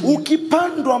I teaching you?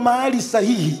 Ukipandwa mahali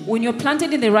sahihi, when you're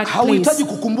planted in the right place, hauhitaji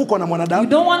kukumbukwa na mwanadamu.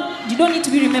 You don't need to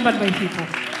be remembered by people.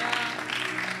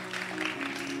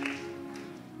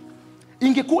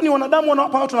 Ingekuwa ni wanadamu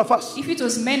wanawapa watu nafasi. If it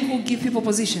was men who give people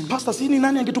position, Pastor, si ni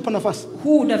nani angetupa nafasi?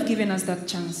 Who would have given us that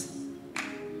chance?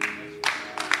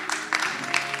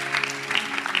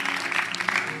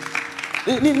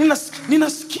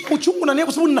 Ninasikia uchungu ndani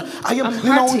yangu sababu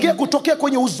ninaongea kutokea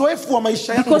kwenye uzoefu wa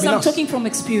maisha yangu binafsi. Because I'm talking from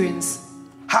experience.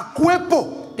 Hakuwepo.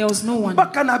 There was no one.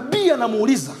 Mpaka nabii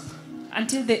anamuuliza.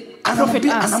 Until the prophet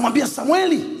asked. Anamwambia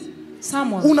Samueli,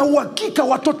 Samuel, una uhakika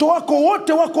watoto wako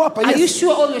wote wako hapa? Are you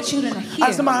sure all your children are here?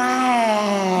 Anasema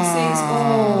he says,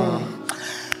 oh,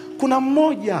 kuna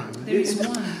mmoja. There is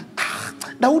one.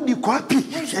 Daudi yuko wapi?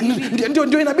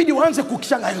 Ndio inabidi waanze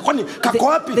kukishanga. Kwani kako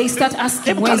wapi? They start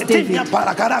asking, where's David?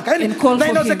 Na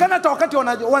inawezekana hata wakati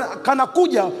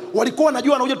kanakuja walikuwa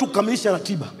wanajua anakuja tu kukamilisha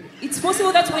ratiba. It's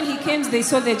possible that when he came they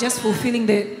saw they're just fulfilling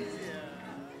the.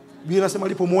 Biblia inasema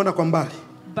alipomuona kwa mbali.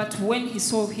 But when he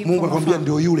saw him, Mungu akamwambia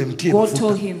ndio yule mtie mafuta. God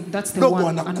told him that's the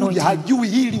one anointed. Hajui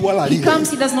hili wala lile. He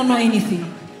comes, he does not know anything.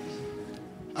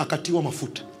 Akatiwa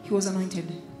mafuta. He was anointed.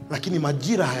 Lakini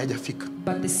majira hayajafika.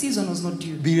 But the season was not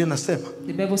due. Biblia inasema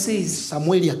the Bible says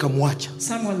Samueli akamwacha.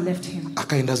 Samuel left him.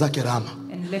 Akaenda zake Rama.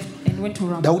 And went to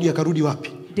Ramah. Daudi akarudi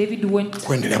wapi? David went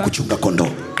kuendelea kuchunga kondoo.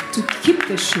 To keep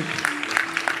the sheep.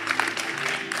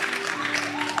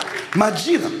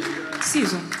 Majira.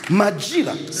 Season.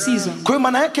 Majira. Season. Kwa hiyo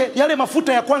maana yake yale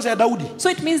mafuta ya kwanza ya Daudi. So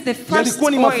it means the first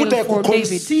yalikuwa ni mafuta ya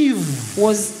David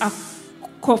was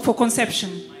for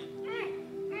conception.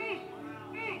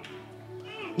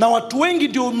 Na watu wengi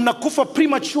ndio mnakufa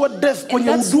premature death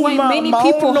kwenye huduma,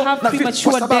 maono na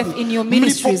premature death in your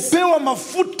ministries. Mlipopewa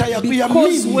mafuta ya mimba,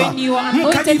 when you are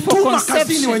anointed for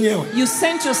conception, you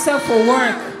sent yourself for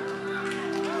work.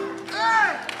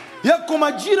 Yako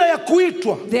majira ya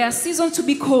kuitwa. There are seasons to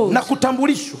be called. Na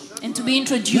kutambulishwa. And to be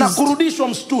introduced. Na kurudishwa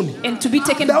msituni. And to be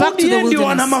taken back to the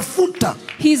wilderness. Ana mafuta.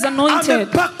 He is anointed.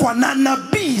 Amepakwa na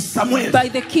nabii Samuel. By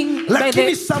the king.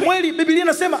 Lakini Samueli Biblia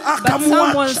inasema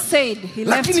akamwacha. Samuel said he left him.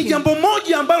 Lakini jambo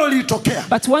moja ambalo lilitokea.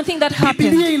 But one thing that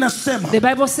happened. Biblia inasema. The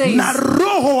Bible says. Na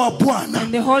roho wa Bwana.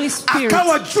 And the Holy Spirit.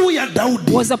 Akawa juu ya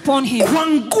Daudi. Was upon him. Kwa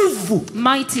nguvu.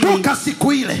 Mightily. Toka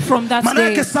siku ile. From that day.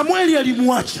 Maana Samueli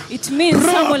alimwacha. It means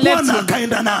Samuel left him.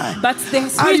 Akaenda naye. But the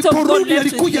Spirit of God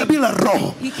left him. Bila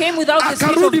roho. He came without the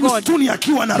Spirit of God.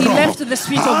 He left the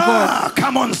Spirit of God.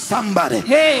 Come on somebody.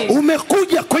 Hey.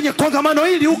 Umekuja kwenye kongamano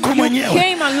hili uko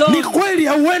mwenyewe. Ni kweli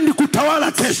hauendi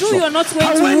kutawala kesho.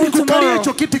 Hauendi kukalia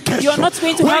hicho kiti kesho.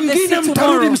 Wengine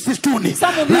mtarudi msituni.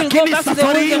 Lakini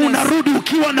safari hii unarudi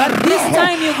ukiwa na roho.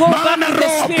 Maana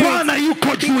roho Bwana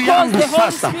yuko juu yangu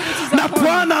sasa. Na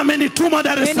Bwana amenituma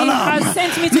Dar es Salaam.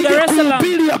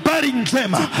 Nikuhubiri habari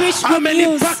njema.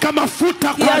 Amenipaka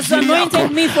mafuta kwa ajili yako.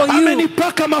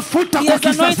 Amenipaka mafuta kwa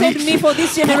kizazi hiki.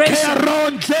 Pokea roho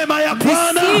njema ya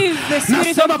Bwana.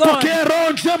 Nasema pokea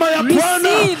roho njema ya Bwana.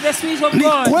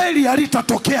 Ni kweli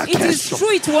halitatokea kesho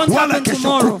wala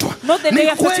kesho kutwa. Ni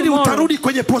kweli utarudi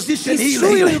kwenye position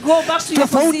ile ile.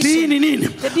 Tofauti hii ni nini?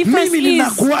 Mimi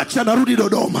ninakuacha narudi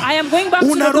Dodoma.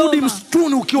 Unarudi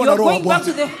msituni ukiwa na roho wa Bwana.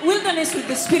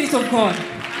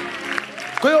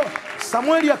 Kwa hiyo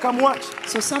Samueli akamwacha.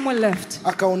 So Samuel left.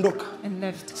 Akaondoka. And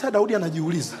left. Sasa Daudi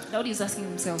anajiuliza. Daudi is asking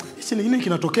himself. Hichi ni nini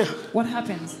kinatokea? What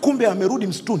happens? Kumbe amerudi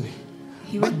msituni.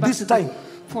 He went back to the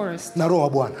forest. Na roho wa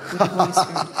Bwana.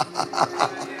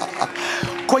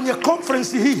 Kwenye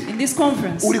conference hii, in this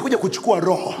conference, ulikuja kuchukua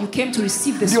roho. you came to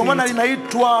receive the Ndio maana Spirit.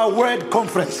 linaitwa word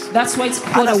conference. That's why it's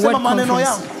called a word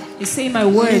conference. He say my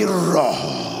word is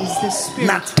the Spirit.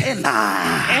 Na tena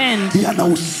yana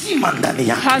uzima ndani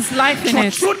yake. Has life in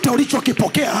it. Chochote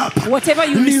ulichokipokea hapa, whatever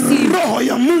you receive, ni roho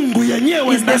ya Mungu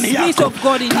yenyewe ndani yako.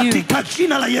 Katika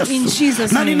jina la Yesu. In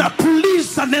Jesus' na name.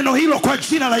 ninapuliza neno hilo kwa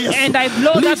jina la Yesu. And I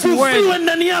blow that word. Lifufiwe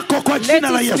ndani yako kwa jina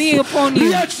la Yesu. Let it be upon you.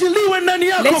 Liachiliwe ndani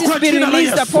yako Let kwa it be jina la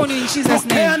released Yesu. upon you in Jesus' name.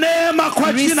 Pokea neema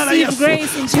kwa jina la Yesu. Receive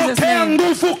grace in Jesus' Pokea name.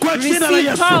 nguvu kwa jina la Receive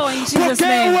Yesu. power in Jesus'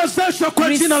 Pokea name. uwezesho kwa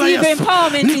jina la Yesu. Receive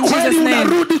empowerment in Jesus' name.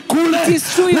 Unarudi kule, It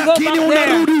is true you go lakini back there,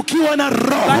 unarudi ukiwa na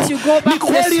roho. but you go back to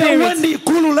the Spirit. Uendi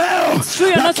ikulu leo, It's true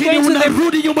you're not lakini going to the,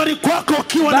 unarudi nyumbani kwako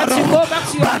ukiwa na but you roho. go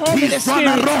back to your home in the Batizwa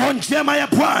na Spirit. roho njema ya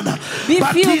Bwana. Be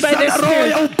filled by the Batizwa na roho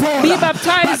ya Spirit. upole. Be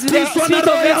baptized with the Batizwa na Spirit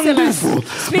roho of ya excellence, nguvu.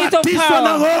 Spirit of Batizwa na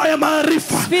power, roho ya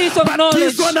maarifa. Spirit of knowledge,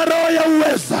 Batizwa na roho ya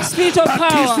uweza. Spirit of power,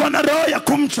 Batizwa na roho ya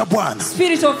kumcha Bwana.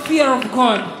 Spirit of fear of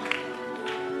God.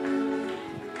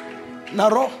 Na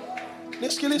roho,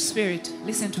 nisikilize. Spirit,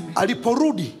 listen to me.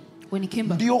 Aliporudi, when he came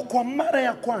back, ndio kwa mara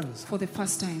ya kwanza for the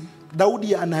first time,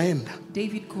 Daudi anaenda,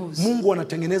 David goes, Mungu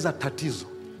anatengeneza tatizo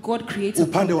God creates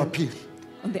upande wa pili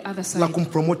on the other side la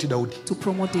kumpromote Daudi. to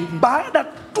promote David. Baada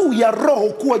tu ya roho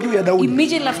kuwa juu ya Daudi,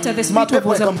 Immediately after the Spirit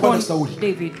was upon Sauli.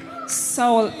 David,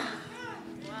 Saul.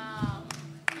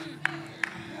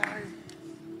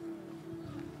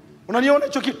 Unaniona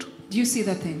hicho kitu? Do you see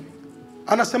that thing?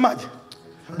 Anasemaje?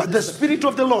 But the Spirit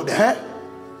of the Lord,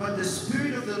 But the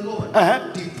Spirit of the Lord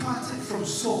departed from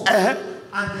Saul. And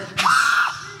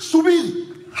subiri.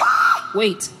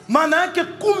 Wait. Maana yake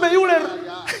kumbe yule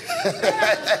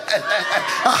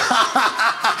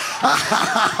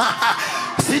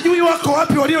sijui wako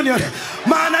wapi walioniona.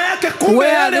 Maana yake kumbe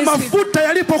yale mafuta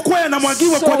yalipokuwa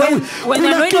yanamwagiwa kwa Daudi,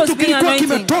 kuna kitu kilikuwa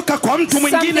kimetoka kwa mtu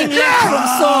mwingine.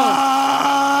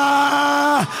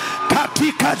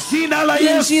 Katika jina la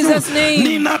Yesu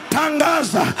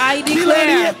ninatangaza kila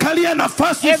aliyekalia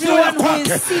nafasi isiyo ya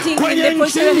kwake kwenye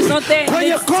nchi,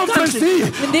 kwenye conference hii,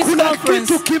 kuna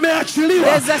kitu kimeachiliwa.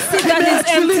 There's a seat that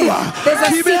is empty. There's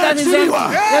a seat that is empty.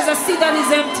 There's a seat that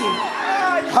is empty.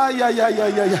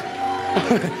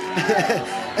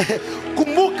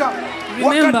 Kumbuka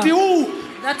wakati huu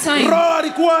roho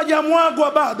alikuwa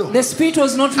hajamwagwa bado. The Spirit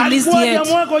was not released yet.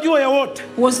 Hajamwagwa juu ya wote.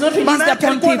 Was not released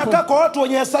upon people. Kwa watu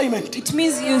wenye assignment. It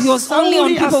means he was only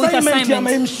on people with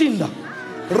assignment.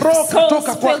 Roho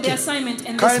kutoka failed the assignment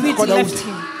and the Spirit left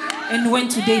him and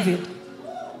went to David.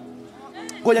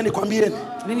 Ngoja nikwambieni.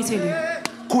 Let me tell you.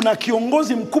 Kuna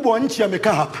kiongozi mkubwa wa nchi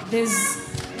amekaa hapa.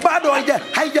 Bado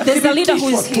there's a leader who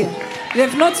is here. They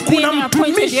have not been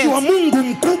appointed yet. Wa Mungu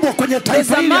mkubwa kwenye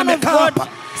taifa hili amekaa hapa.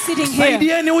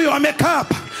 Saidieni huyo amekaa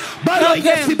hapa. Bado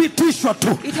haijathibitishwa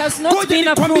tu. Ngoja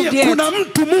nikwambie, kuna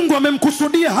mtu Mungu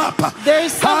amemkusudia hapa.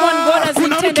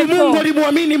 Kuna mtu Mungu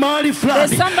alimwamini mahali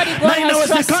fulani, na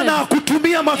inawezekana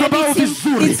kutumia madhabahu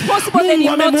vizuri. Mungu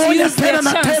amemwonya tena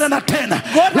na tena na tena,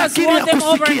 lakini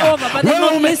hakusikia. Wewe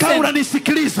umekaa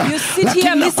unanisikiliza,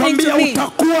 lakini nakwambia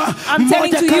utakuwa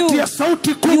mmoja kati ya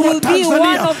sauti kubwa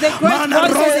Tanzania, maana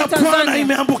roho ya Bwana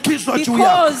imeambukizwa juu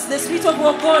yako. Because the Spirit of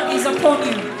God is upon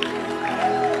you.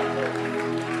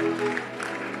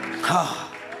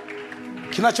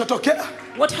 Kinachotokea,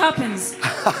 what happens?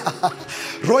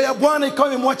 roho ya Bwana ikawa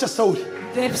imemwacha Sauli.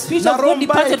 The Spirit of God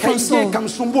departed from Saul, and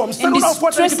the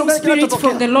distressing spirit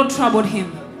from the Lord troubled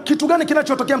him. Kitu gani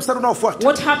kinachotokea mstari unaofuata?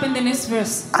 What happened in this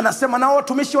verse? Anasema nao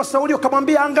watumishi wa Sauli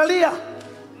wakamwambia, angalia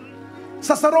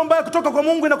sasa roho mbaya kutoka kwa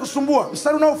Mungu inakusumbua.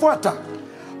 Mstari unaofuata,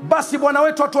 basi Bwana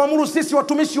wetu atuamuru sisi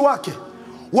watumishi wake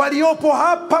waliopo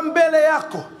hapa mbele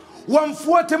yako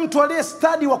wamfuate mtu aliye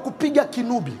stadi wa kupiga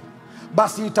kinubi.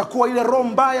 Basi itakuwa ile roho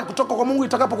mbaya kutoka kwa Mungu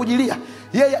itakapokujilia,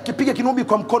 yeye akipiga kinubi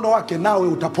kwa mkono wake, nawe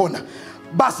utapona.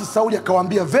 Basi Sauli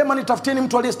akawaambia, vema, nitafuteni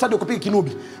mtu aliye stadi wa kupiga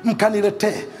kinubi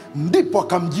mkaniletee. Ndipo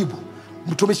akamjibu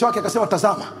mtumishi wake akasema,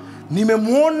 tazama,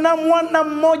 nimemwona mwana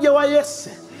mmoja wa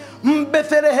Yese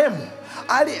Mbethlehemu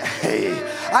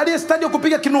aliye stadi wa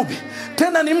kupiga kinubi,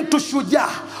 tena ni mtu shujaa,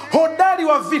 hodari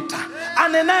wa vita,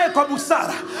 anenaye kwa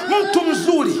busara, mtu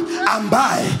mzuri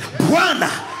ambaye Bwana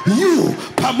yu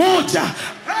pamoja.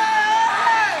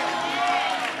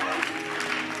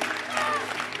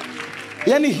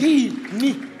 Yani hii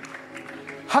ni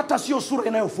hata sio sura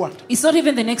inayofuata. It's not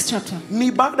even the next chapter.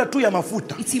 Ni baada tu ya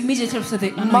mafuta. It's immediately after the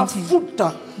anointing.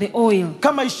 Mafuta, the oil,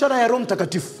 kama ishara ya Roho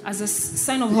Mtakatifu, as a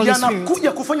sign of Holy Spirit,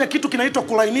 yanakuja kufanya kitu kinaitwa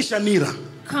kulainisha nira,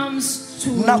 comes to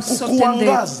na soften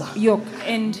the yoke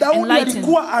and Daudi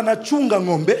alikuwa anachunga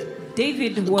ng'ombe.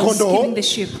 David was killing the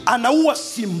sheep, anaua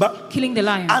simba, killing the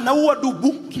lion, anaua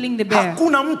dubu, killing the bear.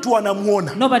 Hakuna mtu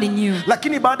anamuona. Nobody knew.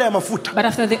 Lakini baada ya mafuta, but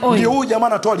after the oil, ndio huyu jamaa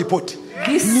anatoa ripoti.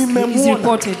 This is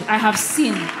reported. I have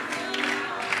seen.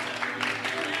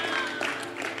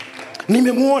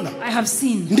 Nimemuona. I have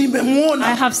seen. Nimemuona.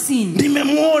 I have seen.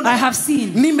 Nimemuona. I have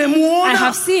seen. Nimemuona. I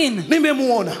have seen.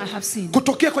 Nimemuona. I have seen.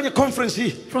 Kutokea kwenye conference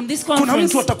hii, from this conference, kuna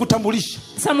mtu atakutambulisha.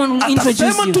 Someone will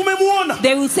introduce you. Tumemuona.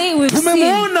 They will say we've seen.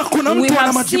 Tumemuona kuna mtu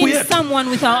ana majibu yetu. Someone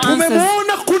with our answers.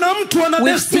 Tumemuona kuna mtu ana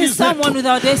destiny zetu. Someone with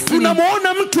our destiny.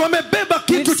 Tunamuona mtu amebeba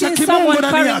kitu cha kimungu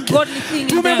ndani yake.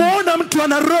 Tumemuona mtu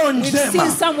ana roho njema. We've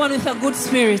seen someone with a good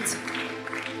spirit.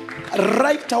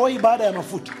 Right away baada ya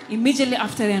mafuta, immediately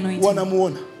after the anointing,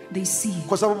 wanamuona. They see.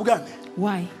 Kwa sababu gani?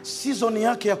 Why? Season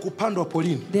yake ya kupandwa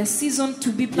polini, their season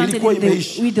to be planted in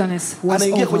the wilderness was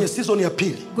anaingia over. Kwenye season ya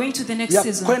pili, going to the next ya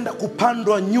season, kwenda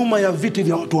kupandwa nyuma ya viti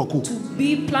vya watu wakuu, to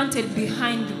be planted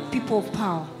behind people of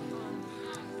power.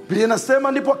 Biblia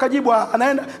inasema ndipo akajibu,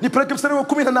 anaenda nipeleke mstari wa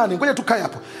 18. Ngoja tukae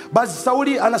hapo. Basi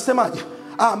Sauli anasemaje?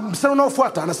 Mstari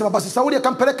unaofuata anasema basi Sauli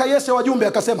akampeleka Yese wajumbe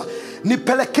akasema,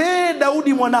 nipelekee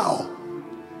Daudi mwanao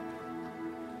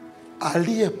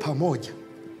aliye pamoja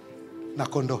na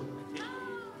kondoo.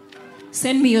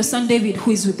 Send me your son David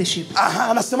who is with the sheep.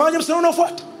 Anasemaje mstari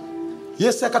unaofuata?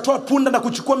 Yese akatoa punda na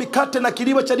kuchukua mikate na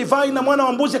kiliba cha divai na mwana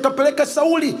wa mbuzi akapeleka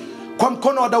Sauli kwa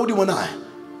mkono wa Daudi mwanae.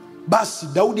 Basi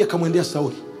Daudi akamwendea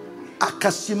Sauli,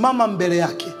 akasimama mbele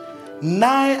yake,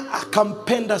 naye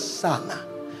akampenda sana,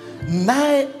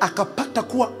 naye akapata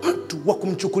kuwa mtu wa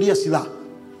kumchukulia silaha.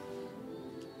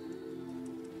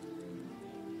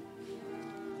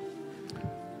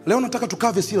 Leo nataka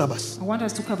tukave syllabus. I want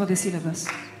us to cover the syllabus.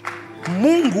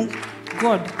 Mungu,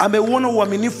 God, ameuona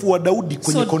uaminifu wa Daudi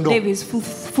kwenye kondoo. So David's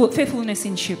faithfulness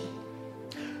in sheep.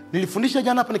 Nilifundisha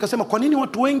jana hapa nikasema kwa nini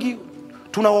watu wengi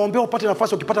tunawaombea upate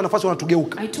nafasi, ukipata nafasi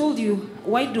wanatugeuka. I told you,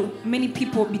 why do many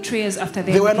people betray us after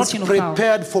they were not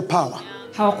prepared for power.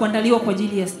 Hawakuandaliwa kwa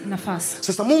ajili ya nafasi.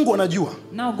 Sasa Mungu anajua.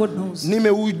 Now God knows.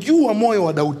 Nimeujua moyo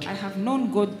wa Daudi. I have known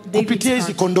God David's kupitia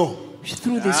hizi kondoo.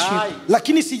 Through this sheep.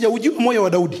 Lakini sijaujua moyo wa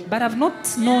Daudi. But I've not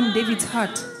known David's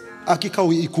heart. Akikaa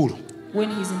ikulu. When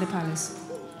he's in the palace.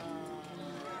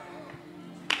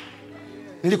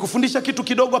 Nilikufundisha kitu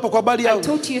kidogo hapa kwa habari ya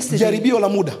jaribio la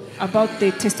muda. About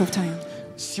the test of time.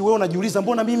 Si wewe unajiuliza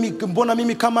mbona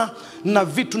mimi kama na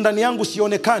vitu ndani yangu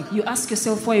sionekani? You ask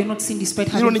yourself why you're not seen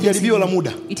despite having. Hilo ni jaribio la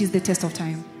muda. It is the test of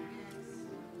time.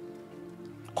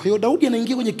 Kwa hiyo Daudi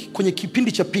anaingia kwenye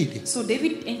kipindi cha pili. So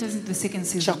David enters into the second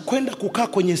season. Cha kwenda kukaa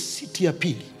kwenye siti ya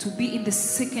pili. To be in the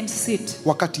second seat.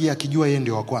 Wakati yeye akijua yeye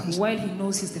ndio wa kwanza. While he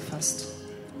knows he's the first.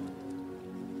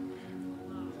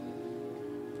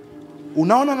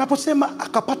 Unaona anaposema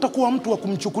akapata kuwa mtu wa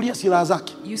kumchukulia silaha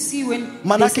zake. You see when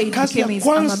manake kazi ya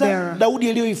kwanza Daudi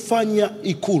aliyoifanya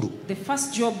ikulu. The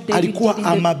first job David alikuwa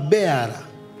amabera.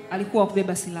 Alikuwa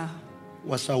kubeba silaha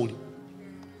wa Sauli.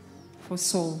 For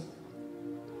Saul.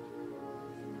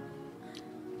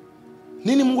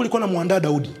 Nini Mungu alikuwa anamuandaa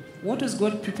Daudi? What was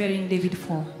God preparing David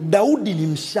for? Daudi ni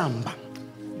mshamba.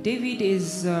 David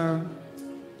is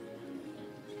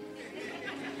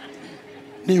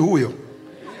ni huyo.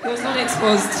 He was not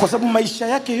exposed. Kwa sababu maisha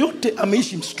yake yote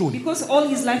ameishi msituni. Because all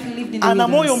his life he lived in the ana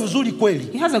moyo mzuri kweli.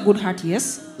 He has a good heart,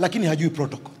 yes. Lakini hajui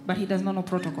protocol. But he does not know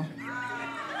protocol.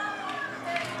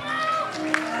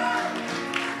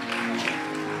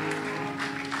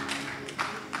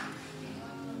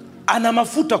 Ana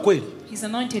mafuta kweli. He's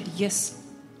anointed, yes.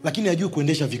 Lakini hajui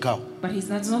kuendesha vikao. But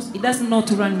he doesn't know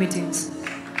to run meetings.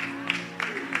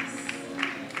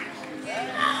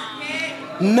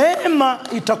 Neema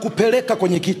itakupeleka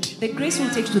kwenye kiti. The grace will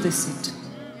take you to the seat.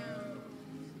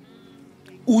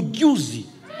 Ujuzi,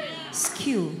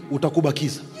 skill,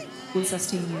 utakubakiza. Will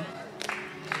sustain you.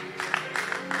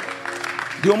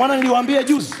 Ndio maana niliwaambia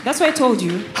juzi. That's why I told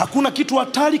you. Hakuna kitu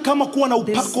hatari kama kuwa na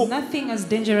upako. There's nothing as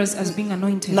dangerous as being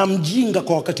anointed. Na mjinga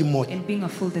kwa wakati mmoja. And being a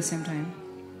fool at the same time.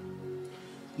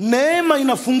 Neema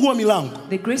inafungua milango.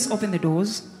 The grace opens the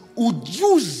doors.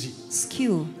 Ujuzi,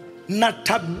 skill, na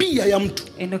tabia ya mtu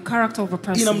and the character of a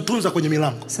person inamtunza kwenye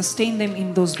milango. Sustain them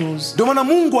in those doors. Ndio maana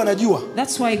Mungu anajua.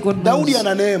 That's why God knows. Daudi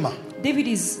ana neema. David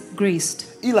is graced.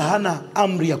 Ila hana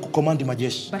amri ya kukomandi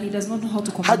majeshi. But he does not know how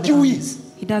to command the armies.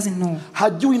 He doesn't know.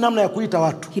 Hajui namna ya kuita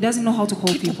watu. He doesn't know how to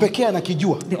call people. Kitu pekee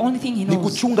anakijua. The only thing he knows ni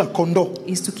kuchunga kondoo.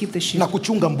 Is to keep the sheep. Na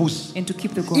kuchunga mbuzi. And to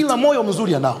keep the goat. Ila moyo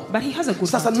mzuri anao. But he has a good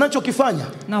Sasa heart. ninachokifanya,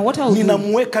 now what I will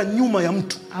ninamweka nyuma ya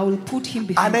mtu. I will put him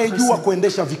behind anayejua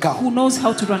kuendesha vikao. Who knows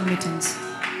how to run meetings.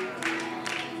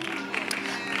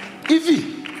 Hivi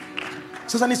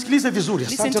Sasa nisikilize vizuri.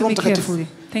 Asante Roho Mtakatifu.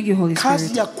 Thank you, Holy Spirit.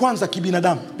 Kazi ya kwanza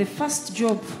kibinadamu the first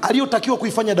job aliyotakiwa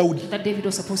kuifanya Daudi, that David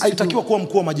was supposed alitakiwa kuwa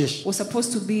mkuu wa majeshi. Was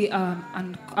supposed to be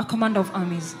a commander of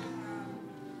armies.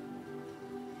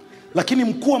 Lakini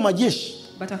mkuu wa majeshi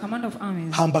but a commander of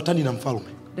armies haambatani na mfalme.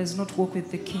 Does not work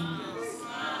with the king.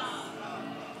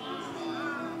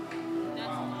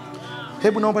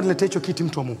 Hebu naomba niletee hicho kiti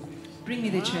mtu wa Mungu. Bring me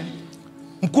the chair.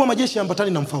 Mkuu wa majeshi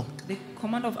haambatani na mfalme. The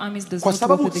commander of armies does kwa not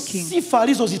work with the sababu king. Sifa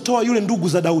alizozitoa yule ndugu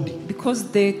za Daudi. Because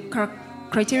the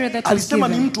criteria that alisema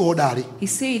ni mtu hodari. He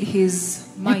said he's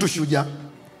mighty. Mtu shujaa.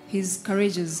 He's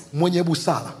courageous. Mwenye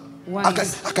busara.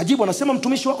 Akajibu anasema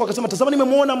mtumishi wako akasema tazama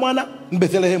nimemuona mwana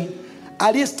Bethlehemu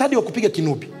aliye stadi wa kupiga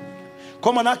kinubi.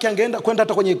 Kwa maana yake angeenda kwenda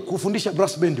hata kwenye kufundisha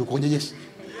brass band huko kwenye jeshi.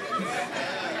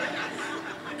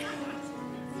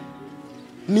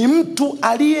 Ni mtu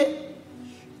aliye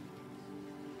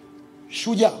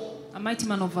shujaa. A mighty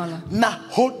man of valor. Na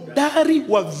hodari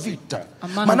wa vita.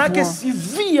 Manake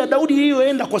CV ya Daudi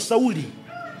iliyoenda kwa Sauli.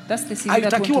 That's the CV that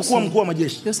alitakiwa kuwa mkuu wa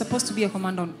majeshi. They're supposed to be a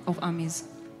commander of armies.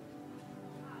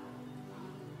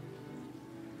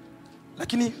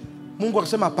 Lakini Mungu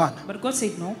akasema hapana. But God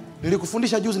said no.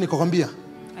 Nilikufundisha juzi nikakwambia.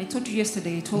 I told you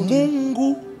yesterday, I told you.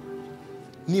 Mungu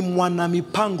ni mwana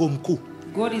mipango mkuu.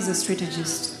 God is a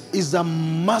strategist. Is a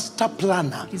master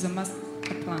planner. He's a master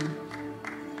planner.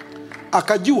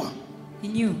 Akajua. He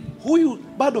knew. Huyu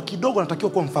bado kidogo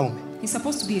anatakiwa kuwa mfalme. He's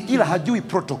supposed to be a king. Ila hajui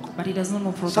protocol. But he does not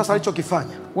know protocol. Sasa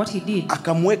alichokifanya. What he did.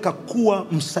 Akamweka kuwa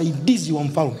msaidizi wa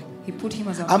mfalme. He put him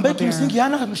as a ambaye kimsingi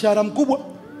hana mshahara mkubwa.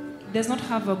 Does not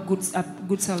have a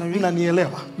good salary.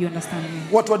 Mnanielewa? You understand me?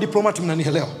 Watu wa diplomati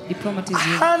mnanielewa? Diplomat is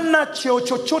hana cheo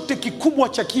chochote kikubwa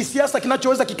cha kisiasa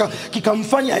kinachoweza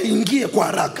kikamfanya aingie kwa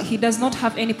haraka. He does not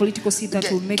have any political seat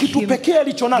that will make kitu him pekee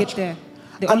alichonacho.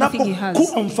 The only thing he has.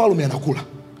 Anapokuwa mfalme anakula.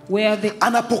 Where the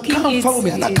anapokaa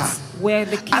mfalme anakaa. Where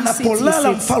the king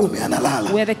anapolala mfalme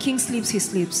analala. Where the king sleeps he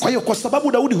sleeps. Kwa hiyo kwa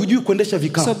sababu Daudi hujui kuendesha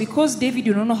vikao. So because David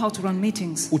you don't know how to run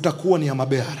meetings. Utakuwa ni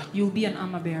amabeara. You will be an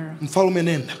armor bearer. Mfalme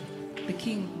nenda. The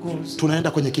king goes.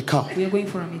 Tunaenda kwenye kikao. We are going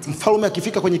for a meeting. Mfalme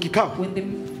akifika kwenye kikao. When the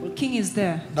king is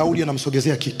there. Daudi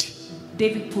anamsogezea kiti.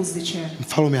 David pulls the chair.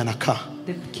 Mfalme anakaa.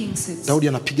 The king sits. Daudi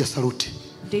anapiga saluti.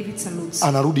 David salutes.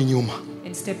 Anarudi nyuma.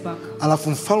 And step back. Alafu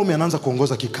mfalme anaanza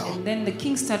kuongoza kikao. And then the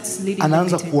king starts leading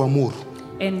anaanza the meeting. kuamuru.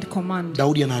 And command.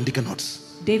 Daudi anaandika notes.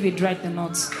 David write the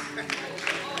notes.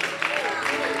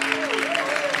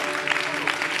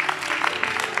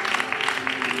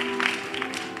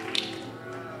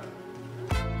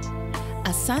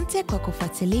 Asante kwa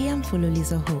kufuatilia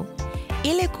mfululizo huu.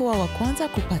 Ili kuwa wa kwanza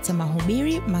kupata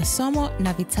mahubiri, masomo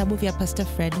na vitabu vya Pastor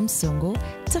Fred Msungu,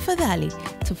 tafadhali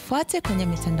tufuate kwenye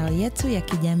mitandao yetu ya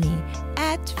kijamii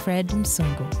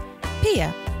 @FredMsungu.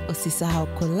 Pia usisahau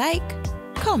kulike,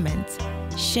 comment,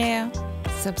 share,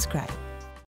 subscribe.